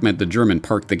 Ahmed the German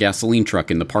parked the gasoline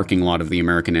truck in the parking lot of the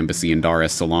American Embassy in Dar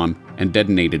es Salaam and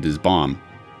detonated his bomb.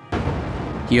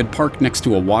 He had parked next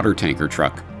to a water tanker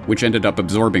truck, which ended up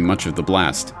absorbing much of the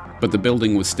blast, but the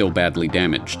building was still badly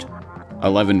damaged.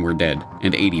 11 were dead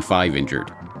and 85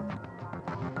 injured.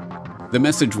 The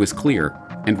message was clear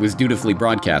and was dutifully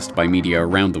broadcast by media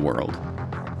around the world.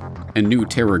 A new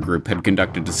terror group had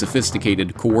conducted a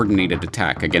sophisticated, coordinated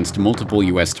attack against multiple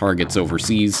U.S. targets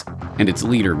overseas, and its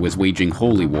leader was waging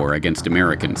holy war against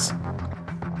Americans.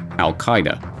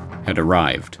 Al-Qaeda had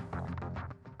arrived.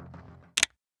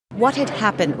 What had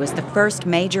happened was the first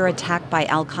major attack by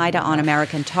Al-Qaeda on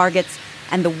American targets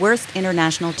and the worst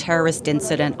international terrorist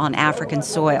incident on African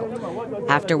soil.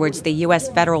 Afterwards, the U.S.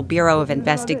 Federal Bureau of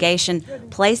Investigation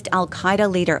placed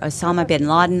Al-Qaeda leader Osama bin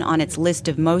Laden on its list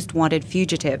of most wanted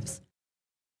fugitives.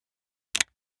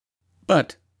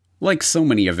 But, like so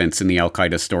many events in the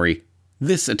Al-Qaeda story,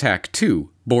 this attack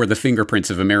too bore the fingerprints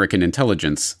of American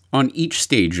intelligence on each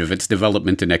stage of its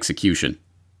development and execution.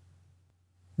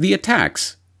 The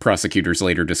attacks, prosecutors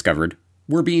later discovered,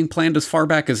 were being planned as far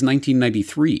back as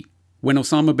 1993, when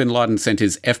Osama bin Laden sent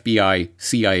his FBI,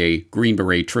 CIA, Green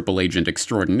Beret triple agent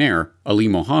extraordinaire, Ali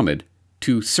Mohammed,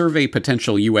 to survey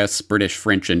potential US, British,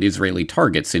 French, and Israeli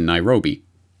targets in Nairobi.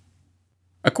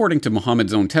 According to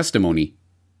Mohammed's own testimony,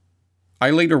 I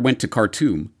later went to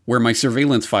Khartoum, where my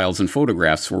surveillance files and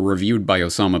photographs were reviewed by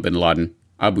Osama bin Laden,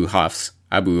 Abu Hafs,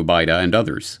 Abu Ubaidah, and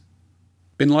others.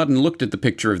 Bin Laden looked at the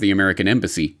picture of the American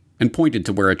embassy and pointed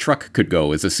to where a truck could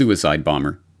go as a suicide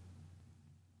bomber.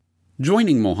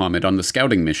 Joining Mohammed on the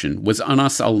scouting mission was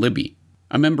Anas al-Libi,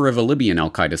 a member of a Libyan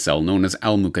al-Qaeda cell known as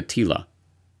al-Muqatila.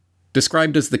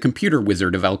 Described as the computer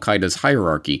wizard of al-Qaeda's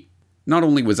hierarchy, not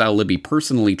only was al-Libi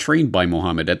personally trained by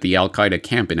Mohammed at the al-Qaeda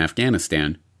camp in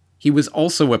Afghanistan, he was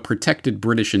also a protected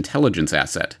British intelligence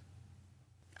asset.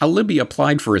 Al-Libi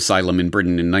applied for asylum in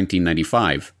Britain in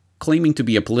 1995, claiming to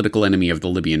be a political enemy of the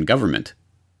Libyan government.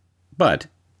 But,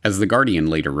 as The Guardian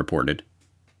later reported,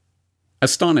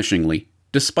 astonishingly,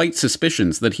 despite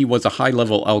suspicions that he was a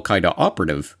high-level al-Qaeda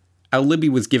operative, al-Libi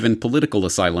was given political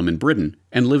asylum in Britain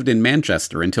and lived in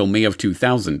Manchester until May of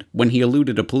 2000, when he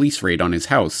eluded a police raid on his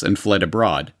house and fled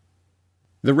abroad.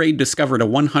 The raid discovered a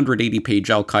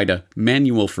 180-page al-Qaeda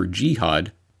manual for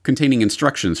jihad containing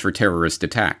instructions for terrorist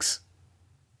attacks.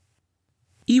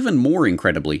 Even more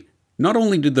incredibly, not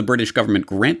only did the British government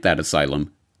grant that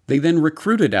asylum, they then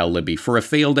recruited al-Libi for a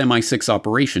failed MI6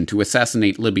 operation to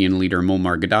assassinate Libyan leader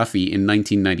Muammar Gaddafi in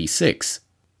 1996,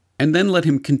 and then let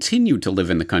him continue to live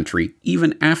in the country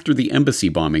even after the embassy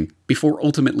bombing before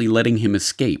ultimately letting him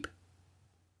escape.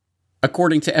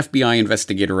 According to FBI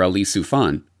investigator Ali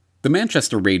Soufan, the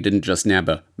Manchester raid didn't just nab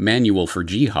a manual for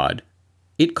jihad,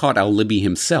 it caught al-Libi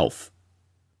himself.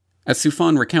 As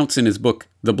Soufan recounts in his book,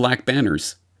 The Black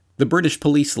Banners, the British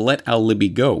police let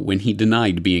al-Libi go when he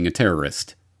denied being a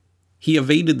terrorist. He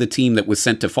evaded the team that was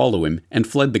sent to follow him and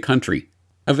fled the country,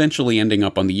 eventually ending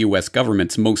up on the US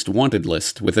government's most wanted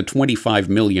list with a $25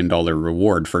 million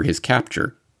reward for his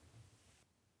capture.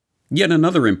 Yet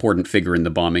another important figure in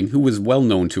the bombing who was well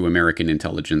known to American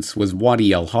intelligence was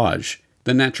Wadi al-Hajj,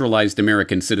 the naturalized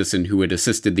American citizen who had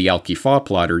assisted the Al-Qifa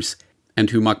plotters, and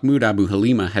who Mahmoud Abu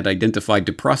Halima had identified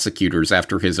to prosecutors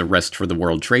after his arrest for the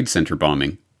World Trade Center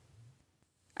bombing.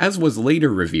 As was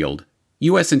later revealed,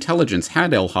 U.S. intelligence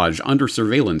had al-Hajj under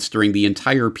surveillance during the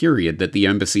entire period that the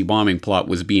embassy bombing plot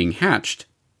was being hatched,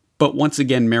 but once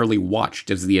again merely watched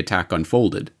as the attack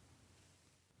unfolded.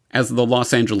 As the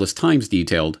Los Angeles Times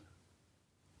detailed,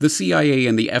 the CIA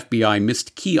and the FBI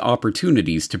missed key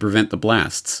opportunities to prevent the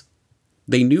blasts.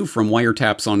 They knew from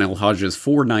wiretaps on al-Hajj's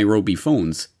 4 Nairobi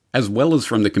phones, as well as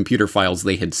from the computer files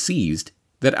they had seized,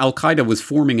 that al-Qaeda was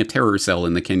forming a terror cell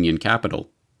in the Kenyan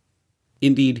capital.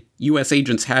 Indeed, U.S.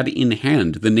 agents had in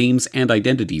hand the names and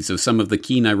identities of some of the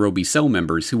key Nairobi cell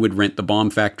members who would rent the bomb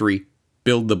factory,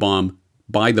 build the bomb,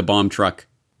 buy the bomb truck,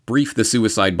 brief the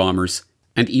suicide bombers,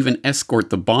 and even escort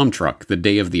the bomb truck the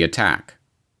day of the attack.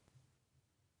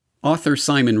 Author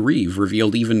Simon Reeve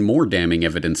revealed even more damning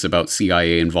evidence about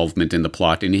CIA involvement in the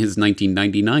plot in his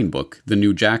 1999 book, The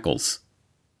New Jackals.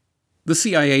 The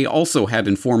CIA also had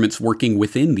informants working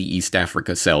within the East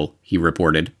Africa cell, he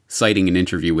reported, citing an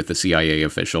interview with a CIA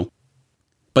official.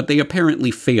 But they apparently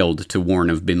failed to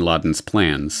warn of bin Laden's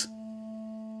plans.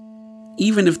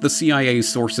 Even if the CIA's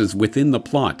sources within the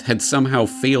plot had somehow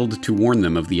failed to warn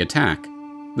them of the attack,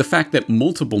 the fact that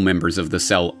multiple members of the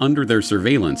cell under their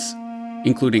surveillance,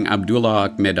 including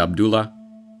Abdullah Ahmed Abdullah,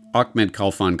 Ahmed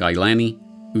Khalfan Gailani,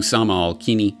 Usama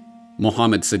al-Kini,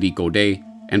 Mohammed Sadiq Odeh,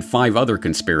 and 5 other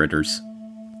conspirators,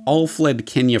 all fled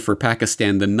Kenya for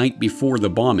Pakistan the night before the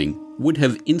bombing, would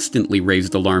have instantly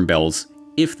raised alarm bells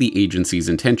if the agency's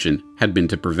intention had been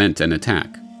to prevent an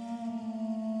attack.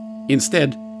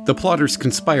 Instead, the plotters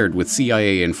conspired with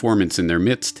CIA informants in their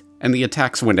midst, and the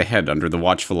attacks went ahead under the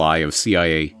watchful eye of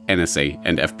CIA, NSA,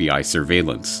 and FBI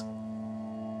surveillance.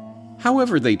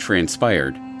 However they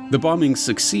transpired, the bombings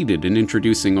succeeded in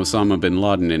introducing Osama bin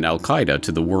Laden and al-Qaeda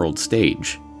to the world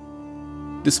stage.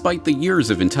 Despite the years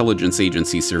of intelligence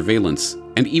agency surveillance,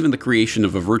 and even the creation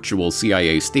of a virtual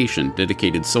CIA station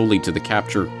dedicated solely to the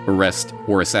capture, arrest,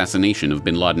 or assassination of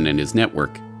bin Laden and his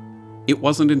network, it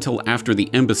wasn't until after the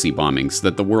embassy bombings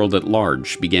that the world at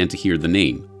large began to hear the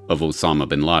name of Osama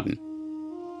bin Laden.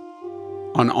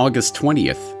 On August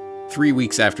 20th, 3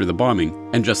 weeks after the bombing,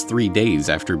 and just 3 days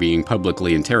after being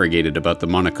publicly interrogated about the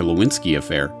Monica Lewinsky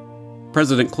affair,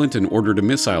 President Clinton ordered a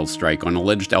missile strike on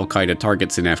alleged al-Qaeda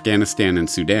targets in Afghanistan and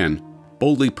Sudan,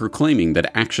 boldly proclaiming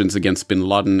that actions against bin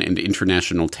Laden and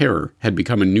international terror had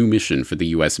become a new mission for the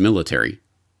U.S. military.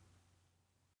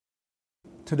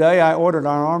 Today, I ordered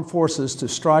our armed forces to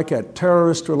strike at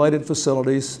terrorist-related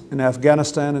facilities in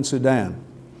Afghanistan and Sudan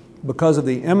because of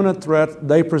the imminent threat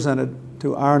they presented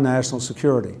to our national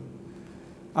security.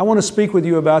 I want to speak with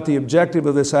you about the objective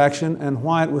of this action and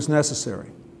why it was necessary.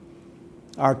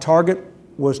 Our target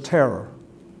was terror.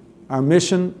 Our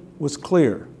mission was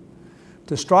clear: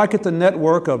 to strike at the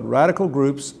network of radical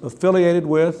groups affiliated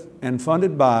with and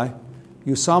funded by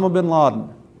Osama bin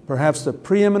Laden, perhaps the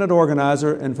preeminent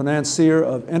organizer and financier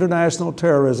of international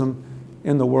terrorism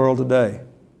in the world today.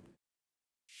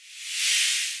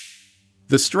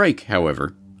 The strike,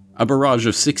 however, a barrage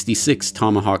of 66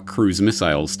 Tomahawk cruise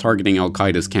missiles targeting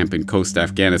al-Qaeda's camp in Coast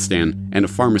Afghanistan and a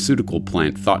pharmaceutical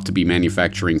plant thought to be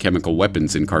manufacturing chemical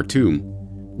weapons in Khartoum,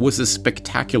 was a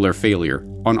spectacular failure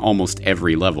on almost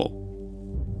every level.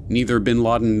 Neither bin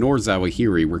Laden nor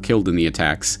Zawahiri were killed in the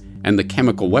attacks, and the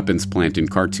chemical weapons plant in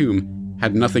Khartoum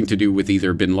had nothing to do with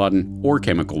either bin Laden or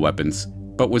chemical weapons,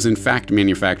 but was in fact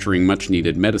manufacturing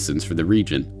much-needed medicines for the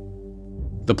region.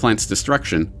 The plant's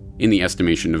destruction, in the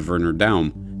estimation of Werner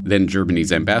Daum, then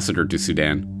Germany's ambassador to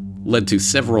Sudan, led to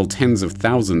several tens of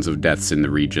thousands of deaths in the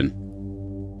region.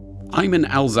 Ayman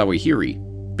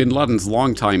al-Zawahiri, bin Laden's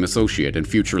longtime associate and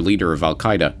future leader of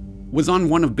al-Qaeda, was on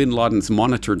one of bin Laden's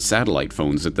monitored satellite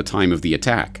phones at the time of the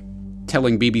attack,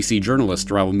 telling BBC journalist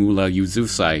Raoul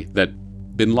Yousafzai that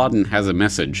bin Laden has a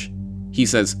message. He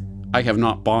says, "I have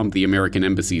not bombed the American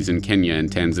embassies in Kenya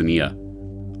and Tanzania.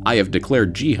 I have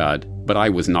declared jihad, but I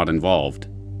was not involved."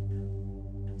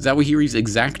 Zawahiri's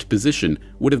exact position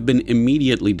would have been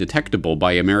immediately detectable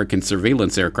by American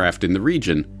surveillance aircraft in the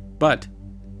region, but,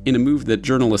 in a move that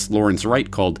journalist Lawrence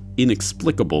Wright called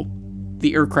inexplicable,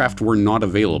 the aircraft were not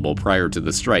available prior to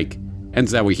the strike, and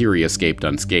Zawahiri escaped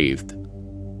unscathed.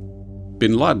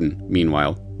 Bin Laden,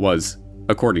 meanwhile, was,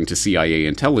 according to CIA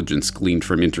intelligence gleaned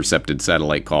from intercepted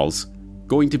satellite calls,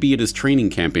 going to be at his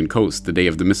training camp in Khost the day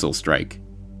of the missile strike.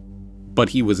 But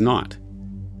he was not.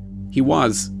 He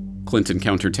was, Clinton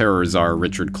counter-terror czar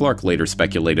Richard Clarke later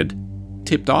speculated,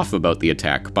 tipped off about the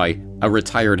attack by a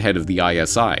retired head of the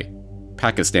ISI,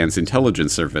 Pakistan's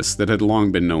intelligence service that had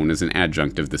long been known as an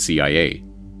adjunct of the CIA.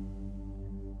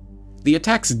 The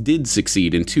attacks did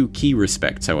succeed in two key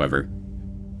respects, however.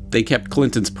 They kept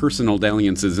Clinton's personal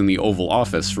dalliances in the Oval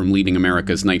Office from leading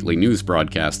America's nightly news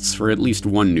broadcasts for at least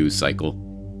one news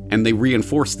cycle, and they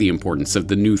reinforced the importance of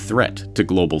the new threat to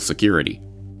global security,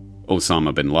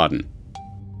 Osama bin Laden.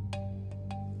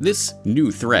 This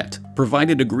new threat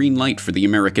provided a green light for the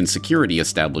American security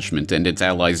establishment and its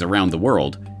allies around the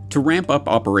world to ramp up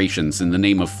operations in the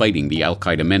name of fighting the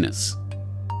al-Qaeda menace.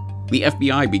 The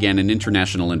FBI began an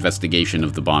international investigation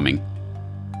of the bombing.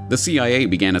 The CIA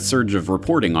began a surge of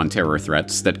reporting on terror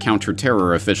threats that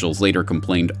counter-terror officials later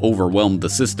complained overwhelmed the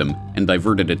system and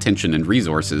diverted attention and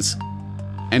resources.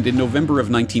 And in November of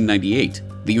 1998,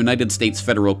 the United States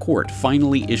federal court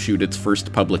finally issued its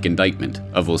first public indictment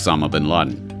of Osama bin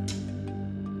Laden.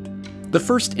 The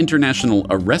first international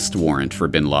arrest warrant for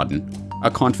bin Laden, a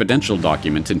confidential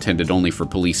document intended only for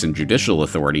police and judicial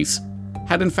authorities,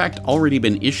 had in fact already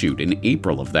been issued in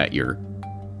April of that year.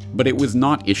 But it was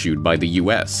not issued by the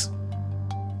US.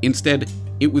 Instead,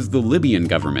 it was the Libyan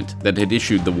government that had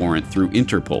issued the warrant through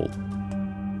Interpol.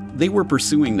 They were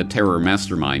pursuing the terror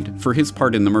mastermind for his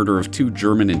part in the murder of two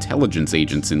German intelligence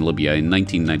agents in Libya in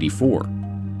 1994.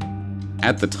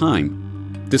 At the time,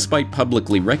 despite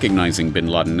publicly recognizing bin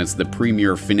Laden as the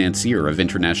premier financier of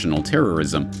international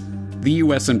terrorism, the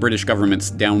US and British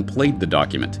governments downplayed the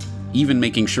document, even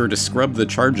making sure to scrub the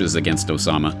charges against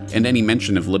Osama and any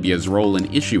mention of Libya's role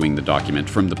in issuing the document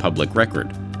from the public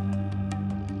record.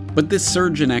 But this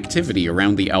surge in activity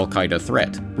around the al-Qaeda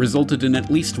threat resulted in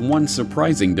at least one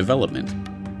surprising development.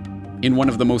 In one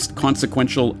of the most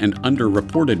consequential and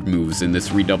underreported moves in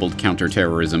this redoubled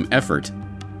counterterrorism effort,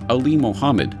 Ali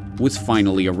Mohammed was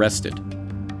finally arrested.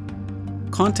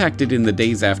 Contacted in the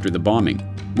days after the bombing,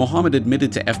 Mohammed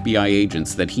admitted to FBI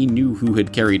agents that he knew who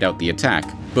had carried out the attack,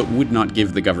 but would not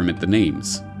give the government the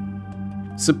names.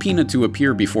 Subpoenaed to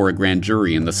appear before a grand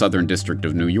jury in the Southern District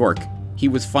of New York, he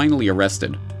was finally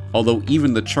arrested, although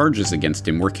even the charges against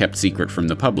him were kept secret from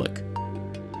the public.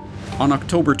 On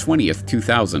October 20th,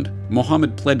 2000,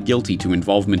 Mohammed pled guilty to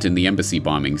involvement in the embassy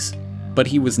bombings, but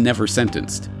he was never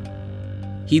sentenced.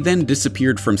 He then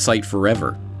disappeared from sight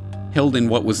forever, held in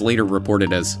what was later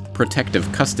reported as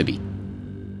protective custody.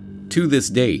 To this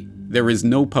day, there is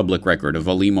no public record of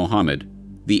Ali Mohammed,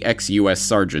 the ex-US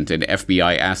sergeant and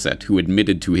FBI asset who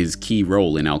admitted to his key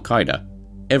role in al-Qaeda,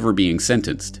 ever being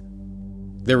sentenced.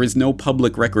 There is no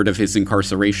public record of his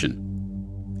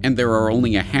incarceration, and there are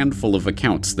only a handful of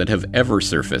accounts that have ever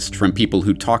surfaced from people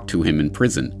who talked to him in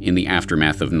prison in the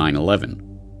aftermath of 9/11.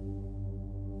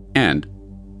 And,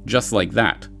 just like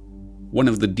that, one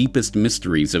of the deepest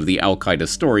mysteries of the al-Qaeda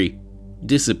story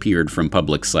disappeared from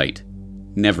public sight,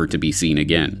 never to be seen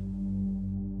again.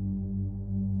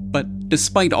 But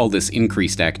despite all this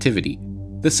increased activity,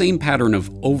 the same pattern of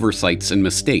oversights and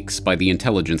mistakes by the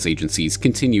intelligence agencies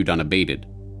continued unabated.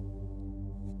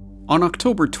 On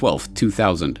October 12,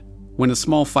 2000, when a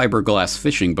small fiberglass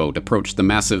fishing boat approached the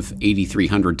massive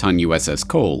 8,300-ton USS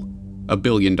Cole, a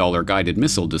billion-dollar guided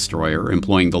missile destroyer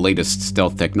employing the latest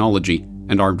stealth technology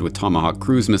and armed with Tomahawk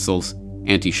cruise missiles,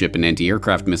 anti-ship and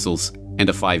anti-aircraft missiles, and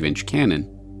a 5-inch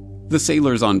cannon, the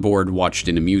sailors on board watched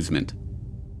in amusement.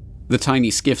 The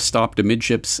tiny skiff stopped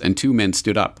amidships and 2 men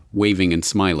stood up, waving and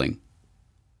smiling.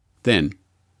 Then,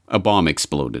 a bomb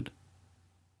exploded.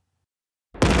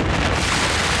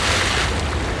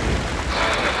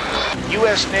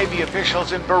 U.S. Navy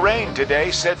officials in Bahrain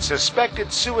today said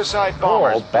suspected suicide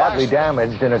bombers badly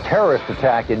damaged in a terrorist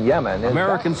attack in Yemen.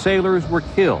 American sailors were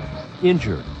killed,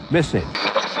 injured, missing.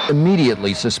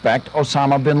 Immediately suspect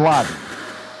Osama bin Laden.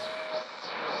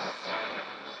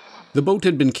 The boat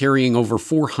had been carrying over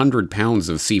 400 pounds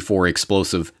of C4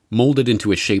 explosive molded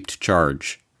into a shaped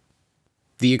charge.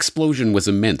 The explosion was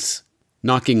immense,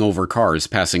 knocking over cars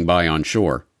passing by on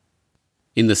shore.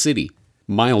 In the city,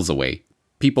 miles away,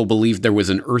 people believed there was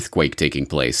an earthquake taking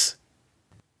place.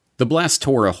 The blast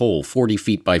tore a hole 40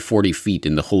 feet by 40 feet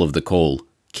in the hull of the Cole,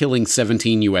 killing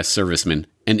 17 U.S. servicemen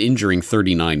and injuring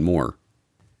 39 more.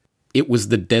 It was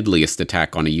the deadliest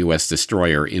attack on a U.S.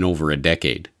 destroyer in over a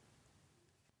decade.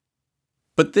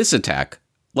 But this attack,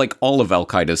 like all of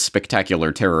al-Qaeda's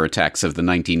spectacular terror attacks of the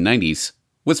 1990s,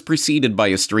 was preceded by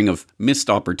a string of missed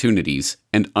opportunities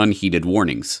and unheeded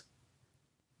warnings.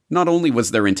 Not only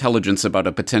was there intelligence about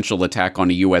a potential attack on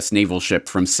a U.S. naval ship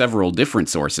from several different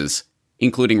sources,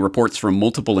 including reports from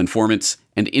multiple informants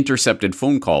and intercepted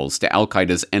phone calls to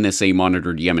al-Qaeda's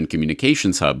NSA-monitored Yemen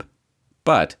communications hub,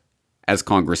 but, as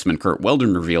Congressman Kurt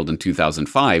Weldon revealed in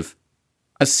 2005,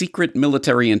 a secret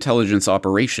military intelligence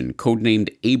operation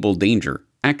codenamed Able Danger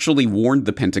actually warned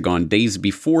the Pentagon days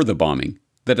before the bombing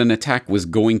that an attack was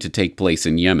going to take place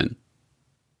in Yemen.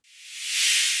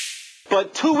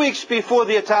 But 2 weeks before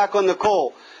the attack on the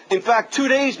Cole, in fact 2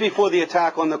 days before the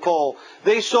attack on the Cole,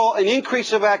 they saw an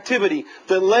increase of activity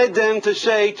that led them to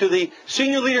say to the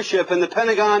senior leadership in the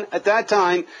Pentagon at that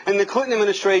time and the Clinton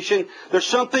administration, there's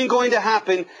something going to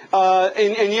happen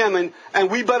in Yemen and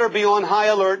we better be on high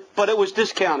alert, but it was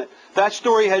discounted. That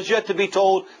story has yet to be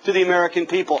told to the American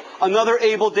people. Another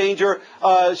Able Danger,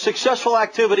 successful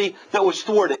activity that was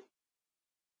thwarted.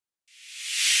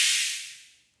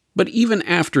 But even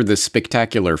after the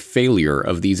spectacular failure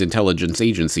of these intelligence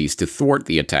agencies to thwart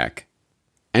the attack,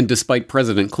 and despite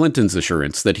President Clinton's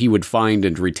assurance that he would find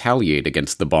and retaliate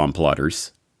against the bomb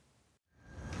plotters,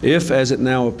 if, as it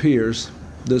now appears,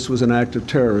 this was an act of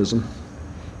terrorism,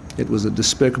 it was a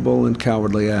despicable and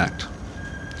cowardly act.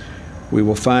 We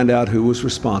will find out who was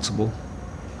responsible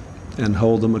and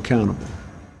hold them accountable.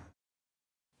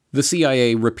 The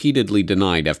CIA repeatedly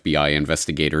denied FBI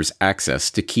investigators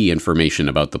access to key information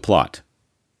about the plot.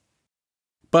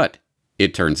 But,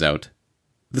 it turns out,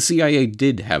 the CIA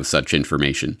did have such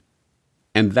information.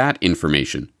 And that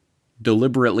information,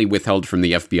 deliberately withheld from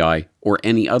the FBI or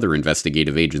any other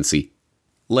investigative agency,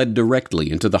 led directly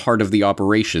into the heart of the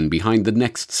operation behind the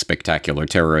next spectacular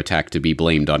terror attack to be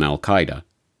blamed on al-Qaeda: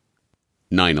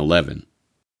 9/11.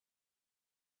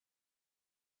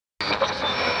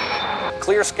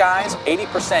 Clear skies,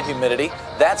 80% humidity.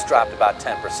 That's dropped about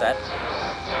 10%.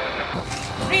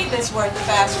 Read this word the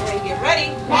fast way. Get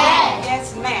ready. Mad.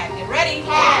 Yes, mad. Get ready.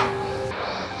 Mad.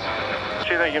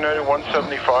 See that United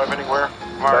 175 anywhere?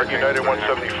 That United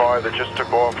 175 that just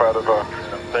took off out of a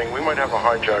thing. We might have a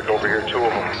hijack over here, 2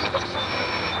 of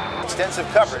them. Extensive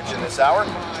coverage in this hour.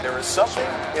 There is something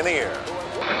in the air.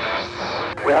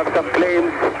 We have some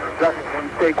planes. Just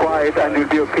stay quiet and you'll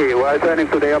be okay. We're turning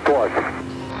to the airport.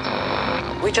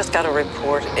 We just got a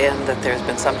report in that there's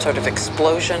been some sort of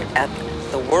explosion at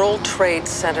the World Trade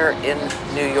Center in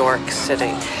New York City.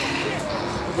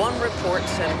 One report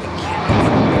said we can't...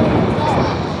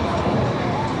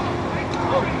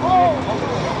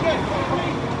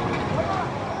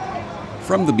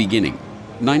 From the beginning,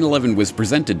 9/11 was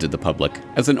presented to the public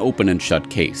as an open and shut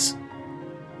case.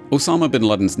 Osama bin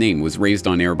Laden's name was raised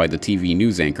on air by the TV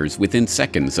news anchors within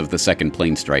seconds of the second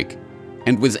plane strike,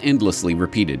 and was endlessly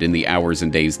repeated in the hours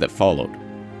and days that followed.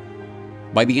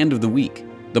 By the end of the week,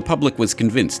 the public was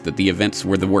convinced that the events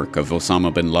were the work of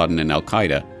Osama bin Laden and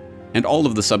al-Qaeda, and all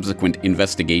of the subsequent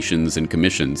investigations and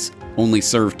commissions only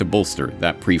served to bolster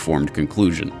that preformed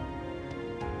conclusion.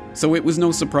 So it was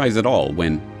no surprise at all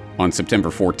when, on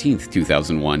September 14,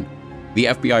 2001, the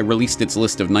FBI released its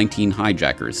list of 19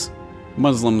 hijackers,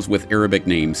 Muslims with Arabic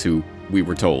names who, we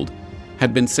were told,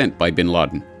 had been sent by bin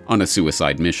Laden on a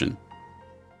suicide mission.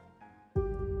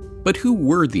 But who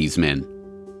were these men?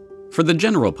 For the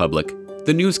general public,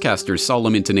 the newscaster's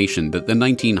solemn intonation that the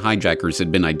 19 hijackers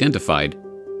had been identified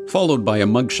followed by a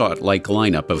mugshot-like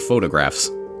lineup of photographs,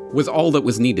 was all that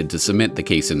was needed to cement the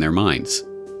case in their minds.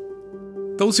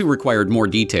 Those who required more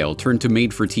detail turned to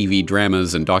made-for-TV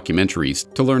dramas and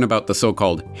documentaries to learn about the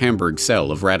so-called Hamburg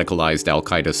cell of radicalized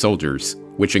al-Qaeda soldiers,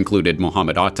 which included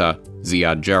Mohammed Atta,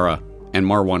 Ziad Jarrah, and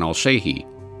Marwan al-Sheikhi,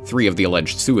 3 of the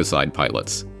alleged suicide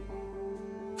pilots.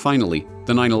 Finally,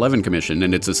 the 9/11 Commission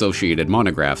and its associated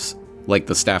monographs, like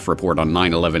the staff report on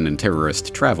 9/11 and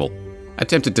terrorist travel,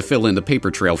 attempted to fill in the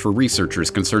paper trail for researchers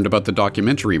concerned about the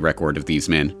documentary record of these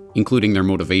men, including their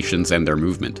motivations and their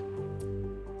movement.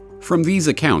 From these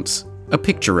accounts, a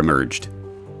picture emerged.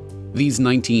 These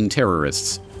 19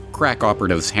 terrorists, crack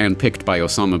operatives handpicked by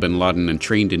Osama bin Laden and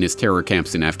trained in his terror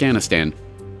camps in Afghanistan,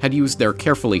 had used their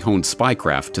carefully honed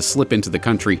spycraft to slip into the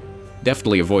country,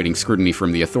 deftly avoiding scrutiny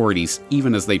from the authorities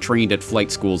even as they trained at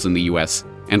flight schools in the US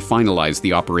and finalized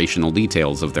the operational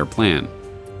details of their plan.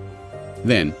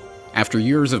 Then, after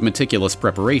years of meticulous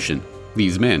preparation,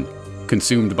 these men,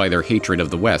 consumed by their hatred of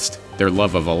the West, their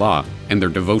love of Allah, and their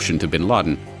devotion to bin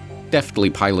Laden, deftly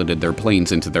piloted their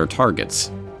planes into their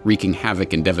targets, wreaking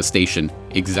havoc and devastation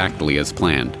exactly as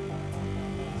planned.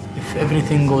 If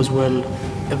everything goes well,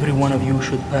 every one of you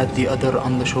should pat the other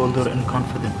on the shoulder in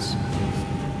confidence.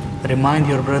 Remind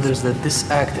your brothers that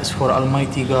this act is for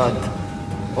Almighty God,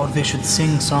 or they should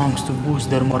sing songs to boost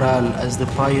their morale as the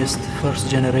pious first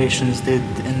generations did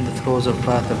in the throes of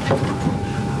battle.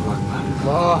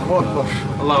 Allahu Akbar.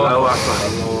 Allahu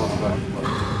Akbar.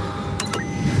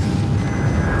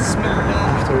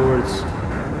 Afterwards,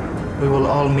 we will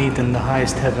all meet in the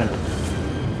highest heaven.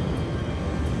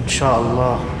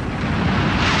 Inshallah.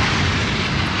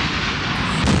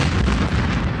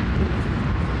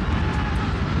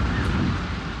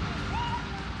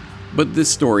 But this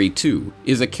story, too,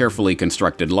 is a carefully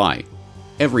constructed lie,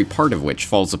 every part of which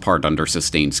falls apart under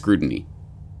sustained scrutiny.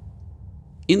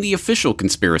 In the official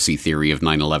conspiracy theory of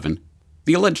 9/11,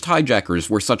 the alleged hijackers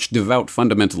were such devout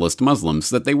fundamentalist Muslims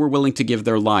that they were willing to give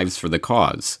their lives for the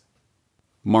cause.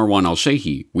 Marwan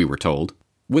al-Sheikhi, we were told,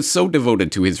 was so devoted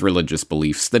to his religious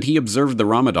beliefs that he observed the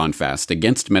Ramadan fast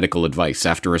against medical advice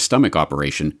after a stomach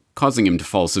operation, causing him to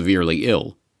fall severely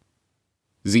ill.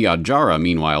 Ziad Jarrah,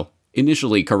 meanwhile,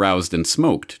 initially caroused and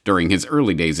smoked during his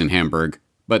early days in Hamburg,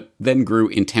 but then grew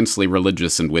intensely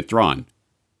religious and withdrawn.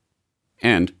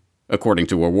 And, according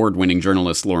to award-winning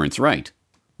journalist Lawrence Wright,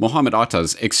 Mohammed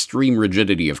Atta's extreme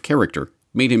rigidity of character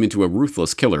made him into a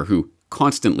ruthless killer who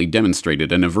constantly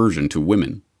demonstrated an aversion to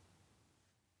women.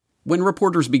 When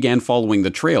reporters began following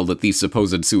the trail that these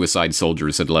supposed suicide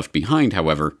soldiers had left behind,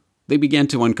 however, they began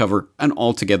to uncover an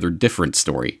altogether different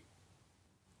story.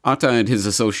 Atta and his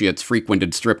associates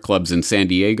frequented strip clubs in San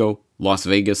Diego, Las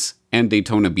Vegas, and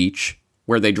Daytona Beach,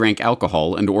 where they drank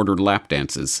alcohol and ordered lap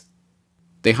dances.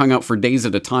 They hung out for days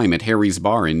at a time at Harry's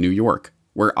Bar in New York,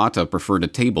 where Atta preferred a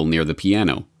table near the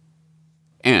piano.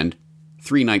 And,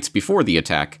 3 nights before the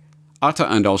attack,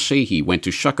 Atta and al-Sheikhi went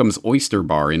to Shuckham's Oyster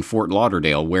Bar in Fort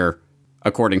Lauderdale where,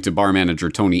 according to bar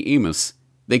manager Tony Amos,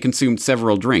 they consumed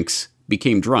several drinks,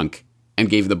 became drunk,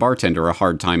 and gave the bartender a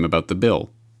hard time about the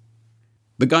bill.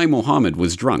 The guy Mohammed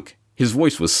was drunk, his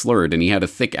voice was slurred and he had a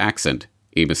thick accent,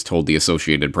 Amos told the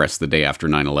Associated Press the day after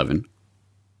 9/11.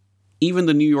 Even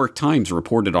the New York Times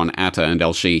reported on Atta and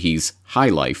al-Sheikhi's high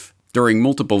life during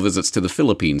multiple visits to the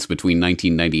Philippines between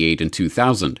 1998 and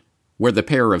 2000, where the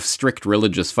pair of strict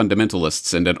religious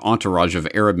fundamentalists and an entourage of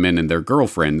Arab men and their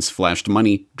girlfriends flashed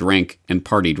money, drank, and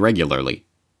partied regularly.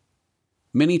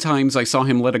 Many times I saw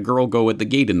him let a girl go at the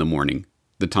gate in the morning,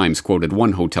 the Times quoted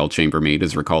one hotel chambermaid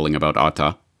as recalling about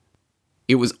Atta.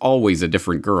 It was always a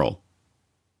different girl.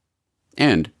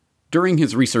 And, during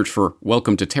his research for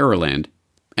Welcome to Terrorland,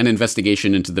 an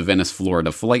investigation into the Venice,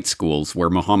 Florida flight schools where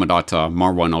Mohammed Atta,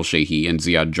 Marwan al-Sheikhi, and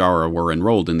Ziad Jarrah were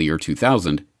enrolled in the year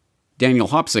 2000, Daniel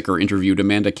Hopsicker interviewed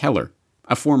Amanda Keller,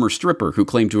 a former stripper who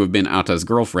claimed to have been Atta's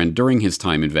girlfriend during his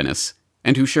time in Venice,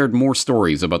 and who shared more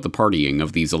stories about the partying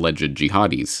of these alleged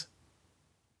jihadis.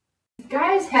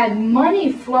 Guys had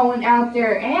money flowing out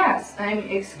their ass. I mean,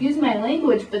 excuse my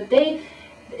language, but they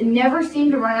never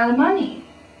seemed to run out of money.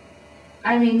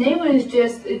 I mean, they was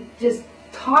just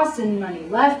tossing money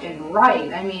left and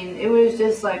right. I mean, it was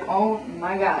just like, oh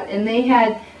my God. And they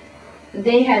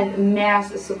had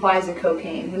mass supplies of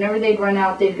cocaine. Whenever they'd run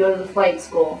out, they'd go to the flight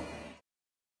school.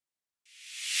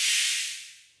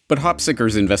 But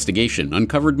Hopsicker's investigation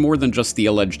uncovered more than just the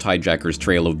alleged hijackers'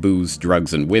 trail of booze,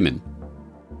 drugs, and women.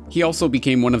 He also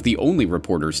became one of the only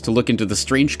reporters to look into the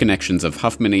strange connections of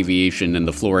Huffman Aviation and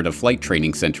the Florida Flight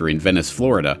Training Center in Venice,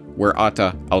 Florida, where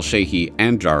Atta, al-Sheikhi,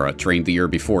 and Jarrah trained the year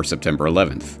before September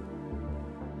 11th.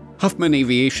 Huffman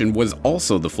Aviation was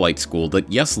also the flight school that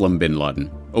Yeslam bin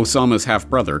Laden, Osama's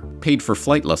half-brother, paid for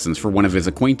flight lessons for one of his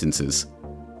acquaintances.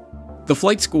 The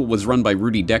flight school was run by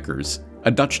Rudy Deckers,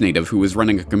 a Dutch native who was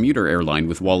running a commuter airline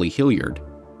with Wally Hilliard.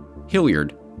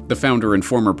 Hilliard, the founder and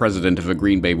former president of a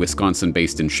Green Bay,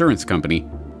 Wisconsin-based insurance company,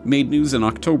 made news in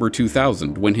October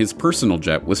 2000 when his personal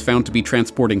jet was found to be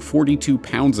transporting 42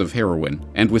 pounds of heroin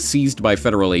and was seized by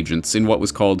federal agents in what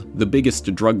was called the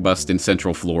biggest drug bust in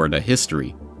Central Florida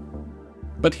history.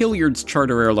 But Hilliard's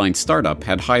charter airline startup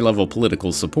had high-level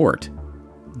political support.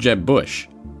 Jeb Bush,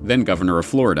 then governor of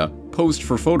Florida, posed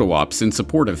for photo ops in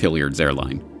support of Hilliard's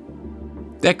airline.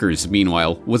 Deckers,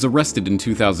 meanwhile, was arrested in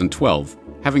 2012,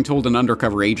 having told an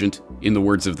undercover agent, in the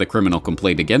words of the criminal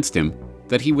complaint against him,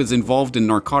 that he was involved in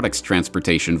narcotics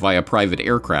transportation via private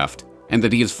aircraft, and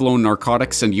that he has flown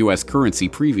narcotics and US currency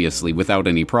previously without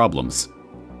any problems.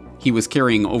 He was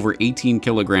carrying over 18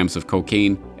 kilograms of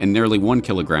cocaine and nearly 1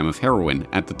 kilogram of heroin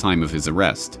at the time of his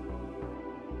arrest.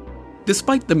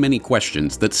 Despite the many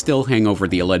questions that still hang over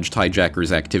the alleged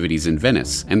hijackers' activities in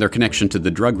Venice and their connection to the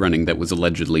drug running that was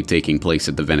allegedly taking place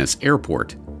at the Venice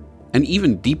airport, an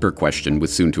even deeper question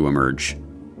was soon to emerge.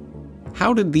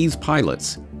 How did these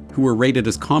pilots, who were rated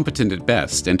as competent at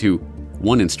best and who,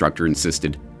 one instructor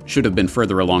insisted, should have been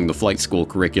further along the flight school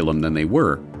curriculum than they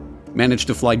were, manage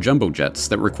to fly jumbo jets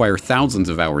that require thousands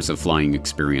of hours of flying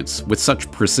experience with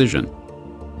such precision?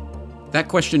 That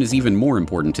question is even more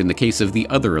important in the case of the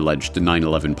other alleged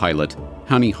 9/11 pilot,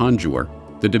 Hani Hanjour,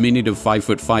 the diminutive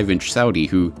 5'5" Saudi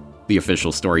who, the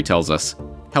official story tells us,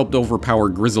 helped overpower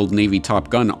grizzled Navy Top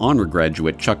Gun honor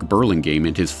graduate Chuck Burlingame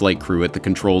and his flight crew at the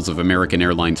controls of American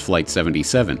Airlines Flight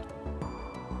 77.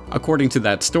 According to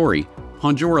that story,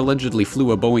 Hanjour allegedly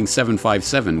flew a Boeing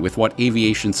 757 with what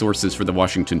aviation sources for the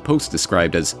Washington Post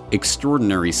described as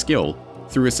extraordinary skill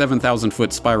through a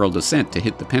 7,000-foot spiral descent to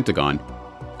hit the Pentagon,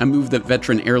 a move that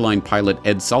veteran airline pilot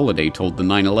Ed Soliday told the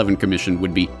 9/11 Commission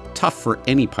would be tough for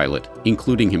any pilot,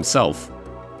 including himself,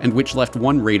 and which left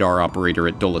one radar operator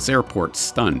at Dulles Airport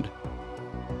stunned.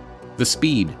 The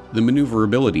speed, the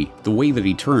maneuverability, the way that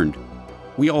he turned,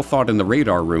 we all thought in the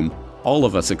radar room, all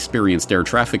of us experienced air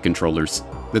traffic controllers,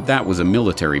 that was a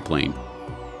military plane.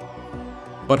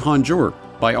 But Hanjour,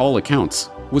 by all accounts,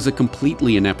 was a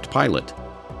completely inept pilot.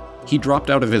 He dropped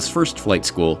out of his first flight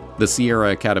school, the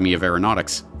Sierra Academy of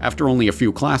Aeronautics, after only a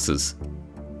few classes.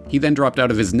 He then dropped out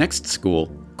of his next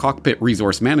school, Cockpit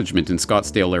Resource Management in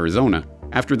Scottsdale, Arizona,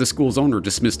 after the school's owner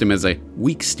dismissed him as a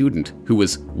weak student who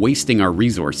was wasting our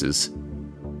resources.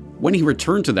 When he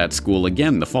returned to that school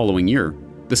again the following year,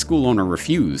 the school owner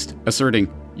refused, asserting,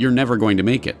 "You're never going to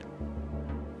make it."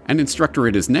 An instructor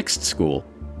at his next school,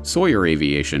 Sawyer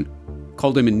Aviation,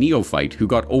 called him a neophyte who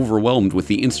got overwhelmed with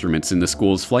the instruments in the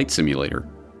school's flight simulator.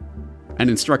 An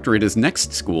instructor at his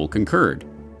next school concurred.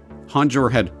 Hanjour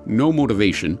had no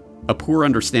motivation, a poor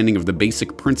understanding of the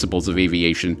basic principles of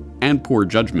aviation, and poor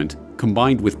judgment,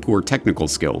 combined with poor technical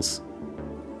skills.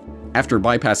 After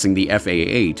bypassing the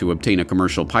FAA to obtain a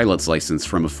commercial pilot's license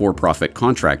from a for-profit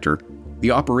contractor,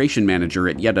 the operation manager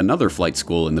at yet another flight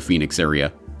school in the Phoenix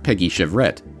area, Peggy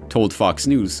Chevrette, told Fox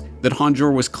News that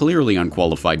Hanjour was clearly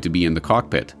unqualified to be in the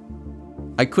cockpit.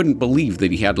 "I couldn't believe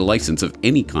that he had a license of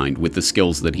any kind with the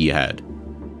skills that he had."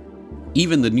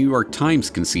 Even the New York Times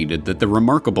conceded that the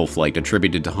remarkable flight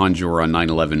attributed to Hanjour on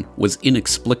 9/11 was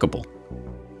inexplicable.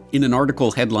 In an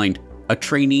article headlined, "A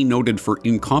Trainee Noted for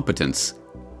Incompetence,"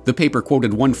 the paper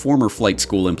quoted one former flight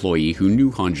school employee who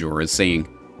knew Hanjour as saying,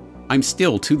 "I'm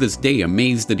still to this day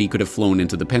amazed that he could have flown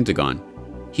into the Pentagon.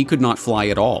 He could not fly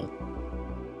at all."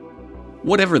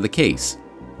 Whatever the case,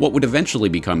 what would eventually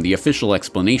become the official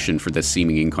explanation for this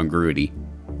seeming incongruity,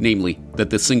 namely that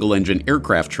the single-engine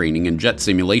aircraft training and jet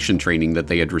simulation training that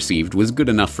they had received was good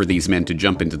enough for these men to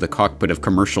jump into the cockpit of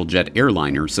commercial jet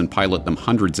airliners and pilot them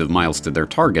hundreds of miles to their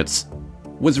targets,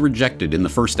 was rejected in the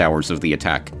first hours of the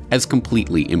attack as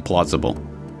completely implausible.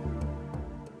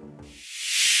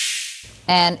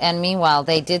 And meanwhile,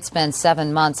 they did spend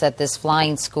 7 months at this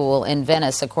flying school in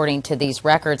Venice, according to these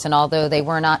records. And although they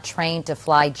were not trained to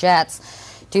fly jets,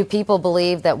 do people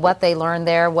believe that what they learned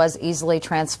there was easily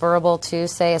transferable to,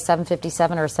 say, a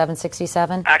 757 or a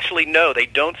 767? Actually, no, they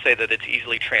don't say that it's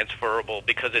easily transferable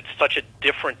because it's such a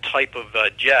different type of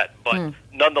jet. But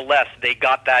nonetheless, they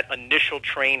got that initial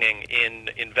training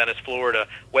in Venice, Florida.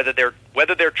 Whether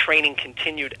their training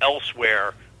continued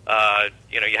elsewhere,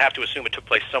 you have to assume it took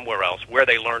place somewhere else. Where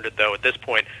they learned it, though, at this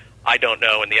point, I don't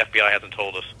know, and the FBI hasn't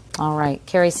told us. All right.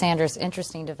 Kerry Sanders,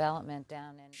 interesting development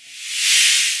down in...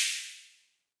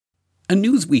 A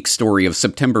Newsweek story of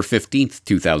September 15th,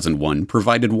 2001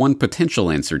 provided one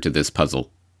potential answer to this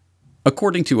puzzle.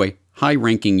 According to a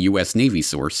high-ranking U.S. Navy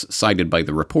source cited by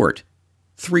the report,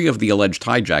 3 of the alleged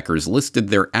hijackers listed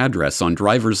their address on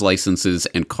driver's licenses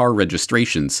and car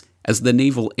registrations as the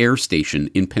Naval Air Station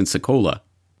in Pensacola.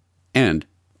 And,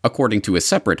 according to a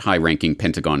separate high-ranking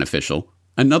Pentagon official,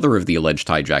 another of the alleged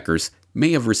hijackers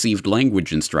may have received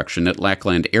language instruction at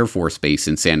Lackland Air Force Base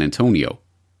in San Antonio.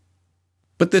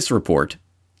 But this report,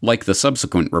 like the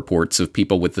subsequent reports of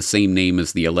people with the same name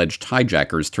as the alleged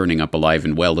hijackers turning up alive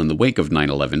and well in the wake of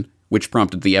 9/11, which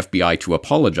prompted the FBI to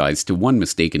apologize to one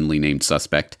mistakenly named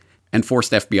suspect, and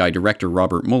forced FBI Director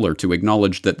Robert Mueller to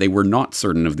acknowledge that they were not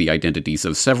certain of the identities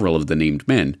of several of the named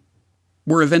men,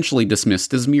 were eventually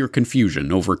dismissed as mere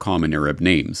confusion over common Arab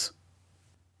names.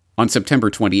 On September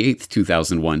 28,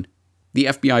 2001, the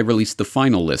FBI released the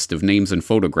final list of names and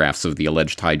photographs of the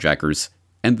alleged hijackers,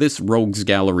 and this rogues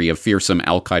gallery of fearsome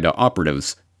al-Qaeda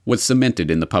operatives was cemented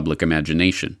in the public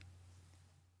imagination.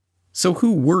 So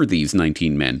who were these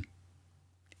 19 men?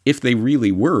 If they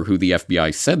really were who the FBI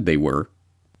said they were,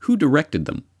 who directed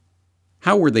them?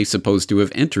 How were they supposed to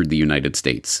have entered the United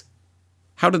States?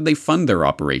 How did they fund their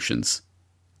operations?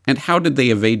 And how did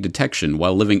they evade detection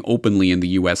while living openly in the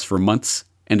US for months,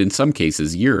 and in some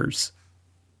cases years?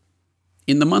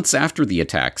 In the months after the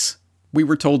attacks, we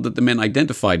were told that the men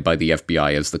identified by the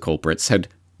FBI as the culprits had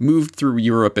moved through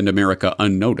Europe and America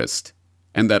unnoticed,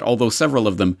 and that although several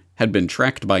of them had been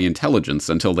tracked by intelligence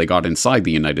until they got inside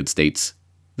the United States,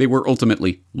 they were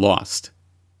ultimately lost.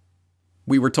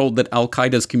 We were told that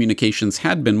al-Qaeda's communications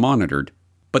had been monitored,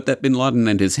 but that bin Laden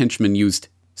and his henchmen used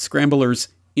scramblers,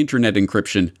 internet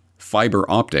encryption, fiber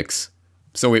optics,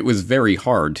 so it was very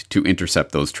hard to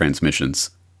intercept those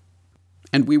transmissions.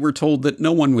 And we were told that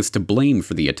no one was to blame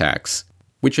for the attacks,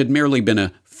 which had merely been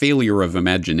a failure of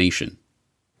imagination.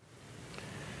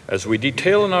 As we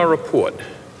detail in our report,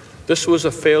 this was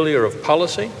a failure of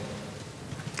policy,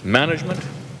 management,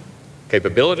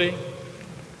 capability,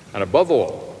 and above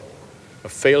all, a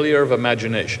failure of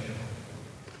imagination.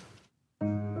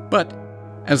 But,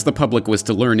 as the public was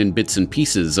to learn in bits and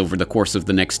pieces over the course of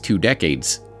the next 2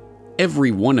 decades,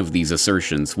 every one of these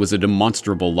assertions was a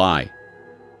demonstrable lie.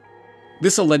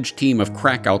 This alleged team of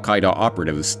crack al-Qaeda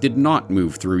operatives did not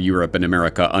move through Europe and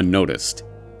America unnoticed.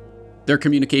 Their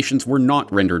communications were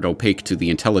not rendered opaque to the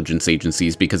intelligence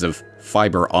agencies because of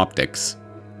fiber optics.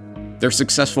 Their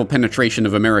successful penetration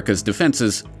of America's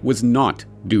defenses was not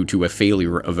due to a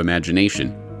failure of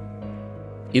imagination.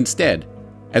 Instead,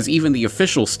 as even the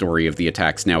official story of the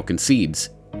attacks now concedes,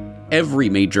 every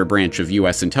major branch of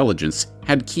US intelligence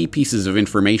had key pieces of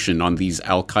information on these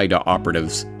al-Qaeda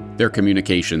operatives, their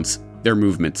communications, their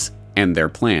movements, and their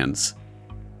plans.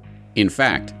 In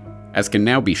fact, as can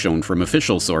now be shown from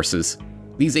official sources,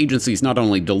 these agencies not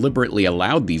only deliberately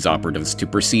allowed these operatives to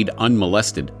proceed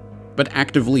unmolested, but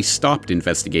actively stopped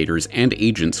investigators and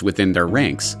agents within their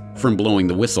ranks from blowing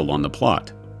the whistle on the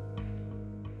plot.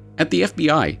 At the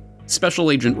FBI,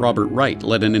 Special Agent Robert Wright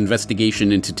led an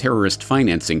investigation into terrorist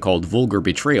financing called Vulgar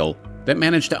Betrayal that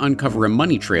managed to uncover a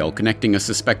money trail connecting a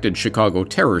suspected Chicago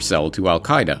terror cell to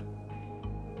al-Qaeda.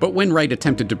 But when Wright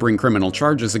attempted to bring criminal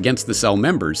charges against the cell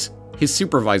members, his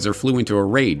supervisor flew into a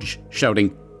rage,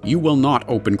 shouting, "You will not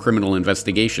open criminal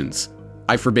investigations.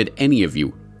 I forbid any of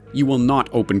you. You will not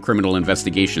open criminal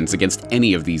investigations against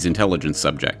any of these intelligence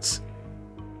subjects."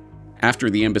 After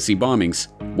the embassy bombings,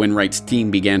 when Wright's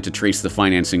team began to trace the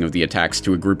financing of the attacks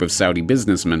to a group of Saudi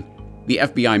businessmen, the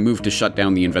FBI moved to shut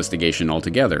down the investigation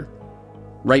altogether.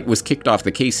 Wright was kicked off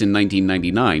the case in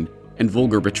 1999, and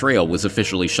Vulgar Betrayal was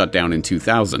officially shut down in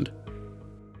 2000.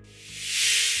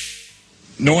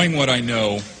 Knowing what I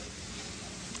know,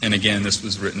 and again, this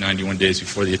was written 91 days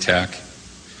before the attack,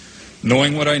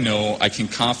 knowing what I know, I can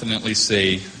confidently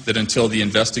say that until the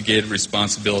investigative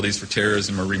responsibilities for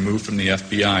terrorism are removed from the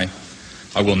FBI,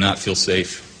 I will not feel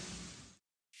safe.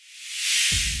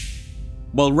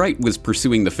 While Wright was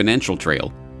pursuing the financial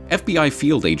trail, FBI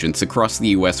field agents across the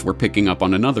US were picking up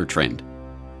on another trend: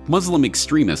 Muslim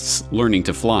extremists learning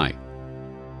to fly.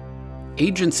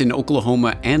 Agents in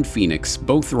Oklahoma and Phoenix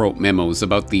both wrote memos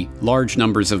about the large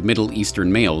numbers of Middle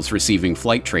Eastern males receiving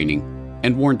flight training,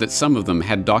 and warned that some of them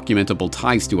had documentable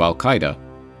ties to al-Qaeda,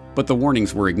 but the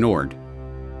warnings were ignored.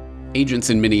 Agents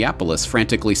in Minneapolis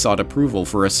frantically sought approval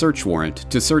for a search warrant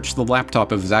to search the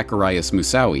laptop of Zacarias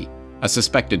Moussaoui, a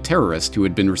suspected terrorist who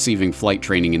had been receiving flight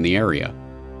training in the area.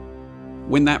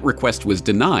 When that request was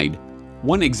denied,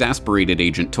 one exasperated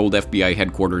agent told FBI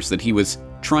headquarters that he was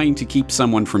trying to keep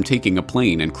someone from taking a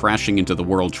plane and crashing into the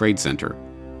World Trade Center.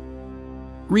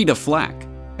 Rita Flack,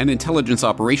 an intelligence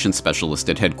operations specialist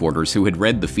at headquarters who had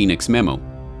read the Phoenix memo,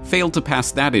 failed to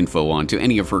pass that info on to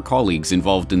any of her colleagues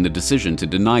involved in the decision to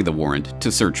deny the warrant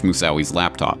to search Moussaoui's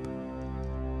laptop.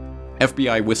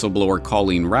 FBI whistleblower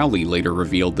Colleen Rowley later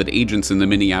revealed that agents in the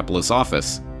Minneapolis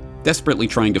office, desperately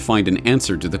trying to find an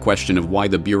answer to the question of why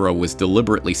the Bureau was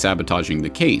deliberately sabotaging the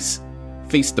case,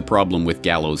 faced the problem with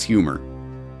gallows humor.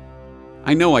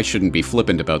 I know I shouldn't be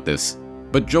flippant about this,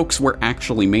 but jokes were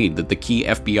actually made that the key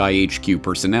FBI HQ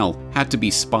personnel had to be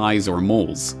spies or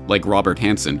moles, like Robert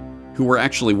Hansen, who were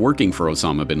actually working for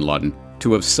Osama bin Laden,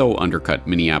 to have so undercut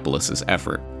Minneapolis'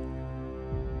 effort.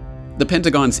 The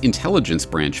Pentagon's intelligence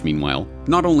branch, meanwhile,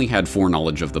 not only had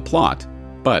foreknowledge of the plot,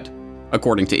 but,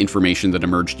 according to information that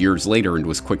emerged years later and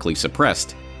was quickly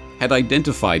suppressed, had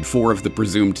identified 4 of the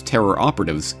presumed terror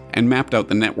operatives and mapped out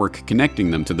the network connecting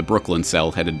them to the Brooklyn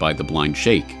cell headed by the Blind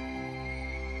Sheikh.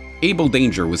 Able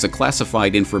Danger was a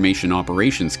classified information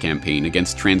operations campaign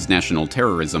against transnational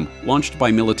terrorism launched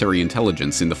by military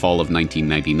intelligence in the fall of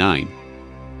 1999.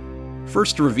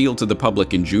 First revealed to the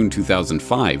public in June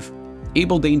 2005,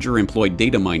 Able Danger employed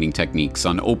data mining techniques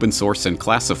on open source and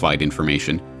classified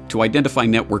information to identify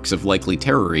networks of likely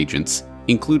terror agents,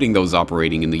 including those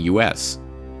operating in the US.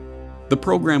 The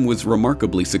program was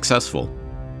remarkably successful.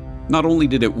 Not only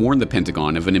did it warn the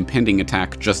Pentagon of an impending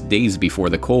attack just days before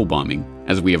the Cole bombing,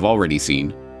 as we have already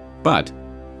seen, but,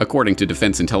 according to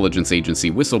Defense Intelligence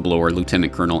Agency whistleblower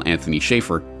Lieutenant Colonel Anthony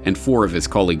Schaefer and 4 of his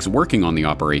colleagues working on the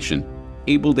operation,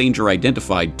 Able Danger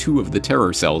identified 2 of the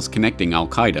terror cells connecting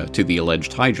Al-Qaeda to the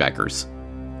alleged hijackers.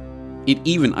 It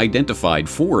even identified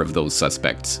 4 of those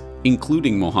suspects,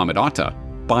 including Mohammed Atta,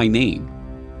 by name.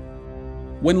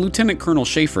 When Lieutenant Colonel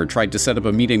Schaefer tried to set up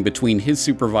a meeting between his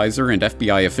supervisor and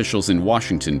FBI officials in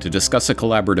Washington to discuss a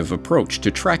collaborative approach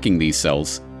to tracking these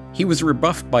cells, he was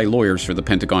rebuffed by lawyers for the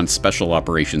Pentagon's Special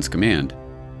Operations Command.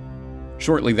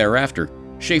 Shortly thereafter,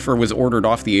 Schaefer was ordered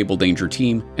off the Able Danger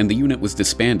team and the unit was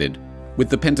disbanded, with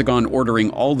the Pentagon ordering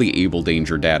all the Able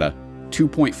Danger data,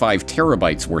 2.5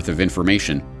 terabytes worth of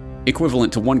information,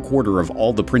 equivalent to 1/4 of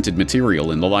all the printed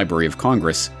material in the Library of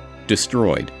Congress,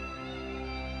 destroyed.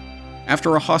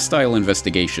 After a hostile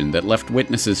investigation that left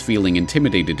witnesses feeling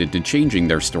intimidated into changing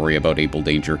their story about Able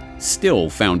Danger, still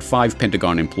found 5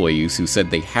 Pentagon employees who said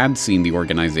they had seen the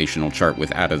organizational chart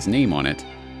with Atta's name on it,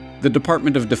 the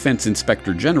Department of Defense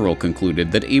Inspector General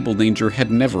concluded that Able Danger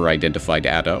had never identified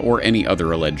Atta or any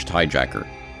other alleged hijacker.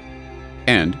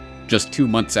 And, just 2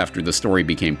 months after the story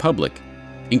became public,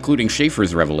 including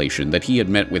Schaefer's revelation that he had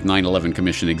met with 9/11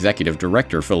 Commission Executive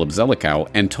Director Philip Zelikow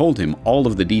and told him all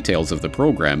of the details of the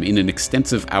program in an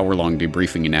extensive hour-long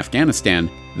debriefing in Afghanistan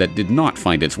that did not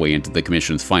find its way into the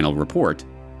Commission's final report,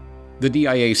 the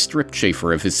DIA stripped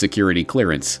Schaefer of his security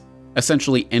clearance,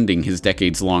 essentially ending his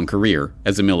decades-long career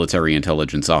as a military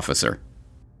intelligence officer.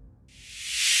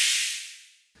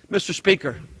 Mr.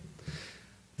 Speaker,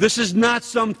 this is not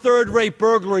some third-rate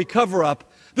burglary cover-up.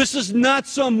 This is not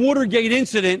some Watergate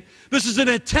incident. This is an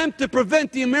attempt to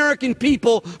prevent the American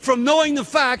people from knowing the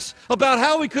facts about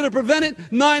how we could have prevented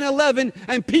 9/11,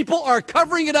 and people are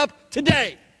covering it up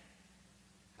today.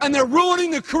 And they're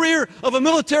ruining the career of a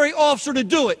military officer to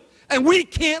do it. And we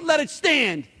can't let it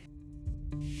stand.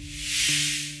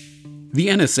 The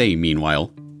NSA,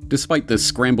 meanwhile, despite the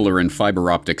scrambler and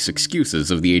fiber optics excuses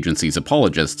of the agency's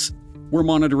apologists, were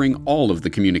monitoring all of the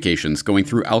communications going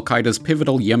through Al-Qaeda's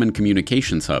pivotal Yemen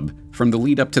communications hub, from the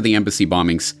lead-up to the embassy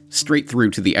bombings straight through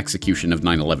to the execution of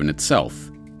 9/11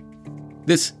 itself.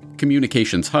 This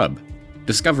communications hub,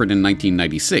 discovered in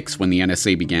 1996 when the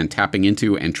NSA began tapping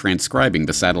into and transcribing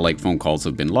the satellite phone calls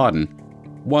of bin Laden,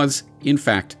 was, in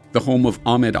fact, the home of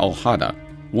Ahmed al-Hada,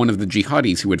 one of the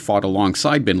jihadis who had fought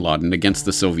alongside bin Laden against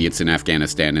the Soviets in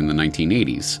Afghanistan in the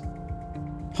 1980s.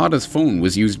 Hada's phone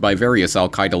was used by various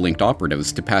Al-Qaeda-linked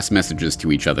operatives to pass messages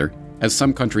to each other, as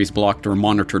some countries blocked or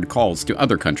monitored calls to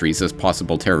other countries as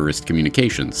possible terrorist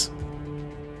communications.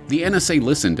 The NSA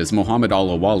listened as Mohammed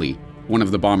al-Awali, one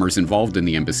of the bombers involved in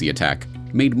the embassy attack,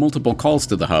 made multiple calls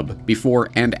to the hub before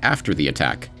and after the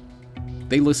attack.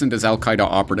 They listened as Al-Qaeda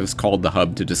operatives called the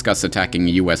hub to discuss attacking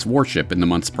a US warship in the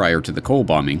months prior to the Cole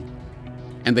bombing.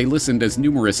 And they listened as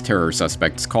numerous terror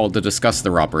suspects called to discuss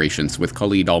their operations with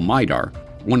Khalid al-Maidar,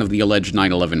 one of the alleged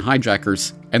 9/11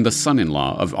 hijackers and the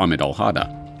son-in-law of Ahmed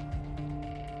al-Hada.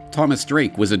 Thomas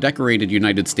Drake was a decorated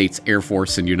United States Air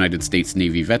Force and United States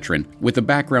Navy veteran with a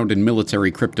background in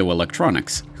military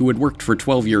cryptoelectronics who had worked for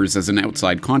 12 years as an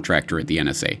outside contractor at the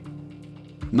NSA.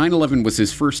 9/11 was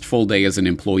his first full day as an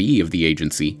employee of the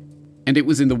agency, and it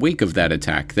was in the wake of that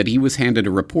attack that he was handed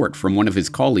a report from one of his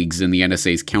colleagues in the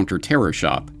NSA's counter-terror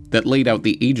shop that laid out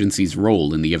the agency's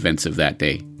role in the events of that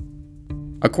day.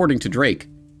 According to Drake,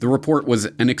 the report was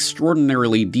an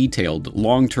extraordinarily detailed,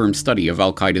 long-term study of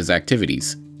Al-Qaeda's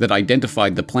activities that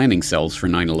identified the planning cells for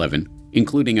 9/11,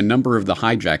 including a number of the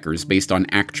hijackers based on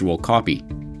actual copy,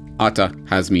 Atta,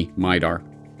 Hazmi, Maidar,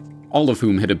 all of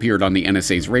whom had appeared on the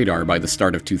NSA's radar by the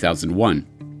start of 2001.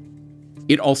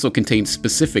 It also contained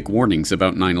specific warnings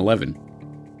about 9/11.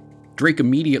 Drake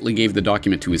immediately gave the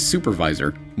document to his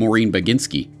supervisor, Maureen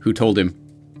Baginski, who told him,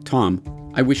 "Tom,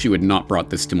 I wish you had not brought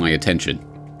this to my attention."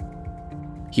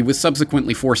 He was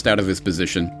subsequently forced out of his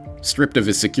position, stripped of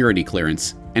his security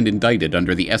clearance, and indicted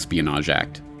under the Espionage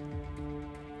Act.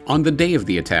 On the day of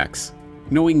the attacks,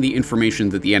 knowing the information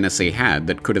that the NSA had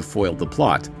that could have foiled the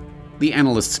plot, the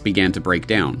analysts began to break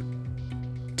down.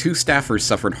 2 staffers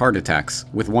suffered heart attacks,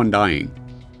 with one dying.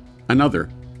 Another,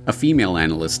 a female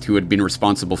analyst who had been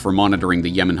responsible for monitoring the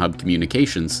Yemen hub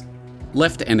communications,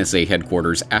 left NSA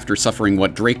headquarters after suffering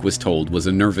what Drake was told was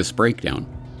a nervous breakdown.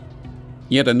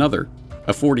 Yet another,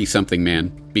 a 40-something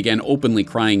man, began openly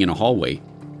crying in a hallway,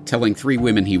 telling 3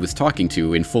 women he was talking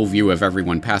to in full view of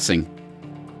everyone passing,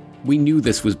 "We knew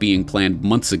this was being planned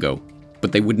months ago,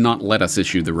 but they would not let us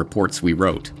issue the reports we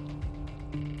wrote."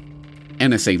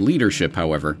 NSA leadership,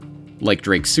 however, like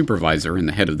Drake's supervisor and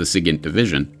the head of the SIGINT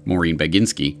division, Maureen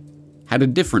Baginski, had a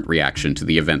different reaction to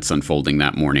the events unfolding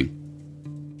that morning.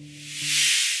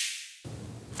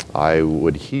 I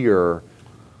would hear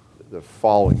the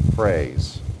following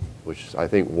phrase, which I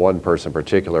think one person in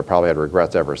particular probably had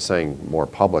regrets ever saying more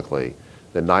publicly,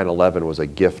 that 9/11 was a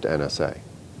gift NSA.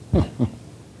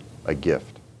 A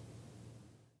gift.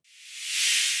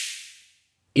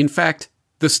 In fact,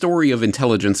 the story of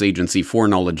intelligence agency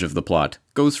foreknowledge of the plot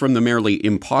goes from the merely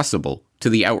impossible to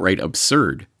the outright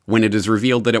absurd when it is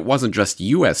revealed that it wasn't just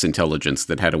US intelligence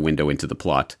that had a window into the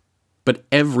plot, but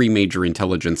every major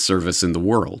intelligence service in the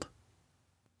world.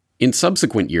 In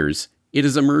subsequent years, it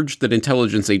has emerged that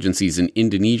intelligence agencies in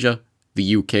Indonesia, the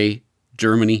UK,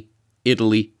 Germany,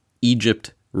 Italy,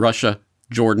 Egypt, Russia,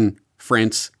 Jordan,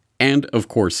 France, and, of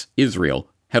course, Israel,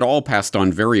 had all passed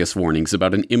on various warnings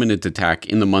about an imminent attack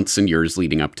in the months and years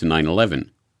leading up to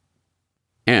 9/11.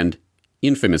 And,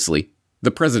 infamously,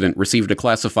 the president received a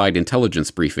classified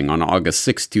intelligence briefing on August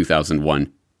 6,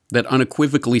 2001, that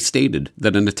unequivocally stated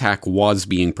that an attack was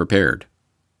being prepared.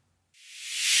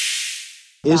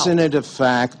 Isn't it a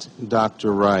fact,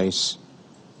 Dr. Rice,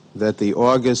 that the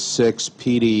August 6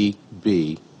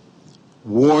 PDB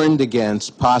warned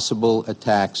against possible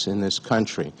attacks in this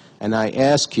country? And I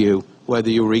ask you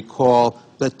whether you recall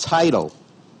the title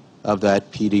of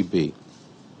that PDB.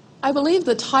 I believe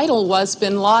the title was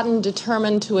Bin Laden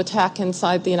determined to attack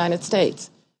inside the United States.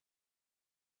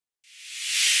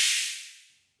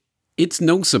 It's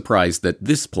no surprise that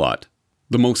this plot,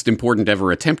 the most important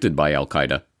ever attempted by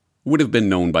al-Qaeda, would have been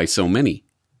known by so many.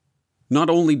 Not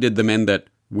only did the men that,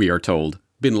 we are told,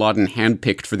 Bin Laden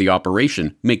handpicked for the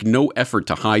operation make no effort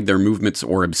to hide their movements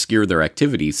or obscure their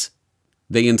activities,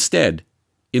 they instead,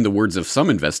 in the words of some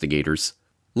investigators,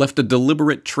 left a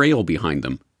deliberate trail behind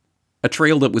them, a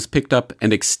trail that was picked up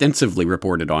and extensively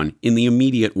reported on in the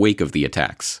immediate wake of the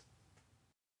attacks.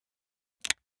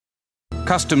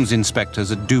 Customs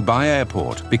inspectors at Dubai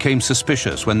Airport became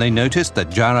suspicious when they noticed that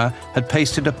Jarrah had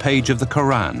pasted a page of the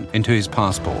Quran into his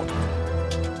passport.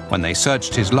 When they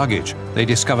searched his luggage, they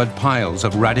discovered piles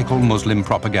of radical Muslim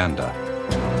propaganda.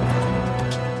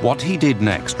 What he did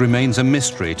next remains a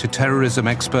mystery to terrorism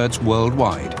experts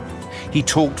worldwide. He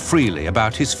talked freely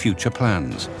about his future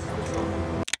plans.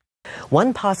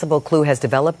 One possible clue has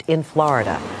developed in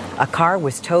Florida. A car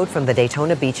was towed from the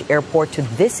Daytona Beach airport to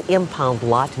this impound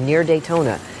lot near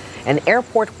Daytona. An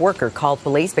airport worker called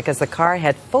police because the car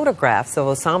had photographs of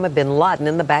Osama bin Laden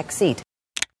in the back seat.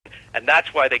 And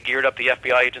that's why they geared up the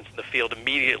FBI agents in the field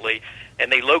immediately, and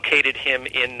they located him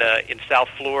in South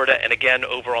Florida and again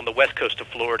over on the west coast of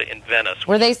Florida in Venice.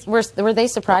 Were they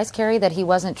surprised, Kerry, that he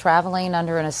wasn't traveling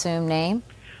under an assumed name?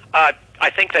 I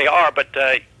think they are, but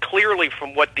clearly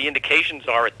from what the indications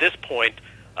are at this point,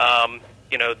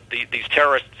 these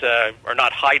terrorists are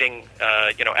not hiding,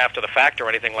 after the fact or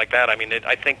anything like that. I mean,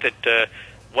 I think that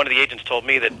one of the agents told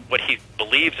me that what he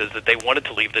believes is that they wanted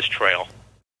to leave this trail.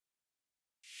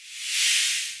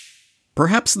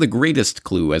 Perhaps the greatest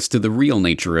clue as to the real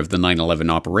nature of the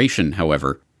 9/11 operation,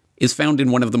 however, is found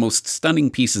in one of the most stunning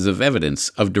pieces of evidence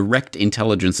of direct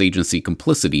intelligence agency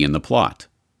complicity in the plot.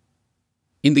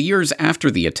 In the years after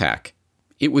the attack,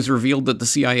 it was revealed that the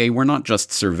CIA were not just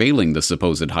surveilling the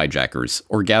supposed hijackers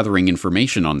or gathering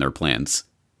information on their plans.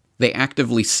 They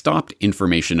actively stopped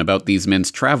information about these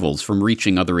men's travels from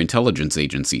reaching other intelligence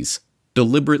agencies,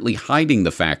 deliberately hiding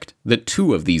the fact that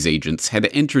 2 of these agents had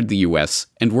entered the US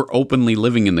and were openly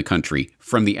living in the country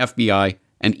from the FBI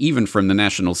and even from the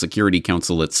National Security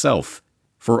Council itself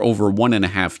for over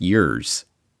 1.5 years.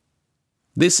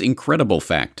 This incredible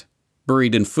fact,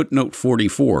 buried in footnote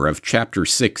 44 of Chapter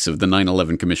 6 of the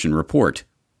 9/11 Commission report,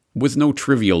 was no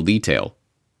trivial detail.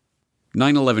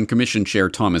 9/11 Commission Chair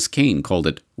Thomas Kane called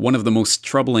it one of the most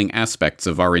troubling aspects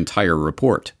of our entire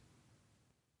report.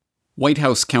 White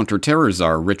House counterterror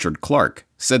czar Richard Clarke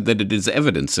said that it is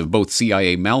evidence of both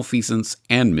CIA malfeasance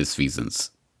and misfeasance.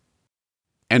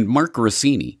 And Mark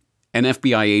Rossini, an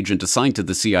FBI agent assigned to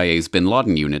the CIA's bin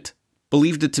Laden unit,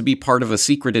 believed it to be part of a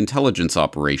secret intelligence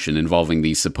operation involving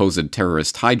these supposed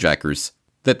terrorist hijackers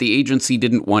that the agency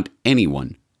didn't want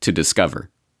anyone to discover.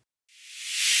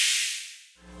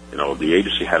 The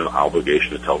agency had an obligation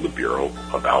to tell the Bureau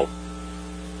about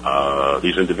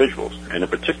these individuals, and in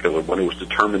particular when it was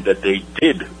determined that they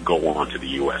did go on to the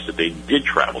U.S., that they did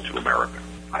travel to America.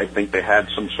 I think they had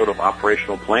some sort of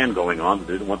operational plan going on that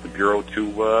they didn't want the Bureau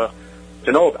to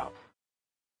know about.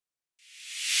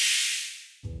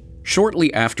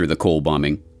 Shortly after the Cole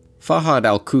bombing, Fahad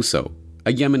al-Qusso,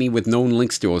 a Yemeni with known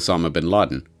links to Osama bin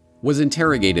Laden, was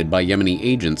interrogated by Yemeni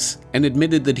agents and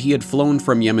admitted that he had flown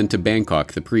from Yemen to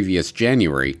Bangkok the previous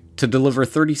January to deliver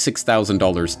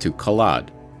 $36,000 to Khalad,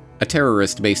 a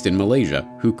terrorist based in Malaysia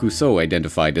who Qusso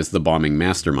identified as the bombing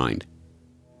mastermind.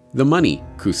 The money,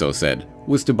 Qusso said,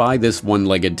 was to buy this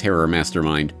one-legged terror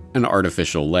mastermind an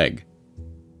artificial leg.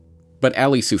 But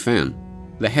Ali Soufan,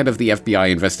 the head of the FBI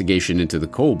investigation into the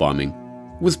Cole bombing,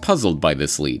 was puzzled by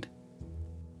this lead.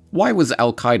 Why was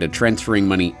al-Qaeda transferring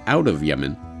money out of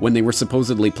Yemen when they were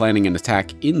supposedly planning an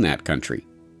attack in that country?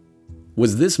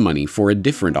 Was this money for a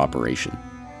different operation?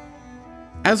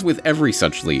 As with every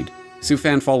such lead,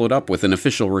 Soufan followed up with an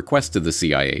official request to the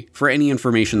CIA for any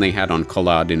information they had on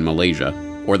Khalad in Malaysia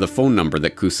or the phone number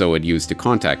that Qusso had used to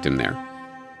contact him there.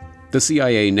 The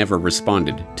CIA never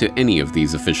responded to any of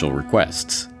these official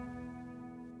requests.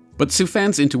 But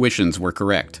Soufan's intuitions were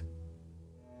correct.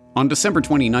 On December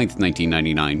 29,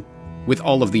 1999, with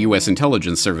all of the U.S.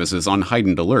 intelligence services on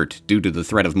heightened alert due to the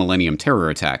threat of Millennium terror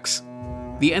attacks,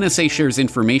 the NSA shares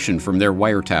information from their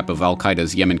wiretap of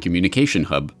al-Qaeda's Yemen communication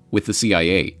hub with the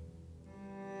CIA.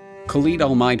 Khalid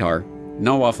al-Maidar,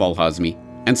 Nawaf al-Hazmi,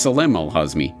 and Salem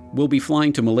al-Hazmi will be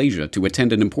flying to Malaysia to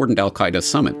attend an important al-Qaeda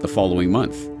summit the following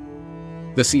month.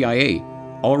 The CIA,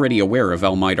 already aware of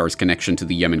al-Maidar's connection to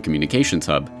the Yemen communications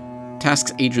hub,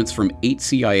 tasks agents from 8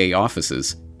 CIA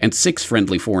offices and 6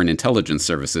 friendly foreign intelligence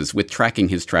services with tracking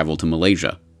his travel to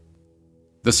Malaysia.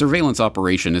 The surveillance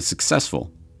operation is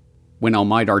successful. When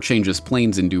al-Maidar changes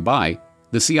planes in Dubai,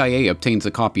 the CIA obtains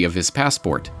a copy of his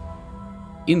passport.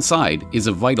 Inside is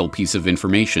a vital piece of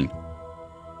information.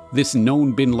 This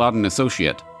known bin Laden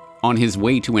associate, on his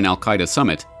way to an al-Qaeda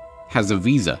summit, has a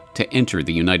visa to enter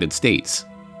the United States.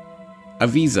 A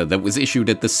visa that was issued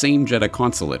at the same Jeddah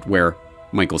consulate where,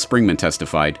 Michael Springman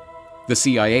testified, the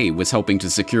CIA was helping to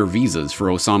secure visas for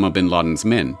Osama bin Laden's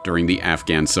men during the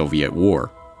Afghan-Soviet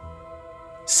War.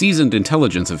 Seasoned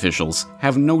intelligence officials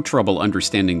have no trouble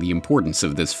understanding the importance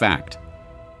of this fact.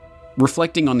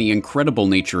 Reflecting on the incredible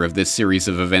nature of this series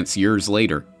of events years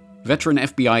later, veteran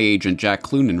FBI agent Jack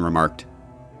Clunan remarked,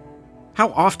 "How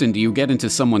often do you get into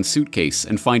someone's suitcase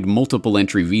and find multiple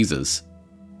entry visas?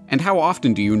 And how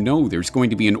often do you know there's going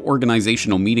to be an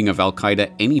organizational meeting of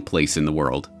al-Qaeda any place in the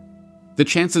world? The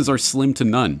chances are slim to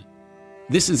none.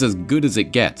 This is as good as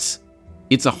it gets.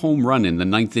 It's a home run in the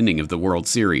 9th inning of the World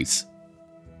Series.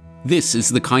 This is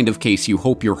the kind of case you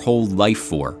hope your whole life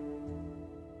for."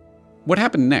 What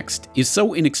happened next is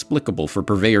so inexplicable for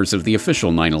purveyors of the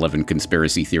official 9/11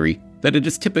 conspiracy theory that it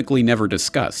is typically never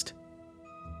discussed.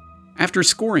 After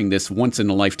scoring this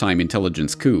once-in-a-lifetime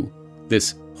intelligence coup,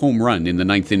 this home run in the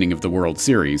 9th inning of the World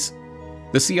Series,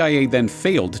 the CIA then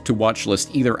failed to watchlist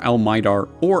either al-Maidar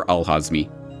or al-Hazmi,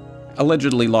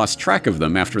 allegedly lost track of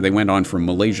them after they went on from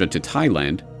Malaysia to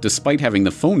Thailand, despite having the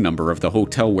phone number of the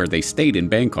hotel where they stayed in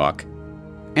Bangkok,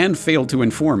 and failed to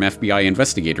inform FBI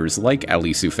investigators like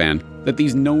Ali Soufan that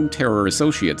these known terror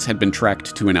associates had been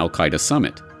tracked to an al-Qaeda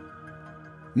summit.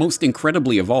 Most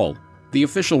incredibly of all, the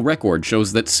official record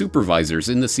shows that supervisors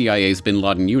in the CIA's bin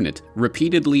Laden unit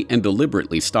repeatedly and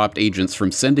deliberately stopped agents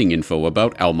from sending info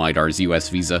about al-Maidar's US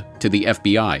visa to the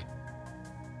FBI.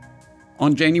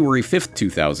 On January 5,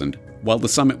 2000, while the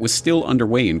summit was still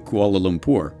underway in Kuala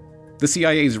Lumpur, the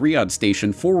CIA's Riyadh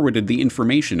station forwarded the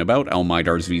information about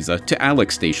al-Maidar's visa to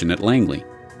Alex Station at Langley.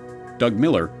 Doug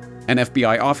Miller, an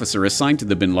FBI officer assigned to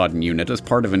the bin Laden unit as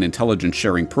part of an intelligence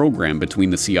sharing program between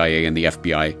the CIA and the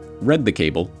FBI, read the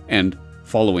cable and,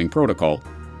 following protocol,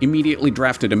 immediately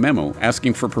drafted a memo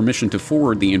asking for permission to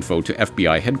forward the info to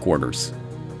FBI headquarters.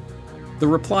 The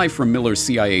reply from Miller's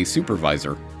CIA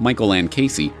supervisor, Michael Ann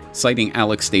Casey, citing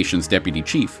Alex Station's deputy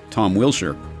chief, Tom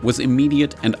Wilshire, was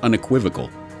immediate and unequivocal.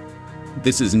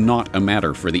 This is not a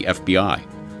matter for the FBI.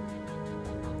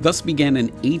 Thus began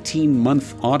an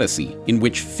 18-month odyssey in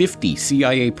which 50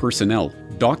 CIA personnel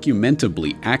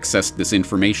documentably accessed this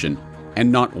information,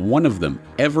 and not one of them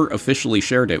ever officially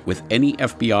shared it with any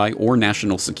FBI or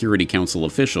National Security Council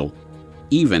official,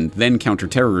 even then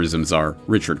counterterrorism czar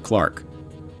Richard Clarke.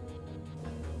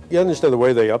 You understand the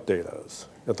way they update us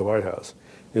at the White House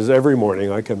is every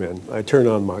morning I come in, I turn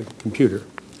on my computer,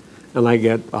 and I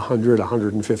get 100,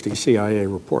 150 CIA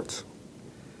reports.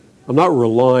 I'm not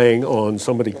relying on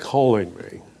somebody calling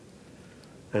me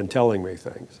and telling me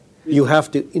things. You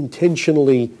have to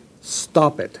intentionally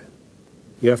stop it.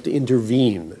 You have to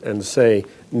intervene and say,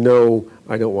 no,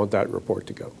 I don't want that report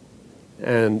to go.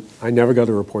 And I never got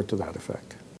a report to that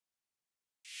effect.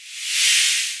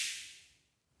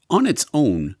 On its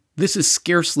own, this is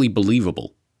scarcely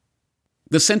believable.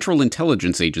 The Central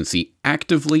Intelligence Agency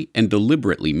actively and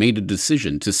deliberately made a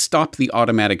decision to stop the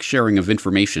automatic sharing of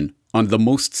information on the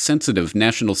most sensitive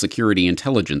national security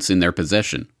intelligence in their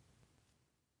possession.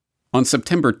 On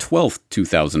September 12,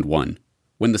 2001,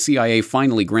 when the CIA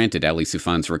finally granted Ali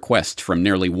Soufan's request from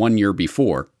nearly 1 year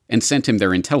before and sent him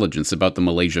their intelligence about the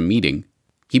Malaysia meeting,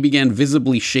 he began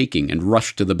visibly shaking and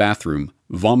rushed to the bathroom,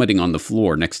 vomiting on the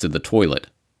floor next to the toilet.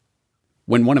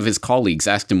 When one of his colleagues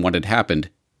asked him what had happened,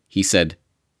 he said,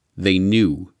 "They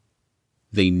knew.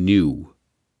 They knew."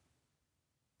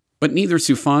 But neither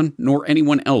Soufan nor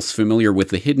anyone else familiar with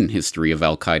the hidden history of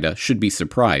al-Qaeda should be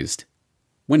surprised.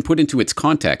 When put into its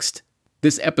context,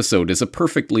 this episode is a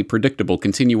perfectly predictable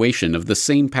continuation of the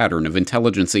same pattern of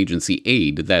intelligence agency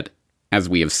aid that, as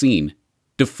we have seen,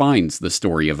 defines the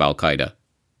story of al-Qaeda.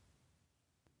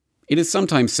 It is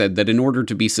sometimes said that in order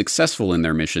to be successful in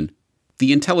their mission,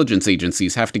 the intelligence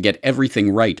agencies have to get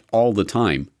everything right all the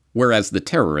time, whereas the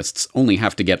terrorists only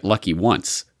have to get lucky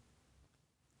once.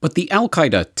 But the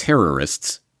al-Qaeda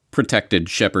terrorists, protected,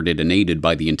 shepherded, and aided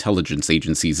by the intelligence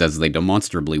agencies as they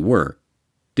demonstrably were,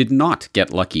 did not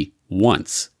get lucky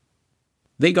once.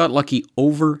 They got lucky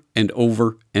over and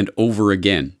over and over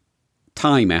again,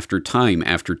 time after time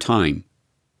after time,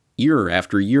 year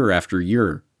after year after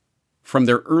year, from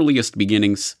their earliest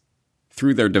beginnings,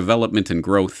 through their development and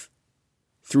growth,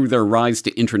 through their rise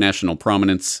to international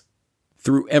prominence,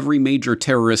 through every major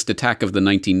terrorist attack of the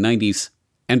 1990s,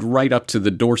 and right up to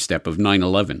the doorstep of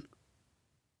 9/11.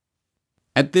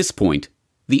 At this point,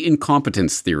 the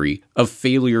incompetence theory of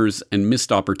failures and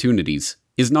missed opportunities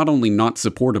is not only not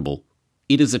supportable,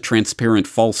 it is a transparent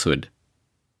falsehood.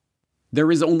 There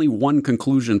is only one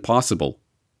conclusion possible.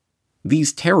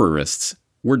 These terrorists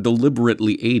were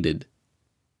deliberately aided.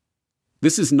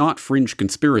 This is not fringe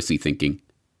conspiracy thinking.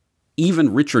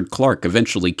 Even Richard Clarke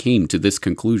eventually came to this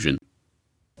conclusion.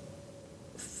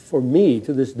 For me,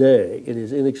 to this day, it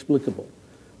is inexplicable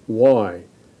why,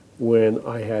 when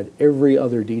I had every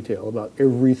other detail about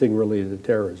everything related to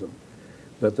terrorism,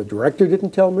 that the director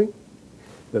didn't tell me,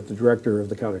 that the director of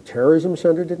the Counterterrorism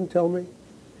Center didn't tell me,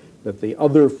 that the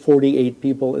other 48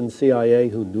 people in CIA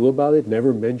who knew about it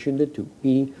never mentioned it to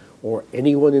me or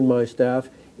anyone in my staff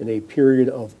in a period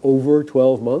of over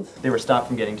 12 months. They were stopped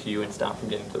from getting to you and stopped from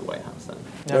getting to the White House then?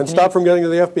 And stopped from getting to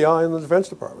the FBI and the Defense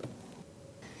Department.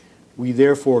 We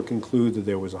therefore conclude that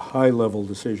there was a high-level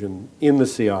decision in the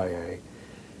CIA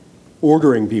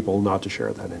ordering people not to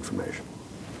share that information.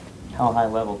 How high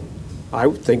level? I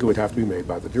would think it would have to be made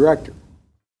by the director.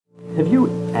 Have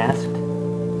you asked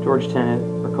George Tenet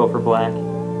or Cofer Black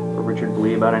or Richard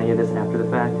Blee about any of this after the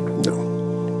fact?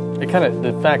 No. It kind of,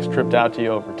 the facts tripped out to you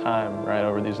over time, right,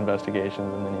 over these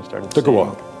investigations, and then you started Took a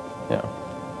while. Yeah.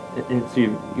 And so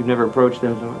you've never approached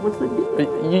them, so what's the deal?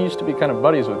 But you used to be kind of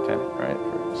buddies with Tenet, right?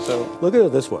 So look at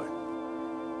it this way.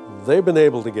 They've been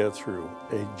able to get through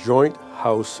a joint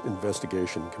House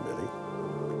investigation committee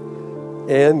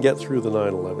and get through the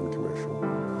 9/11 Commission,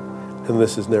 and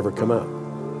this has never come out.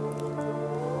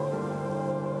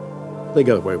 They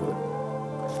got away with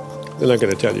it. They're not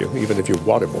going to tell you, even if you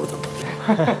wanted more than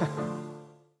that.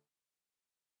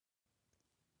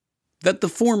 That the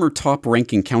former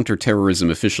top-ranking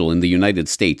counterterrorism official in the United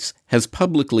States has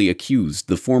publicly accused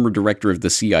the former director of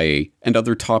the CIA and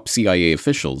other top CIA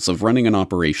officials of running an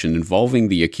operation involving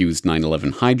the accused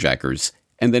 9/11 hijackers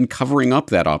and then covering up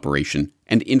that operation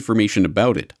and information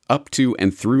about it up to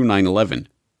and through 9/11.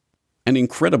 An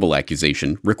incredible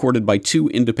accusation recorded by 2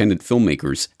 independent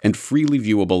filmmakers and freely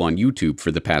viewable on YouTube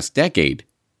for the past decade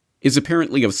is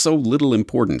apparently of so little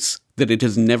importance that it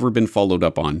has never been followed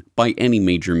up on by any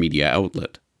major media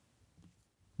outlet.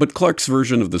 But Clarke's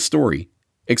version of the story,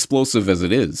 explosive as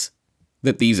it is,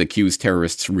 that these accused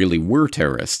terrorists really were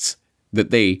terrorists,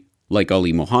 that they, like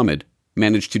Ali Mohammed,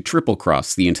 managed to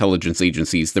triple-cross the intelligence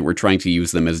agencies that were trying to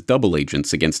use them as double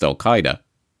agents against al-Qaeda,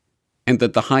 and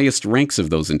that the highest ranks of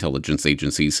those intelligence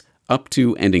agencies, up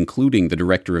to and including the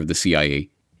director of the CIA,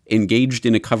 engaged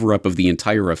in a cover-up of the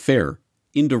entire affair,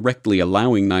 indirectly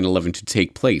allowing 9/11 to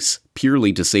take place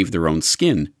purely to save their own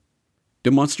skin,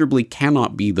 demonstrably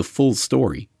cannot be the full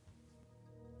story.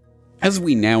 As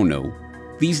we now know,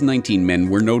 these 19 men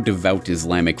were no devout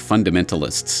Islamic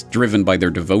fundamentalists driven by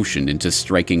their devotion into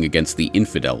striking against the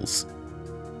infidels.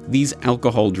 These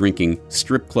alcohol-drinking,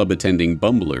 strip club-attending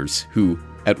bumblers who,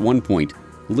 at one point,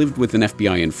 lived with an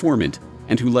FBI informant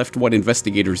and who left what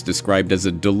investigators described as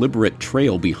a deliberate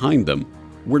trail behind them,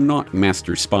 were not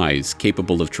master spies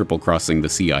capable of triple-crossing the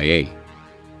CIA.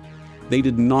 They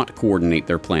did not coordinate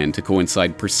their plan to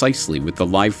coincide precisely with the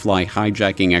live-fly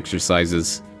hijacking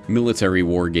exercises, military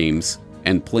war games,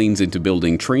 and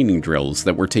planes-into-building training drills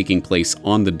that were taking place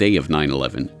on the day of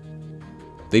 9/11.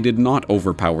 They did not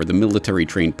overpower the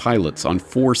military-trained pilots on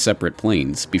 4 separate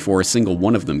planes before a single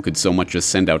one of them could so much as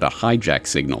send out a hijack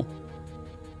signal.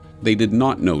 They did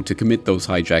not know to commit those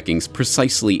hijackings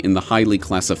precisely in the highly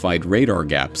classified radar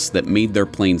gaps that made their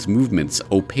planes' movements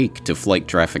opaque to flight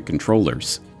traffic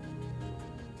controllers.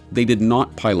 They did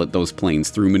not pilot those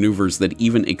planes through maneuvers that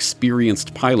even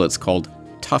experienced pilots called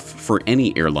tough for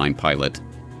any airline pilot,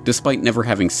 despite never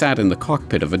having sat in the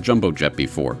cockpit of a jumbo jet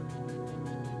before.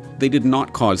 They did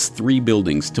not cause 3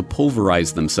 buildings to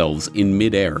pulverize themselves in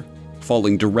mid-air,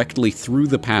 falling directly through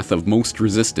the path of most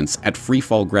resistance at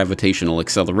freefall gravitational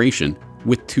acceleration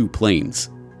with 2 planes.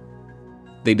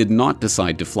 They did not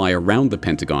decide to fly around the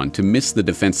Pentagon to miss the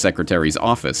Defense Secretary's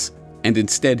office, and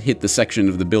instead hit the section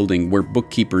of the building where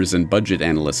bookkeepers and budget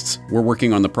analysts were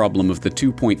working on the problem of the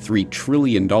 $2.3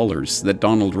 trillion that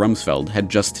Donald Rumsfeld had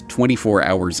just 24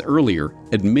 hours earlier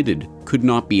admitted could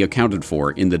not be accounted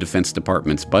for in the Defense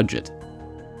Department's budget.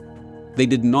 They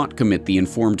did not commit the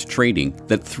informed trading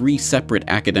that 3 separate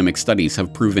academic studies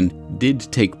have proven did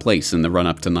take place in the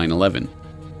run-up to 9/11.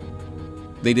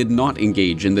 They did not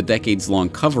engage in the decades-long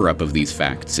cover-up of these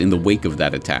facts in the wake of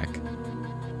that attack.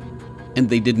 And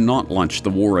they did not launch the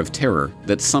war of terror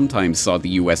that sometimes saw the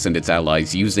US and its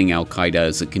allies using al-Qaeda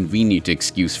as a convenient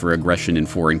excuse for aggression in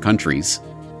foreign countries,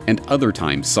 and other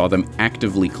times saw them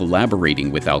actively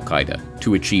collaborating with al-Qaeda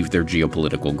to achieve their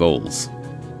geopolitical goals.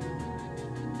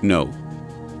 No,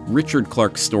 Richard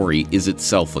Clarke's story is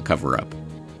itself a cover-up.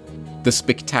 The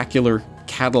spectacular,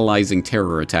 catalyzing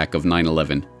terror attack of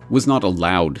 9/11 was not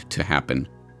allowed to happen.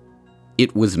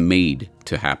 It was made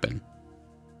to happen.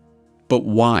 But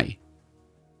why?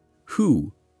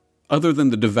 Who, other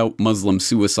than the devout Muslim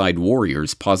suicide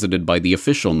warriors posited by the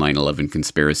official 9/11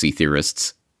 conspiracy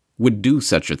theorists, would do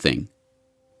such a thing?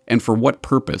 And for what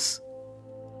purpose?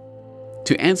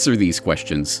 To answer these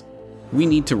questions, we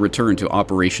need to return to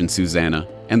Operation Susanna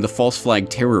and the false flag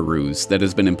terror ruse that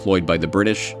has been employed by the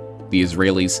British, the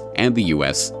Israelis, and the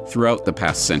US throughout the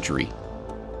past century.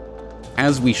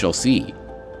 As we shall see,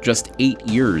 just 8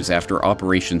 years after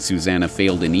Operation Susanna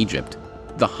failed in Egypt,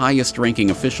 the highest-ranking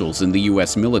officials in the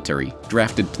US military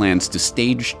drafted plans to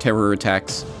stage terror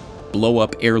attacks, blow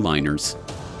up airliners,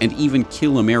 and even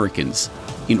kill Americans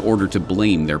in order to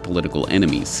blame their political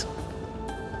enemies.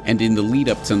 And in the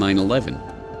lead-up to 9/11,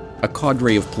 a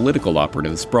cadre of political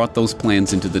operatives brought those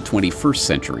plans into the 21st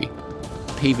century,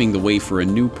 paving the way for a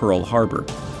new Pearl Harbor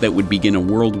that would begin a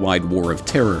worldwide war of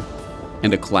terror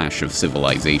and a clash of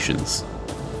civilizations.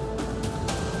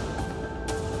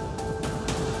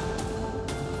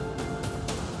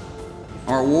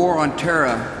 Our war on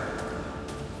terror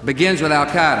begins with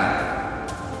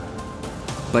al-Qaeda,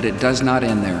 but it does not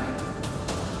end there.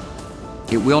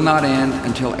 It will not end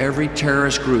until every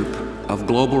terrorist group of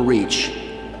global reach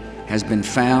has been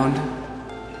found,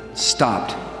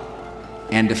 stopped,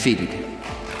 and defeated.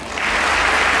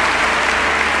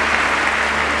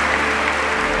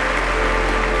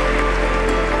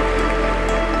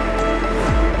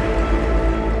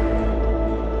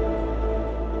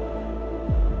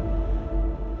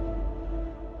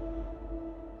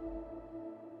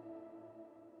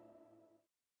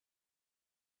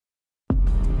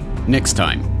 Next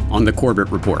time on the Corbett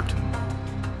Report.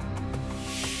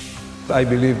 I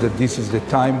believe that this is the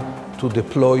time to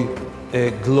deploy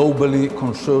a globally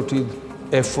concerted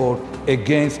effort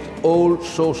against all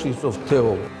sources of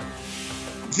terror.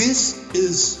 This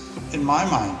is, in my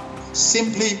mind,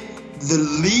 simply the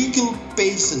legal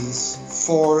basis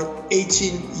for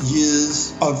 18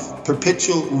 years of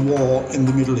perpetual war in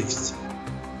the Middle East.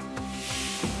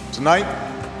 Tonight,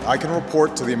 I can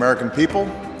report to the American people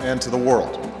and to the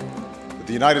world that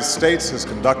the United States has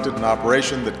conducted an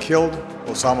operation that killed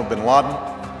Osama bin Laden,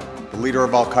 the leader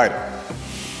of al-Qaeda.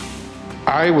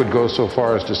 I would go so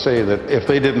far as to say that if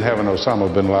they didn't have an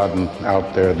Osama bin Laden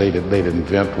out there, they'd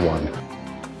invent one.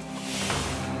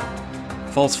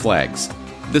 False Flags: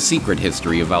 The Secret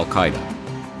History of Al-Qaeda.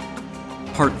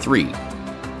 Part 3: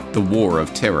 The War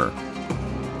of Terror.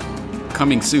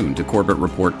 Coming soon to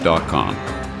CorbettReport.com.